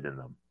invested in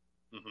them.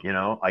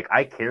 Mm-hmm.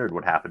 I cared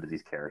what happened to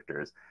these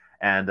characters.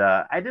 And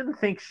I didn't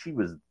think she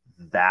was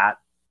that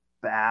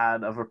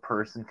bad of a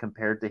person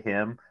compared to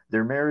him.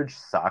 Their marriage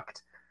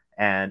sucked.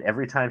 And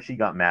every time she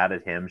got mad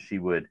at him, she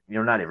would,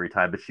 not every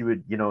time, but she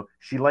would,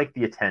 she liked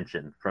the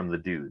attention from the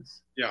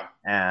dudes. Yeah.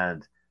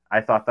 And I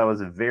thought that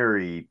was a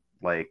very,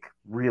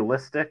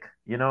 realistic,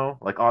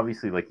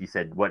 obviously, like you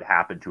said, what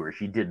happened to her,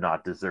 she did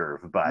not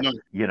deserve. But,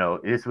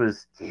 this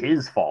was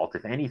his fault,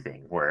 if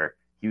anything, where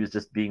he was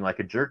just being like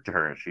a jerk to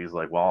her. And she's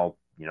like, well,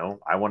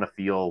 I want to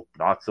feel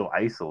not so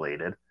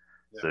isolated.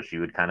 Yeah. So she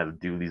would kind of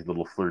do these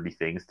little flirty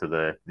things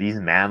to these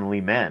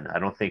manly men. I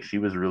don't think she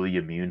was really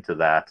immune to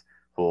that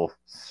whole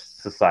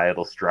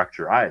societal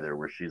structure either,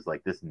 where she's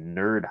like this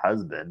nerd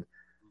husband,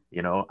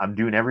 I'm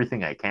doing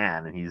everything I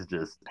can, and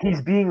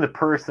he's being the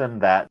person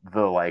that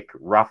the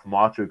rough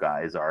macho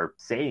guys are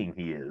saying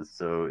he is.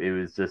 So it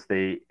was just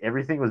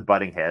everything was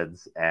butting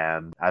heads,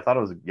 and I thought it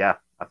was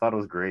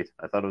great.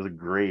 I thought it was a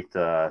great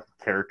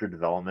character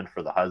development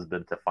for the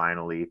husband to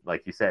finally,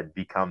 like you said,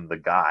 become the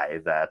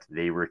guy that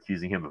they were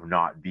accusing him of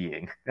not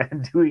being,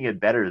 and doing it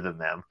better than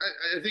them.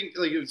 I think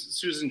it was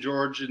Susan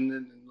George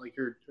and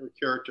her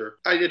character.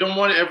 I don't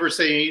want to ever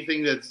say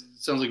anything that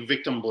sounds like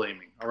victim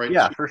blaming. All right.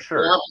 Yeah, for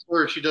sure.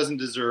 Where she doesn't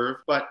deserve,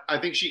 but I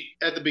think she,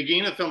 at the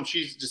beginning of the film,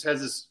 she just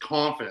has this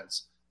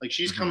confidence.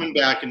 She's coming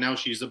back, and now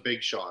she's a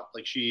big shot.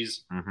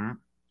 She's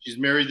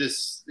married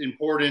this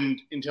important,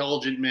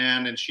 intelligent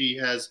man, and she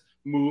has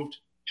moved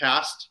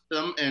past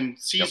them and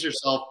sees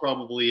herself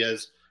probably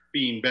as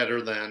being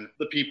better than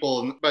the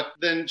people. But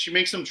then she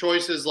makes some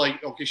choices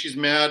like, okay, she's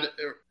mad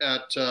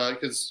at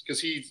because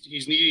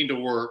he's needing to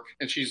work,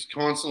 and she's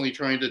constantly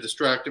trying to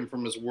distract him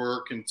from his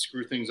work and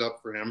screw things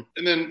up for him.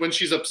 And then when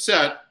she's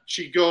upset,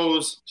 she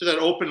goes to that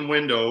open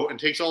window and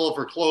takes all of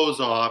her clothes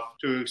off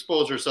to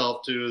expose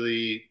herself to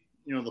the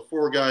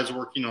 4 guys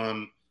working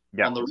on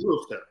the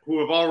roof there, who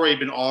have already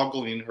been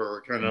ogling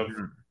her kind of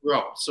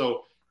throughout.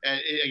 So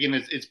again,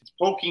 it's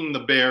poking the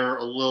bear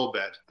a little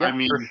bit. Yeah, I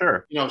mean,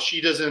 for sure. She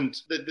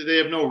doesn't. They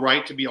have no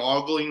right to be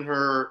ogling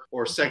her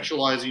or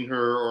sexualizing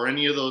her or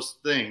any of those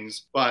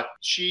things. But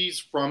she's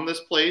from this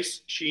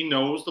place. She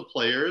knows the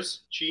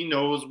players. She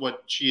knows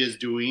what she is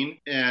doing,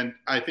 and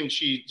I think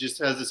she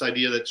just has this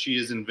idea that she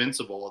is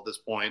invincible at this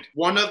point.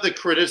 One of the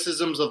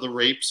criticisms of the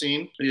rape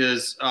scene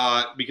is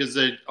because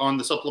on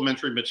the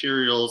supplementary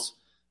materials,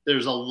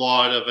 there's a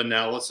lot of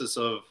analysis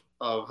of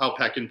how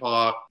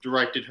Peckinpah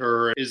directed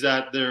her, is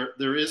that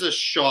there is a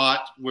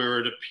shot where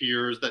it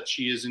appears that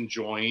she is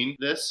enjoying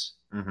this.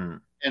 Mm-hmm.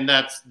 And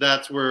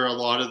that's where a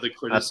lot of the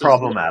criticism... That's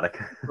problematic.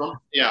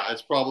 Yeah,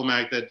 it's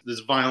problematic that this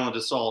violent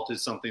assault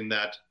is something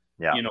that,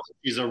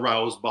 she's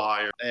aroused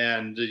by.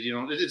 And,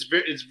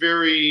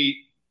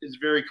 it's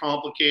very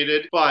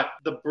complicated, but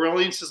the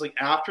brilliance is like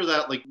after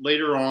that, like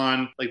later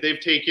on, like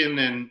they've taken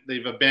and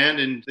they've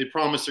abandoned, they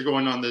promised they're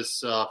going on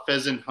this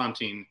pheasant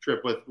hunting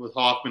trip with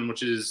Hoffman,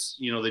 which is,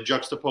 they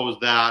juxtapose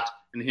that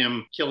and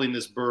him killing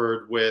this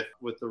bird with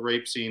the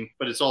rape scene,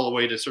 but it's all a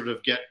way to sort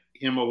of get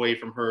him away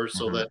from her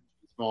so that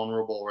he's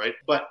vulnerable, right?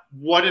 But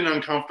what an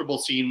uncomfortable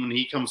scene when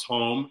he comes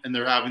home and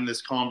they're having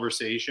this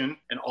conversation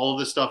and all of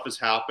this stuff has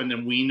happened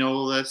and we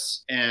know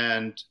this,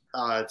 and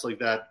it's like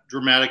that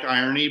dramatic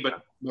irony,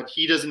 but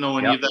he doesn't know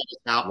any of that has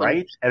happened.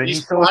 Right? I mean,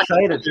 he's so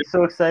excited. He's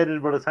so excited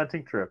about his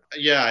hunting trip.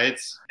 Yeah,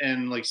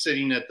 and like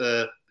sitting at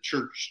the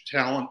church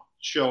talent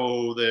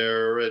show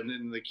there and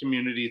in the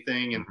community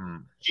thing, and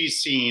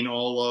she's seen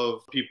all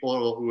of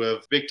people who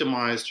have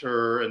victimized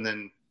her, and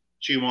then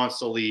she wants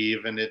to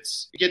leave, and it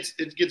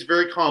gets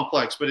very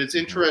complex. But it's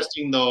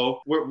interesting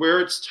though, where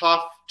it's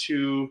tough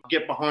to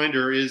get behind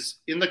her is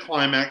in the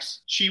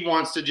climax. She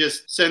wants to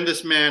just send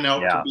this man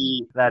out to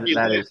be that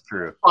is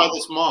true by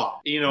this mob,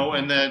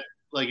 and that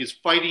like is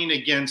fighting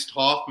against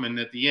Hoffman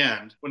at the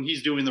end when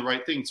he's doing the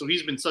right thing. So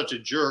he's been such a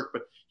jerk,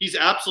 but he's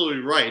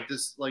absolutely right.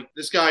 This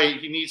guy,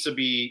 he needs to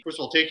be, first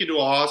of all, taken to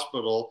a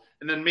hospital,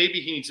 and then maybe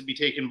he needs to be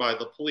taken by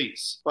the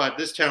police. But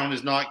this town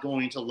is not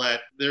going to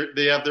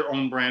they have their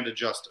own brand of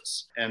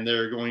justice, and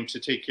they're going to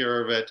take care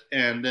of it.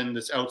 And then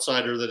this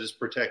outsider that is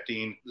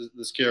protecting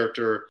this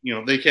character,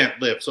 they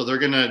can't live. So they're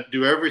going to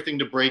do everything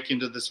to break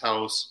into this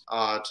house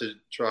to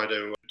try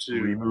to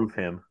remove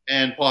him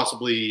and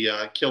possibly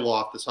kill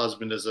off this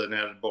husband as an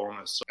added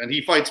bonus. And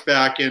he fights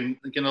back, and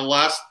in the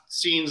last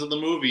scenes of the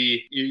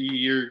movie,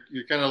 you're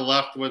kind of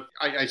left with,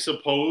 I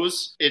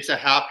suppose it's a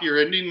happier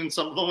ending than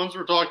some of the ones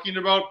we're talking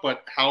about, but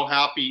how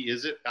happy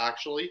is it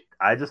actually?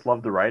 I just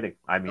love the writing.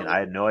 I mean, I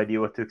had no idea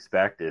what to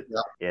expect. It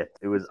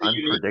was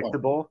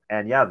unpredictable.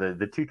 And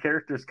the two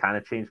characters kind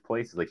of changed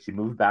places. Like, she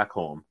moved back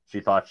home. She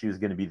thought she was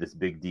going to be this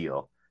big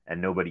deal, and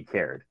nobody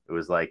cared. It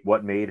was like,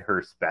 what made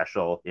her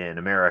special in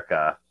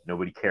America,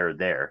 nobody cared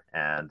there.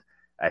 And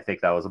I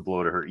think that was a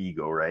blow to her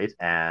ego, right?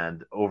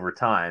 And over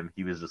time,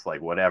 he was just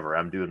like, whatever,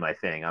 I'm doing my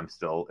thing. I'm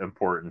still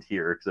important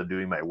here because I'm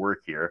doing my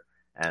work here.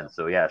 And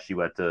so, she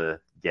went to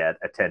get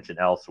attention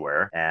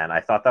elsewhere. And I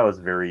thought that was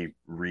very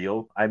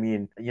real. I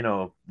mean,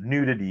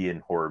 nudity in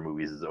horror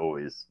movies is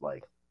always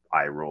like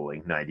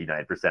eye-rolling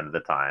 99% of the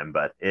time.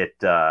 But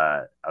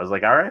I was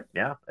like, all right,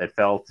 yeah, it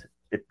felt...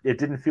 It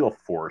didn't feel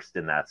forced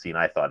in that scene,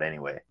 I thought,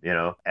 anyway,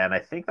 And I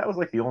think that was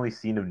like the only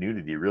scene of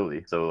nudity,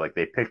 really. So like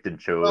they picked and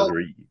chose,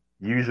 or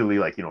usually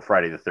like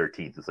Friday the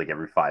 13th. It's like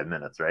every 5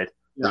 minutes, right?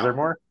 Yeah. Is there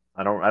more?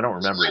 I don't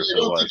remember. I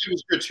don't think it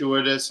was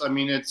gratuitous. I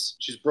mean,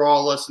 she's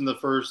braless in the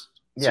first.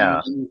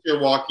 Yeah. They're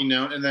walking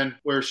down, and then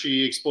where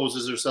she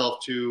exposes herself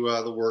to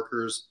the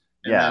workers.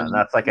 And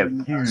that's like a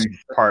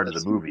huge part of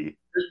the movie.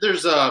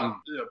 There's a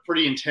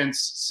pretty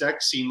intense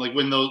sex scene, like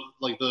when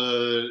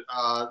the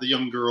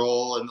young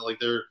girl and like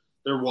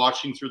they're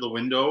watching through the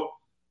window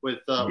with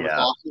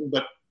Hoffman,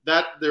 but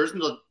there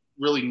isn't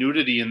really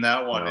nudity in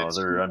that one. No,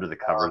 they're under the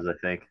covers, I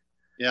think.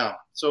 Yeah,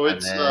 so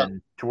it's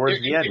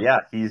towards the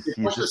end. He's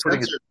just putting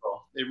his...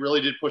 They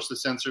really did push the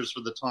censors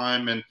for the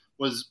time, and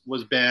was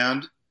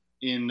banned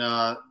in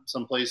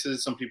some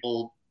places.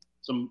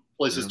 Some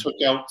places took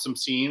out some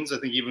scenes. I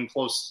think even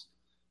close,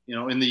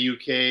 in the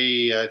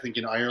UK. I think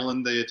in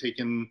Ireland they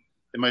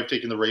might have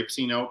taken the rape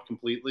scene out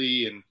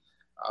completely, and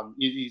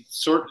you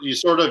sort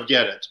of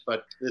get it.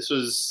 But this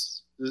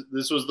was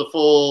the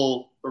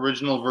full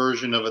original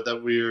version of it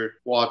that we're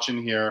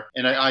watching here,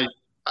 and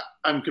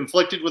I'm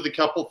conflicted with a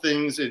couple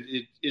things.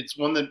 It's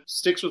one that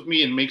sticks with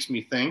me and makes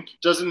me think.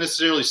 Doesn't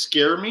necessarily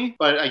scare me,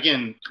 but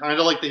again, kind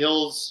of like The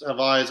Hills Have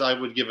Eyes, I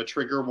would give a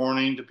trigger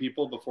warning to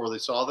people before they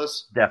saw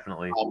this.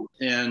 Definitely.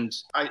 And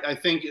I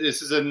think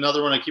this is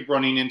another one I keep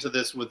running into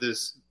this with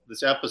this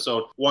this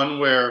episode. One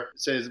where it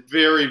says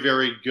very,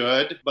 very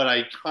good, but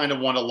I kind of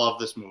want to love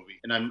this movie,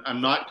 and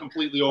I'm not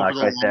completely over the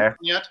line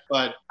yet.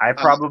 But I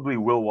probably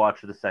will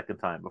watch it a second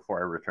time before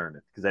I return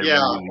it because I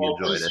really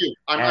enjoyed it.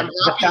 I'm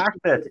the fact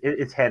that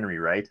it's Henry,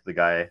 right? The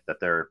guy that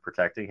they're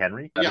protecting,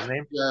 Henry. Is that his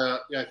name? Yeah,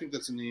 I think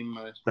that's the name.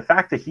 The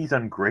fact that he's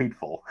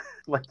ungrateful,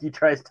 like he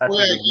tries touching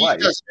his wife.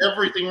 He does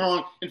everything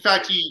wrong. In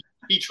fact,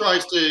 he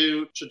tries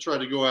to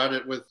go at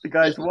it with the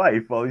guy's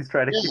wife while he's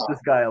trying to keep this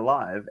guy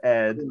alive,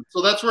 and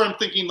so that's where I'm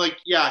thinking, like,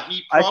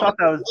 he probably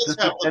does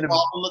have the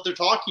problem that they're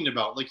talking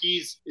about. Like,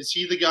 is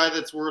he the guy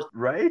that's worth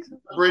right?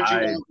 The bridge you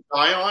want to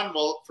die on?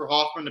 Well, for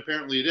Hoffman,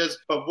 apparently it is.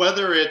 But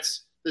whether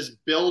it's this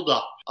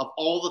buildup of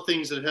all the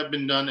things that have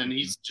been done, and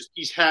he's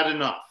had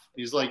enough.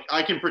 He's like,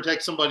 I can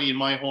protect somebody in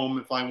my home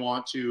if I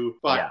want to,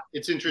 but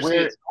it's interesting.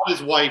 It's not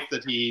his wife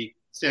that he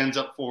stands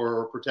up for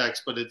or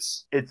protects, but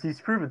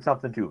he's proven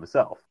something to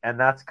himself, and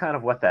that's kind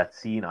of what that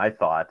scene I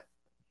thought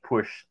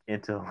pushed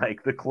into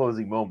like the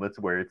closing moments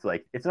where it's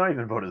like it's not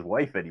even about his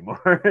wife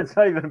anymore. It's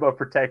not even about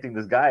protecting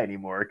this guy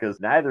anymore because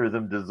neither of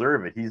them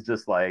deserve it. He's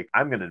just like,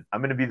 I'm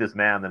gonna be this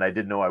man that I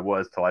didn't know I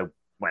was till I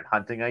went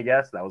hunting, I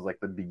guess. That was like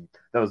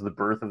the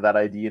birth of that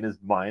idea in his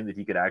mind that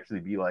he could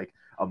actually be like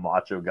a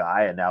macho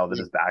guy, and now that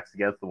his back's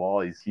against the wall,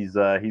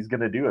 he's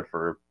gonna do it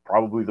for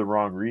probably the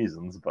wrong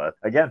reasons. But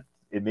again,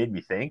 it made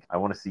me think. I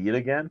want to see it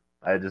again.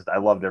 I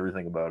loved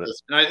everything about it.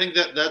 And I think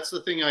that's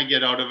the thing I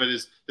get out of it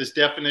is this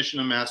definition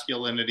of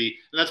masculinity.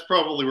 And that's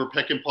probably where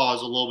Peckinpah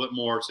is a little bit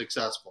more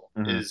successful,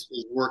 is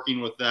working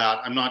with that.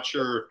 I'm not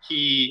sure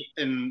he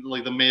and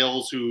like the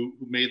males who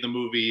made the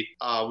movie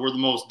were the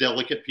most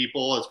delicate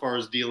people as far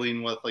as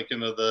dealing with like,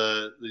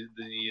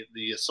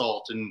 the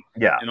assault and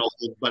all.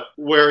 But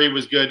where he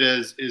was good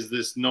is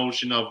this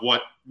notion of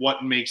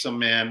what makes a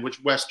man,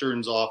 which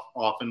Westerns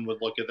often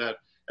would look at that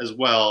as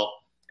well.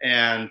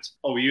 And,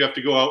 you have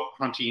to go out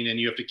hunting and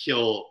you have to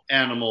kill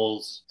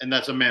animals, and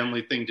that's a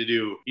manly thing to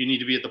do. You need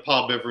to be at the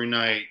pub every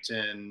night,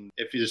 and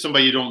if there's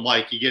somebody you don't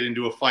like, you get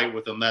into a fight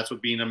with them. That's what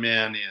being a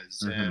man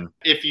is. And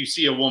if you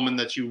see a woman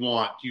that you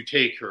want, you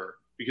take her,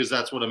 because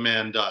that's what a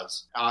man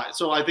does.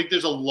 So I think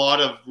there's a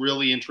lot of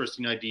really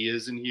interesting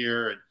ideas in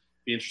here. It'd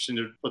be interesting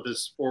to put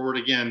this forward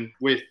again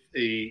with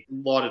a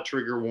lot of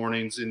trigger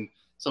warnings in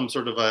some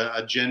sort of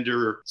a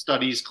gender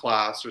studies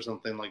class or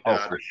something like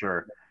that. Oh, for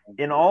sure.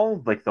 In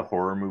all like the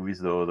horror movies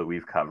though that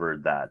we've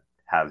covered that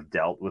have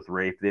dealt with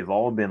rape, they've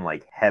all been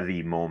like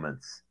heavy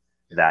moments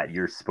that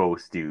you're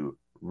supposed to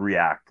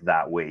react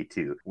that way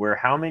to. Where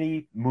how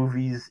many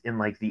movies in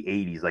like the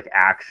 80s, like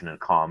action and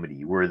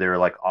comedy, were there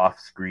like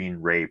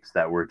off-screen rapes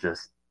that were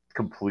just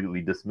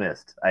completely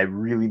dismissed? I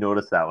really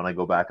noticed that when I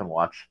go back and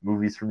watch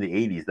movies from the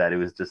 80s, that it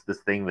was just this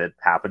thing that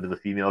happened to the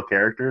female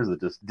characters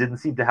that just didn't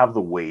seem to have the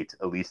weight,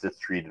 at least it's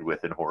treated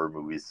with in horror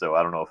movies. So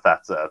I don't know if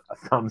that's a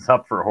thumbs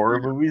up for horror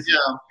movies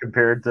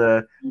compared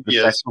to the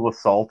sexual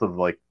assault of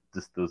like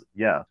just those.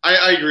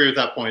 I agree with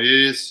that point. It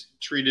is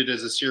treated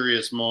as a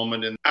serious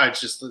moment, and it's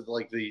just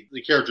like the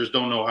characters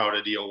don't know how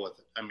to deal with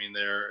it. I mean,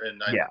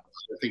 I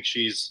think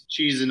she's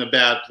in a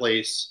bad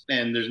place,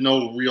 and there's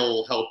no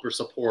real help or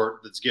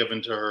support that's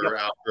given to her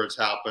after it's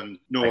happened.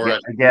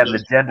 Again,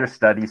 the gender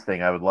studies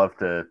thing, I would love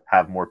to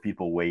have more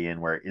people weigh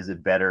in. Where is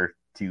it better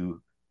to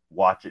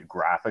watch it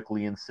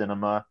graphically in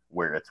cinema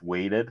where it's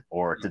weighted,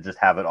 or to just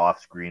have it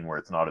off screen where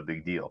it's not a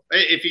big deal?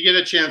 If you get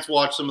a chance,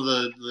 watch some of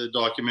the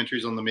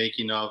documentaries on the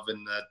making of,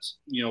 and that,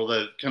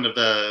 the kind of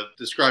the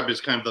described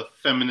as kind of the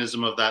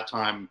feminism of that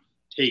time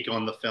take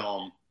on the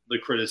film, the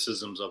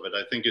criticisms of it.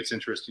 I think it's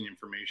interesting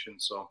information.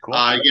 So cool.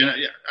 Again,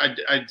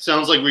 it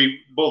sounds like we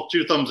both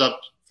 2 thumbs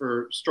up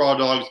for Straw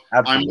Dogs.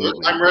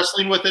 Absolutely. I'm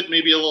wrestling with it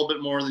maybe a little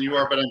bit more than you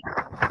are, but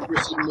I'm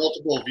interested in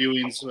multiple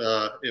viewings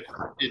if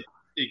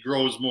it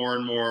grows more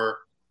and more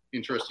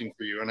interesting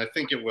for you, and I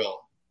think it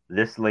will.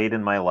 This late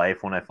in my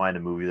life, when I find a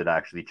movie that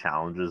actually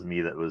challenges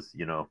me, that was,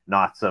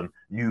 not some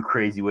new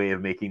crazy way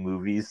of making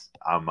movies,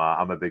 I'm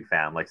a big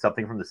fan. Like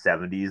something from the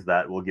 70s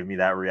that will give me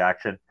that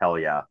reaction. Hell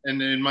yeah.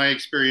 And in my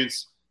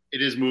experience,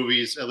 it is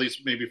movies, at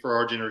least maybe for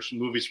our generation,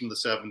 movies from the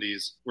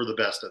 70s were the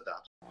best at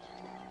that.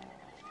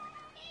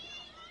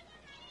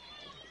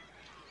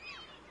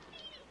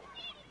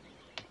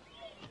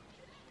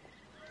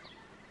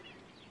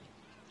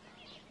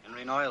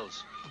 Henry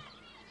Niles.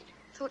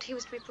 Thought he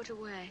was to be put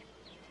away.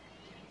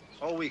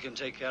 Oh, we can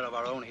take care of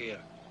our own here.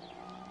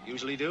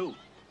 Usually do.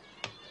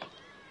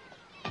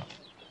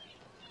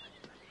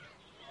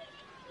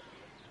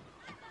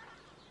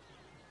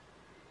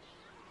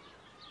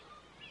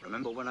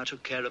 Remember when I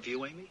took care of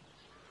you, Amy?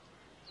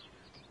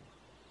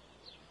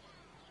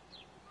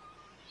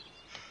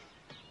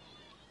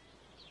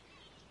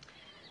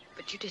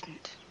 But you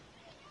didn't.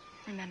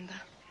 Remember?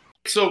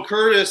 So,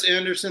 Curtis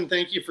Anderson,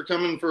 thank you for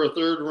coming for a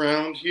third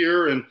round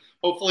here, and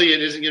hopefully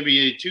it isn't going to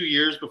be 2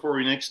 years before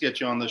we next get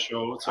you on the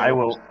show. So. I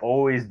will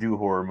always do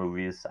horror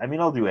movies. I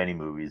mean, I'll do any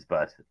movies,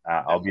 but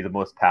I'll be the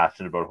most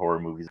passionate about horror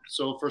movies.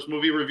 So, first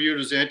movie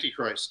reviewed is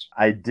Antichrist.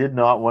 I did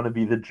not want to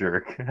be the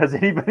jerk. Has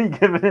anybody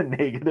given a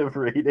negative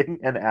rating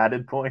and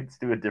added points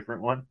to a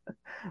different one?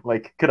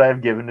 Like, could I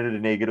have given it a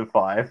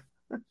 -5?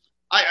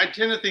 I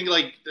tend to think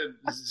like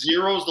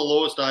 0 is the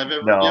lowest I've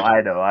ever No, given.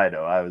 I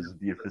know. I was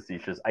being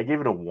facetious. I gave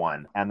it a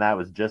 1, and that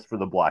was just for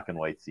the black and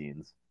white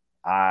scenes.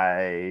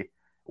 I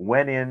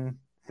went in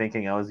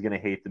thinking I was going to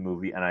hate the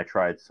movie, and I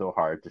tried so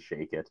hard to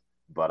shake it,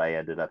 but I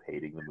ended up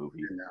hating the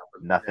movie.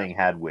 Nothing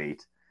had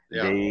weight.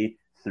 Yeah. They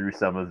threw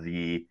some of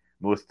the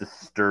most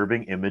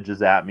disturbing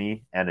images at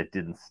me, and it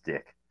didn't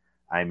stick.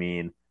 I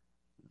mean,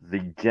 the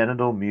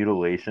genital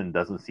mutilation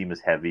doesn't seem as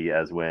heavy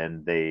as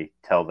when they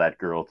tell that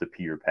girl to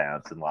pee her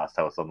pants in Last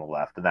House on the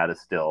Left, and that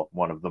is still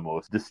one of the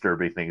most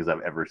disturbing things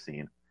I've ever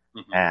seen.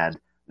 Mm-hmm. And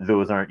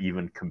those aren't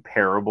even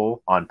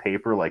comparable on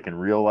paper, like in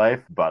real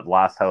life, but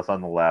Last House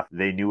on the Left,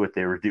 they knew what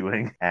they were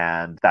doing,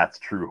 and that's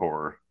true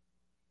horror.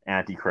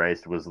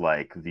 Antichrist was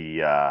like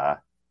the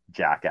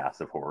jackass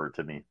of horror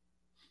to me.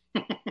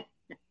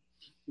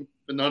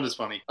 But not as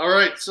funny. All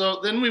right,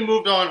 so then we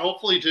moved on,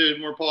 hopefully, to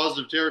more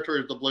positive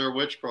territory of the Blair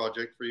Witch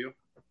Project for you.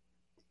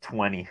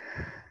 20.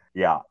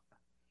 Yeah.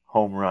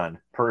 Home run.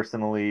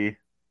 Personally,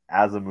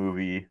 as a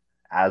movie,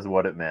 as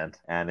what it meant,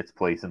 and its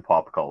place in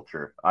pop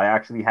culture. I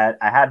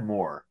had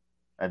more.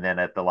 And then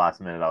at the last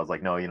minute, I was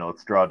like, no,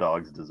 Straw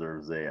Dogs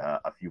deserves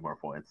a few more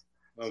points.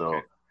 Okay. So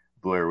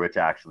Blair Witch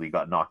actually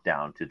got knocked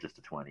down to just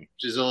a 20.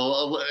 Which is,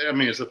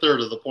 it's a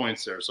third of the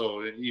points there.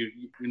 So you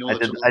know.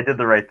 I did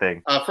the right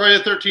thing. Friday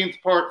the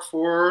 13th, Part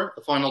 4,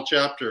 the final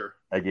chapter.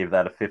 I gave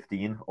that a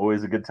 15.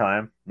 Always a good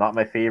time. Not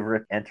my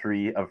favorite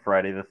entry of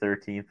Friday the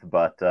 13th,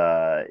 but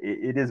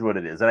it is what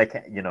it is. And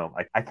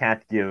I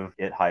can't give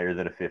it higher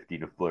than a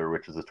 15 if Blair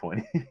Witch is a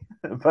 20.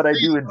 But I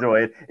do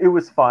enjoy it. It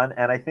was fun,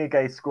 and I think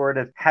I scored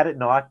it. Had it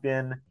not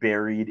been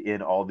buried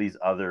in all these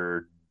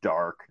other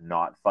dark,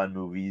 not fun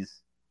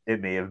movies, it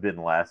may have been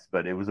less,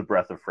 but it was a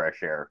breath of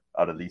fresh air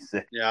out of these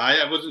 6. Yeah,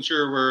 I wasn't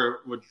sure where it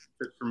would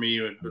fit for me,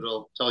 but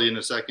I'll tell you in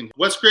a second.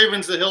 Wes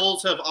Craven's The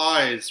Hills Have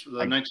Eyes for the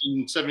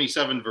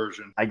 1977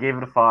 version. I gave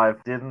it a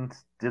 5. Didn't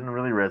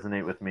really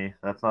resonate with me.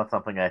 That's not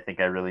something I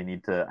think I really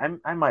need to.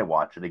 I might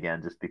watch it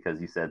again just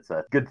because you said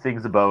such good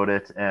things about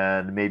it,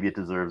 and maybe it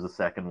deserves a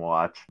second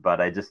watch.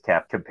 But I just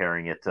kept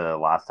comparing it to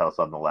Last House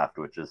on the Left,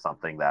 which is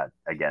something that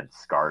again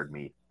scarred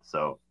me.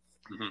 So.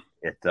 Mm-hmm.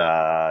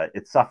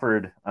 It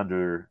suffered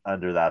under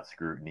that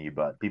scrutiny,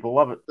 but people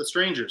love it. The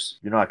Strangers.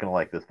 You're not gonna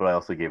like this, but I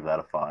also gave that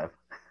a 5.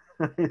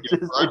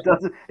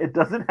 It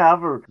doesn't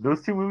have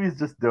those two movies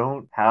just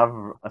don't have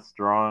a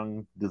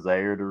strong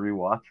desire to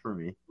rewatch for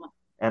me.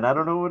 And I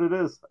don't know what it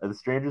is. The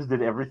Strangers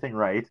did everything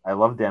right. I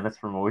love Dennis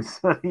from Always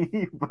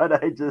Sunny, but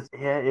I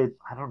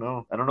don't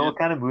know. I don't know what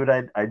kind of mood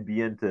I'd be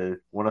in to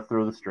want to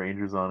throw The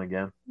Strangers on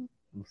again.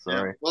 I'm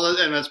sorry. Yeah. Well,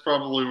 and that's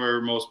probably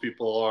where most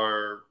people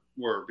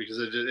were, because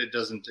it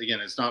doesn't, again,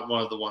 it's not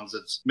one of the ones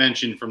that's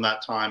mentioned from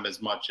that time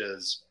as much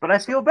as. But I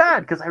feel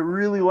bad because I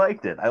really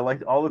liked it. I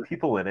liked all the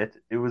people in it.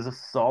 It was a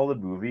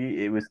solid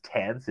movie. It was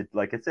tense.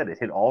 Like I said, it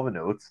hit all the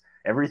notes.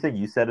 Everything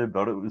you said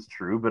about it was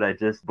true, but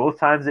both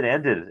times it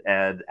ended,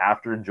 and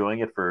after enjoying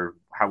it for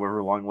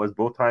however long it was,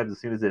 both times as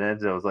soon as it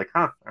ended, I was like,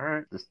 all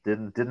right, just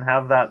didn't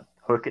have that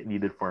hook it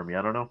needed for me.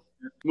 I don't know.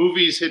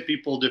 Movies hit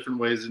people different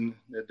ways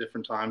at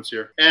different times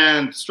here.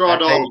 And Straw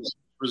Dogs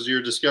was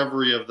your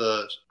discovery of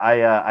the.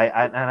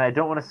 I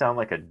don't want to sound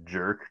like a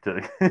jerk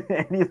to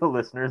any of the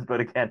listeners, but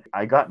again,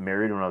 I got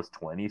married when I was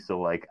 20, so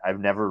like I've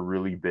never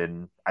really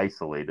been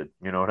isolated.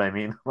 You know what I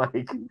mean?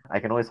 Like I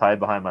can always hide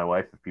behind my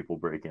wife if people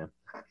break in.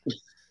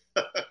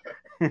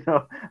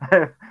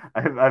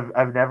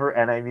 I've never,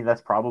 and I mean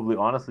that's probably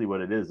honestly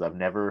what it is. I've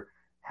never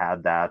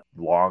had that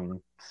long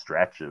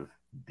stretch of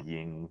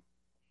being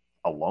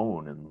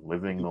alone and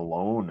living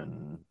alone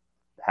and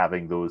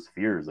having those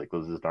fears. Like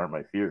those just aren't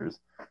my fears.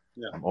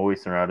 Yeah. I'm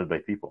always surrounded by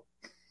people.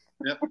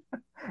 Yep.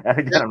 And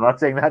again, I'm not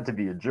saying that to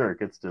be a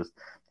jerk. It's just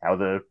how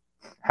the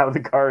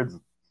cards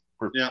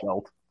were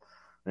dealt.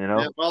 You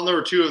know. Yeah, well, there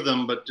were 2 of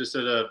them, but just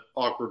at an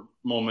awkward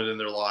moment in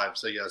their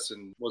lives, I guess,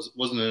 and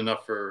wasn't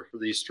enough for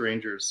these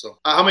strangers. So,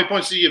 how many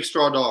points do you give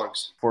Straw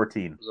Dogs?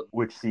 14,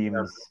 which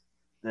seems,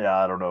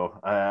 I don't know.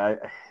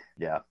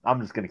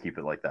 I'm just gonna keep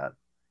it like that.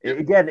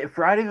 Again,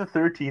 Friday the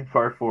 13th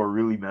Part 4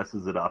 really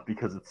messes it up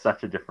because it's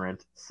such a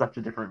different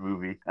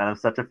movie, and I'm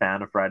such a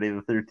fan of Friday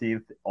the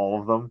 13th, all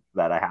of them,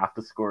 that I have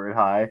to score it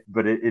high.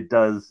 But it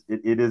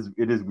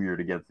is weird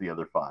against the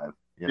other 5.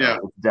 You know,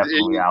 it's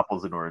definitely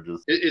apples and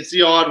oranges. It's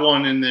the odd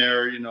one in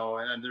there, you know,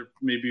 and there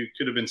maybe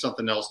could have been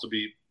something else to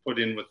be put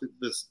in with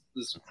this.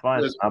 It's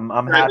fine.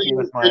 I'm happy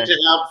with my. To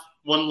have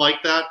one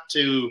like that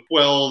to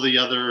quell the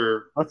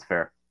other. That's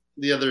fair.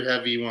 The other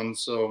heavy ones.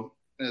 So.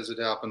 As it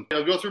happened.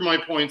 I'll go through my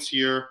points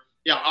here.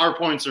 Yeah, our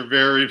points are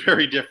very,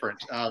 very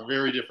different.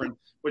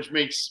 Which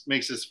makes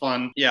this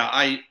fun. Yeah,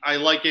 I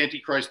like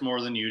Antichrist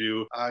more than you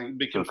do.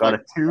 Got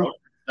a 2?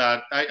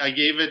 That I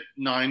gave it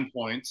 9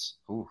 points.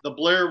 Ooh. The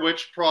Blair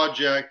Witch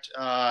Project,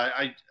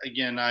 I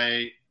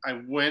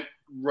went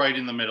right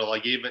in the middle. I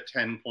gave it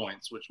 10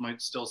 points, which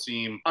might still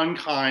seem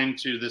unkind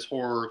to this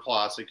horror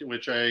classic,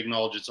 which I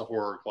acknowledge it's a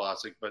horror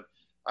classic, but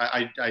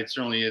I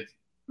certainly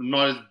I'm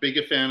not as big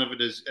a fan of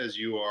it as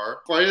you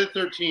are. Friday the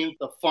 13th,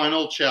 the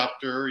final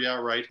chapter. Yeah,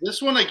 right.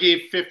 This one I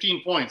gave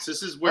 15 points.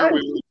 This is where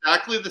we were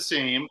exactly the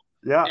same.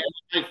 Yeah.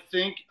 And I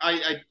think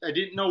I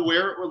didn't know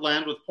where it would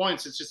land with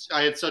points. It's just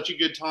I had such a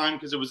good time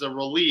because it was a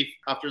relief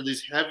after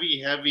these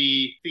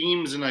heavy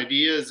themes and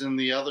ideas in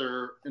the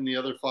other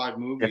 5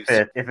 movies.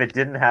 If it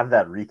didn't have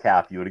that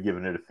recap, you would have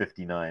given it a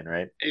 59,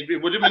 right?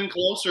 It would have been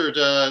closer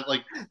to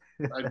like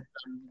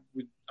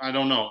I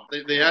don't know.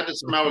 They had to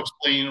somehow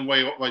explain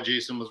away why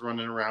Jason was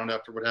running around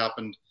after what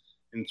happened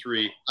in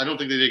 3. I don't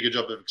think they did a good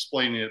job of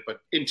explaining it,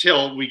 but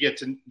until we get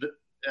to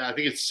I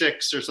think it's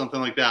 6 or something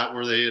like that,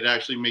 where they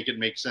actually make it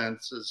make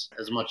sense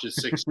as much as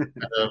 6 kind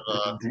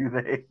of do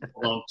they?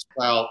 Well,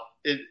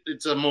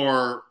 it's a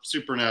more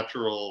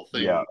supernatural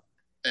thing. Yeah.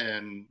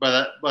 And by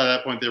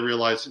that point, they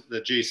realize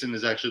that Jason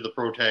is actually the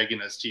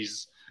protagonist.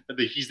 He's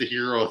the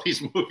hero of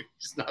these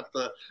movies, not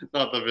the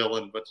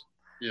villain. But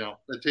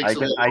it takes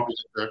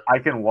I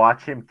can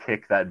watch him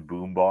kick that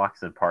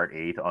boombox in Part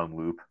 8 on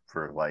loop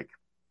for like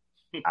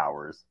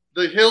hours.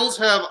 The Hills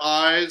Have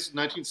Eyes,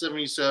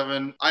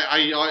 1977.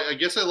 I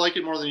guess I like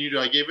it more than you do.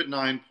 I gave it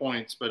 9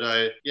 points, but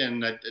I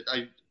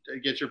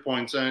get your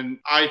points, and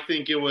I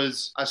think it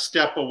was a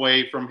step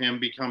away from him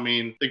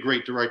becoming the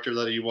great director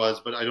that he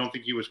was, but I don't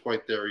think he was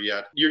quite there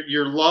yet.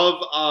 Your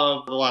love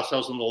of The Last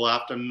House on the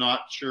Left, I'm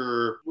not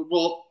sure.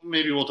 Well,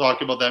 maybe we'll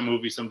talk about that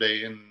movie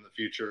someday in the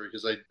future,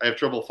 because I have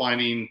trouble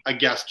finding a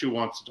guest who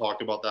wants to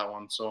talk about that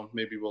one, so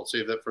maybe we'll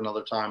save that for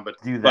another time.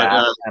 But do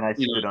that, and I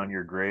Spit on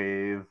Your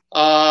Grave.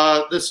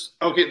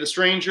 The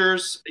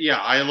Strangers. Yeah,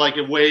 I like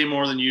it way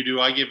more than you do.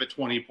 I give it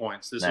 20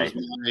 points. This was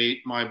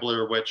my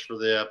Blair Witch for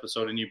the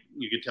episode, and you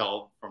could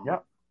tell from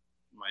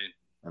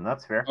and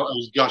that's fair. I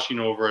was gushing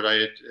over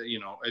it.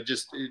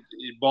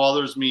 It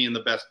bothers me in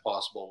the best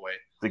possible way.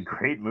 It's a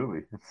great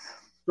movie.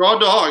 Raw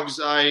Dogs,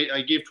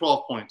 I gave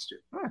 12 points to.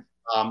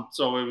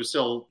 So it was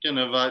still kind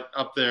of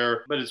up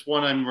there, but it's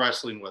one I'm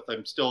wrestling with.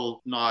 I'm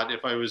still not,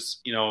 if I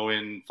was,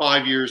 in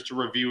 5 years to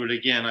review it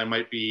again, I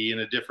might be in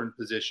a different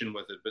position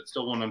with it, but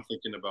still one I'm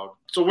thinking about.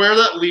 So where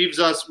that leaves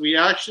us, we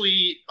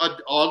actually,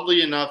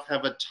 oddly enough,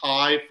 have a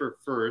tie for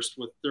first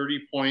with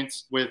 30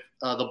 points with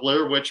The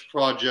Blair Witch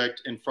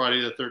Project and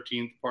Friday the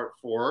 13th Part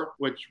 4,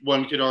 which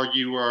one could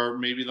argue are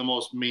maybe the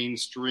most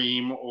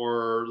mainstream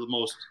or the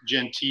most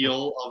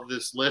genteel of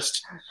this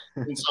list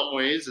in some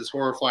ways, as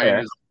horrifying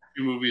as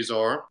two movies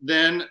are.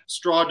 Then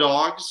Straw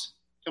Dogs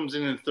comes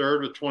in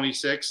third with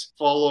 26,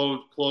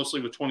 followed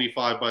closely with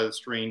 25 by The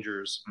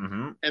Strangers.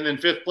 Mm-hmm. And then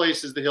fifth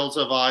place is The Hills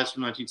Have Eyes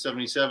from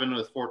 1977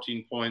 with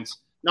 14 points.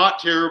 Not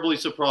terribly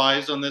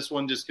surprised on this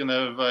one, just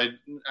I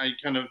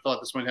kind of thought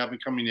this might happen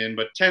coming in,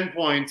 but 10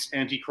 points.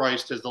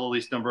 Antichrist has the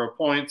least number of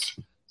points.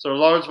 So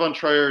Lars von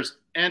Trier's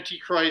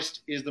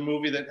Antichrist is the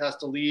movie that has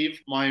to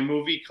leave my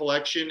movie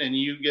collection, and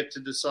you get to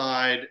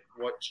decide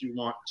what you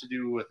want to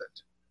do with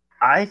it.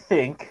 I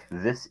think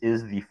this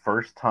is the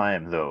first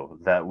time, though,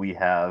 that we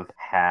have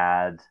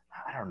had,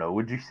 I don't know,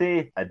 would you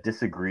say a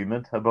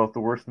disagreement about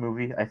the worst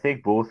movie? I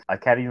think both, I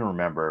can't even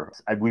remember.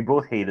 We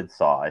both hated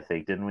Saw, I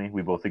think, didn't we?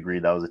 We both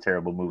agreed that was a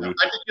terrible movie.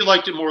 I think you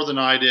liked it more than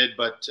I did,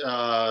 but...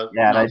 yeah,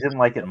 and I didn't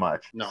like it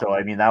much. No. So,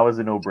 I mean, that was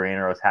a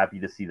no-brainer. I was happy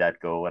to see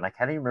that go, and I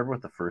can't even remember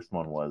what the first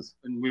one was.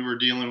 And we were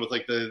dealing with,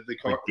 like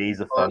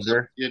Days of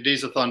Thunder? Yeah,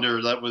 Days of Thunder.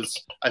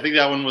 I think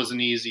that one was an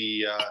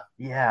easy...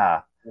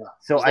 Yeah.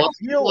 So I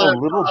feel a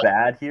little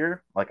bad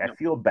here. Like, I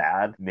feel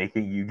bad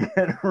making you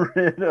get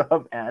rid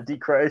of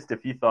Antichrist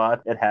if you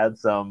thought it had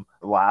some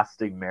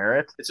lasting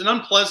merit. It's an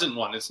unpleasant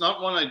one. It's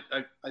not one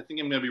I think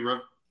I'm going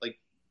to be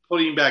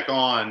putting back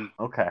on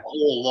a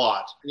whole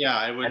lot. Yeah,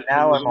 I would. And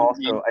now I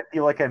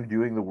feel like I'm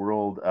doing the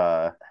world.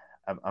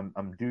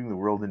 I'm doing the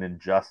world an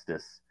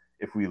injustice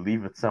if we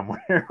leave it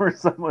somewhere where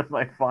someone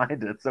might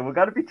find it. So we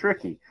got to be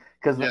tricky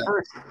because my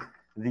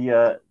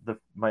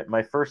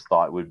first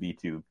thought would be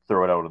to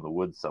throw it out in the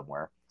woods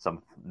somewhere,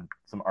 some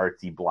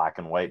artsy black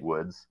and white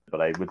woods, but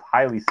I would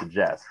highly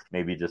suggest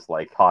maybe just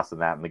tossing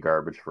that in the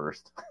garbage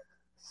first.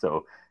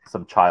 So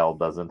some kid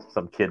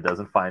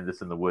doesn't find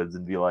this in the woods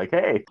and be like,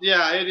 hey.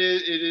 Yeah, it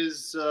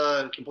is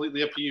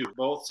completely up to you.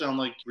 Both sound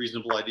like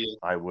reasonable ideas.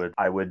 I would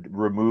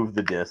remove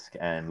the disc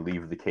and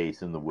leave the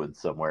case in the woods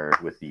somewhere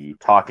with the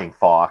talking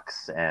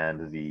fox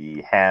and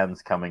the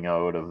hands coming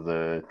out of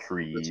the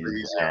trees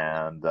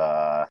and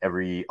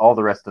all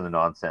the rest of the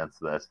nonsense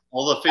that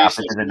all the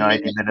faceless after the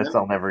 90 minutes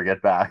I'll never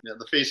get back. Yeah,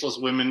 the faceless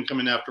women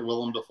coming after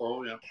Willem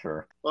Dafoe. Yeah,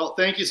 sure. Well,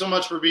 thank you so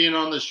much for being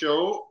on the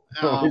show.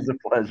 Always a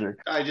pleasure.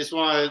 I just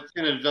want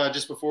to kind of,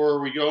 just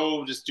before we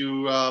go, just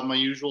do my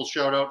usual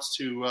shout outs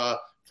to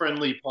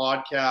friendly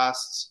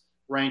podcasts,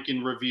 Rank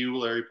and Review,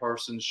 Larry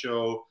Parsons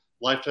Show,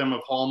 Lifetime of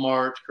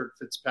Hallmark, Kurt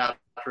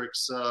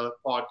Fitzpatrick's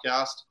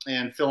podcast,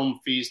 and Film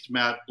Feast,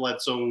 Matt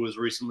Bledsoe, who was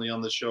recently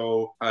on the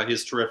show,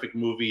 his terrific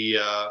movie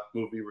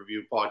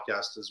review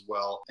podcast as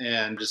well.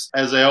 And just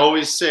as I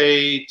always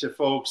say to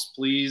folks,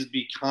 please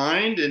be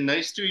kind and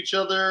nice to each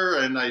other.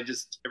 And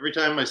every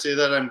time I say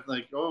that, I'm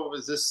like, oh,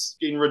 is this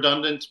getting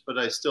redundant? But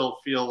I still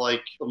feel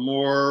like the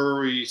more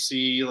we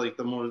see,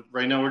 the more,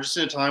 right now we're just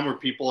in a time where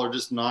people are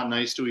just not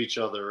nice to each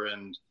other.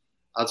 And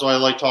that's why I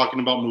like talking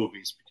about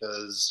movies,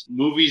 because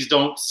movies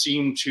don't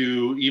seem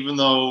to, even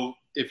though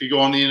if you go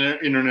on the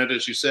internet,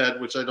 as you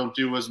said, which I don't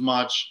do as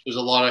much, there's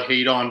a lot of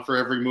hate on for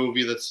every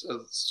movie. That's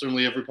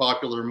certainly every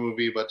popular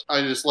movie. But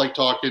I just like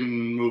talking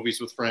movies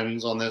with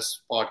friends on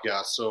this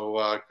podcast.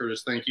 So,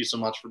 Curtis, thank you so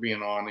much for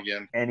being on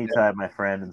again. Anytime, my friend. And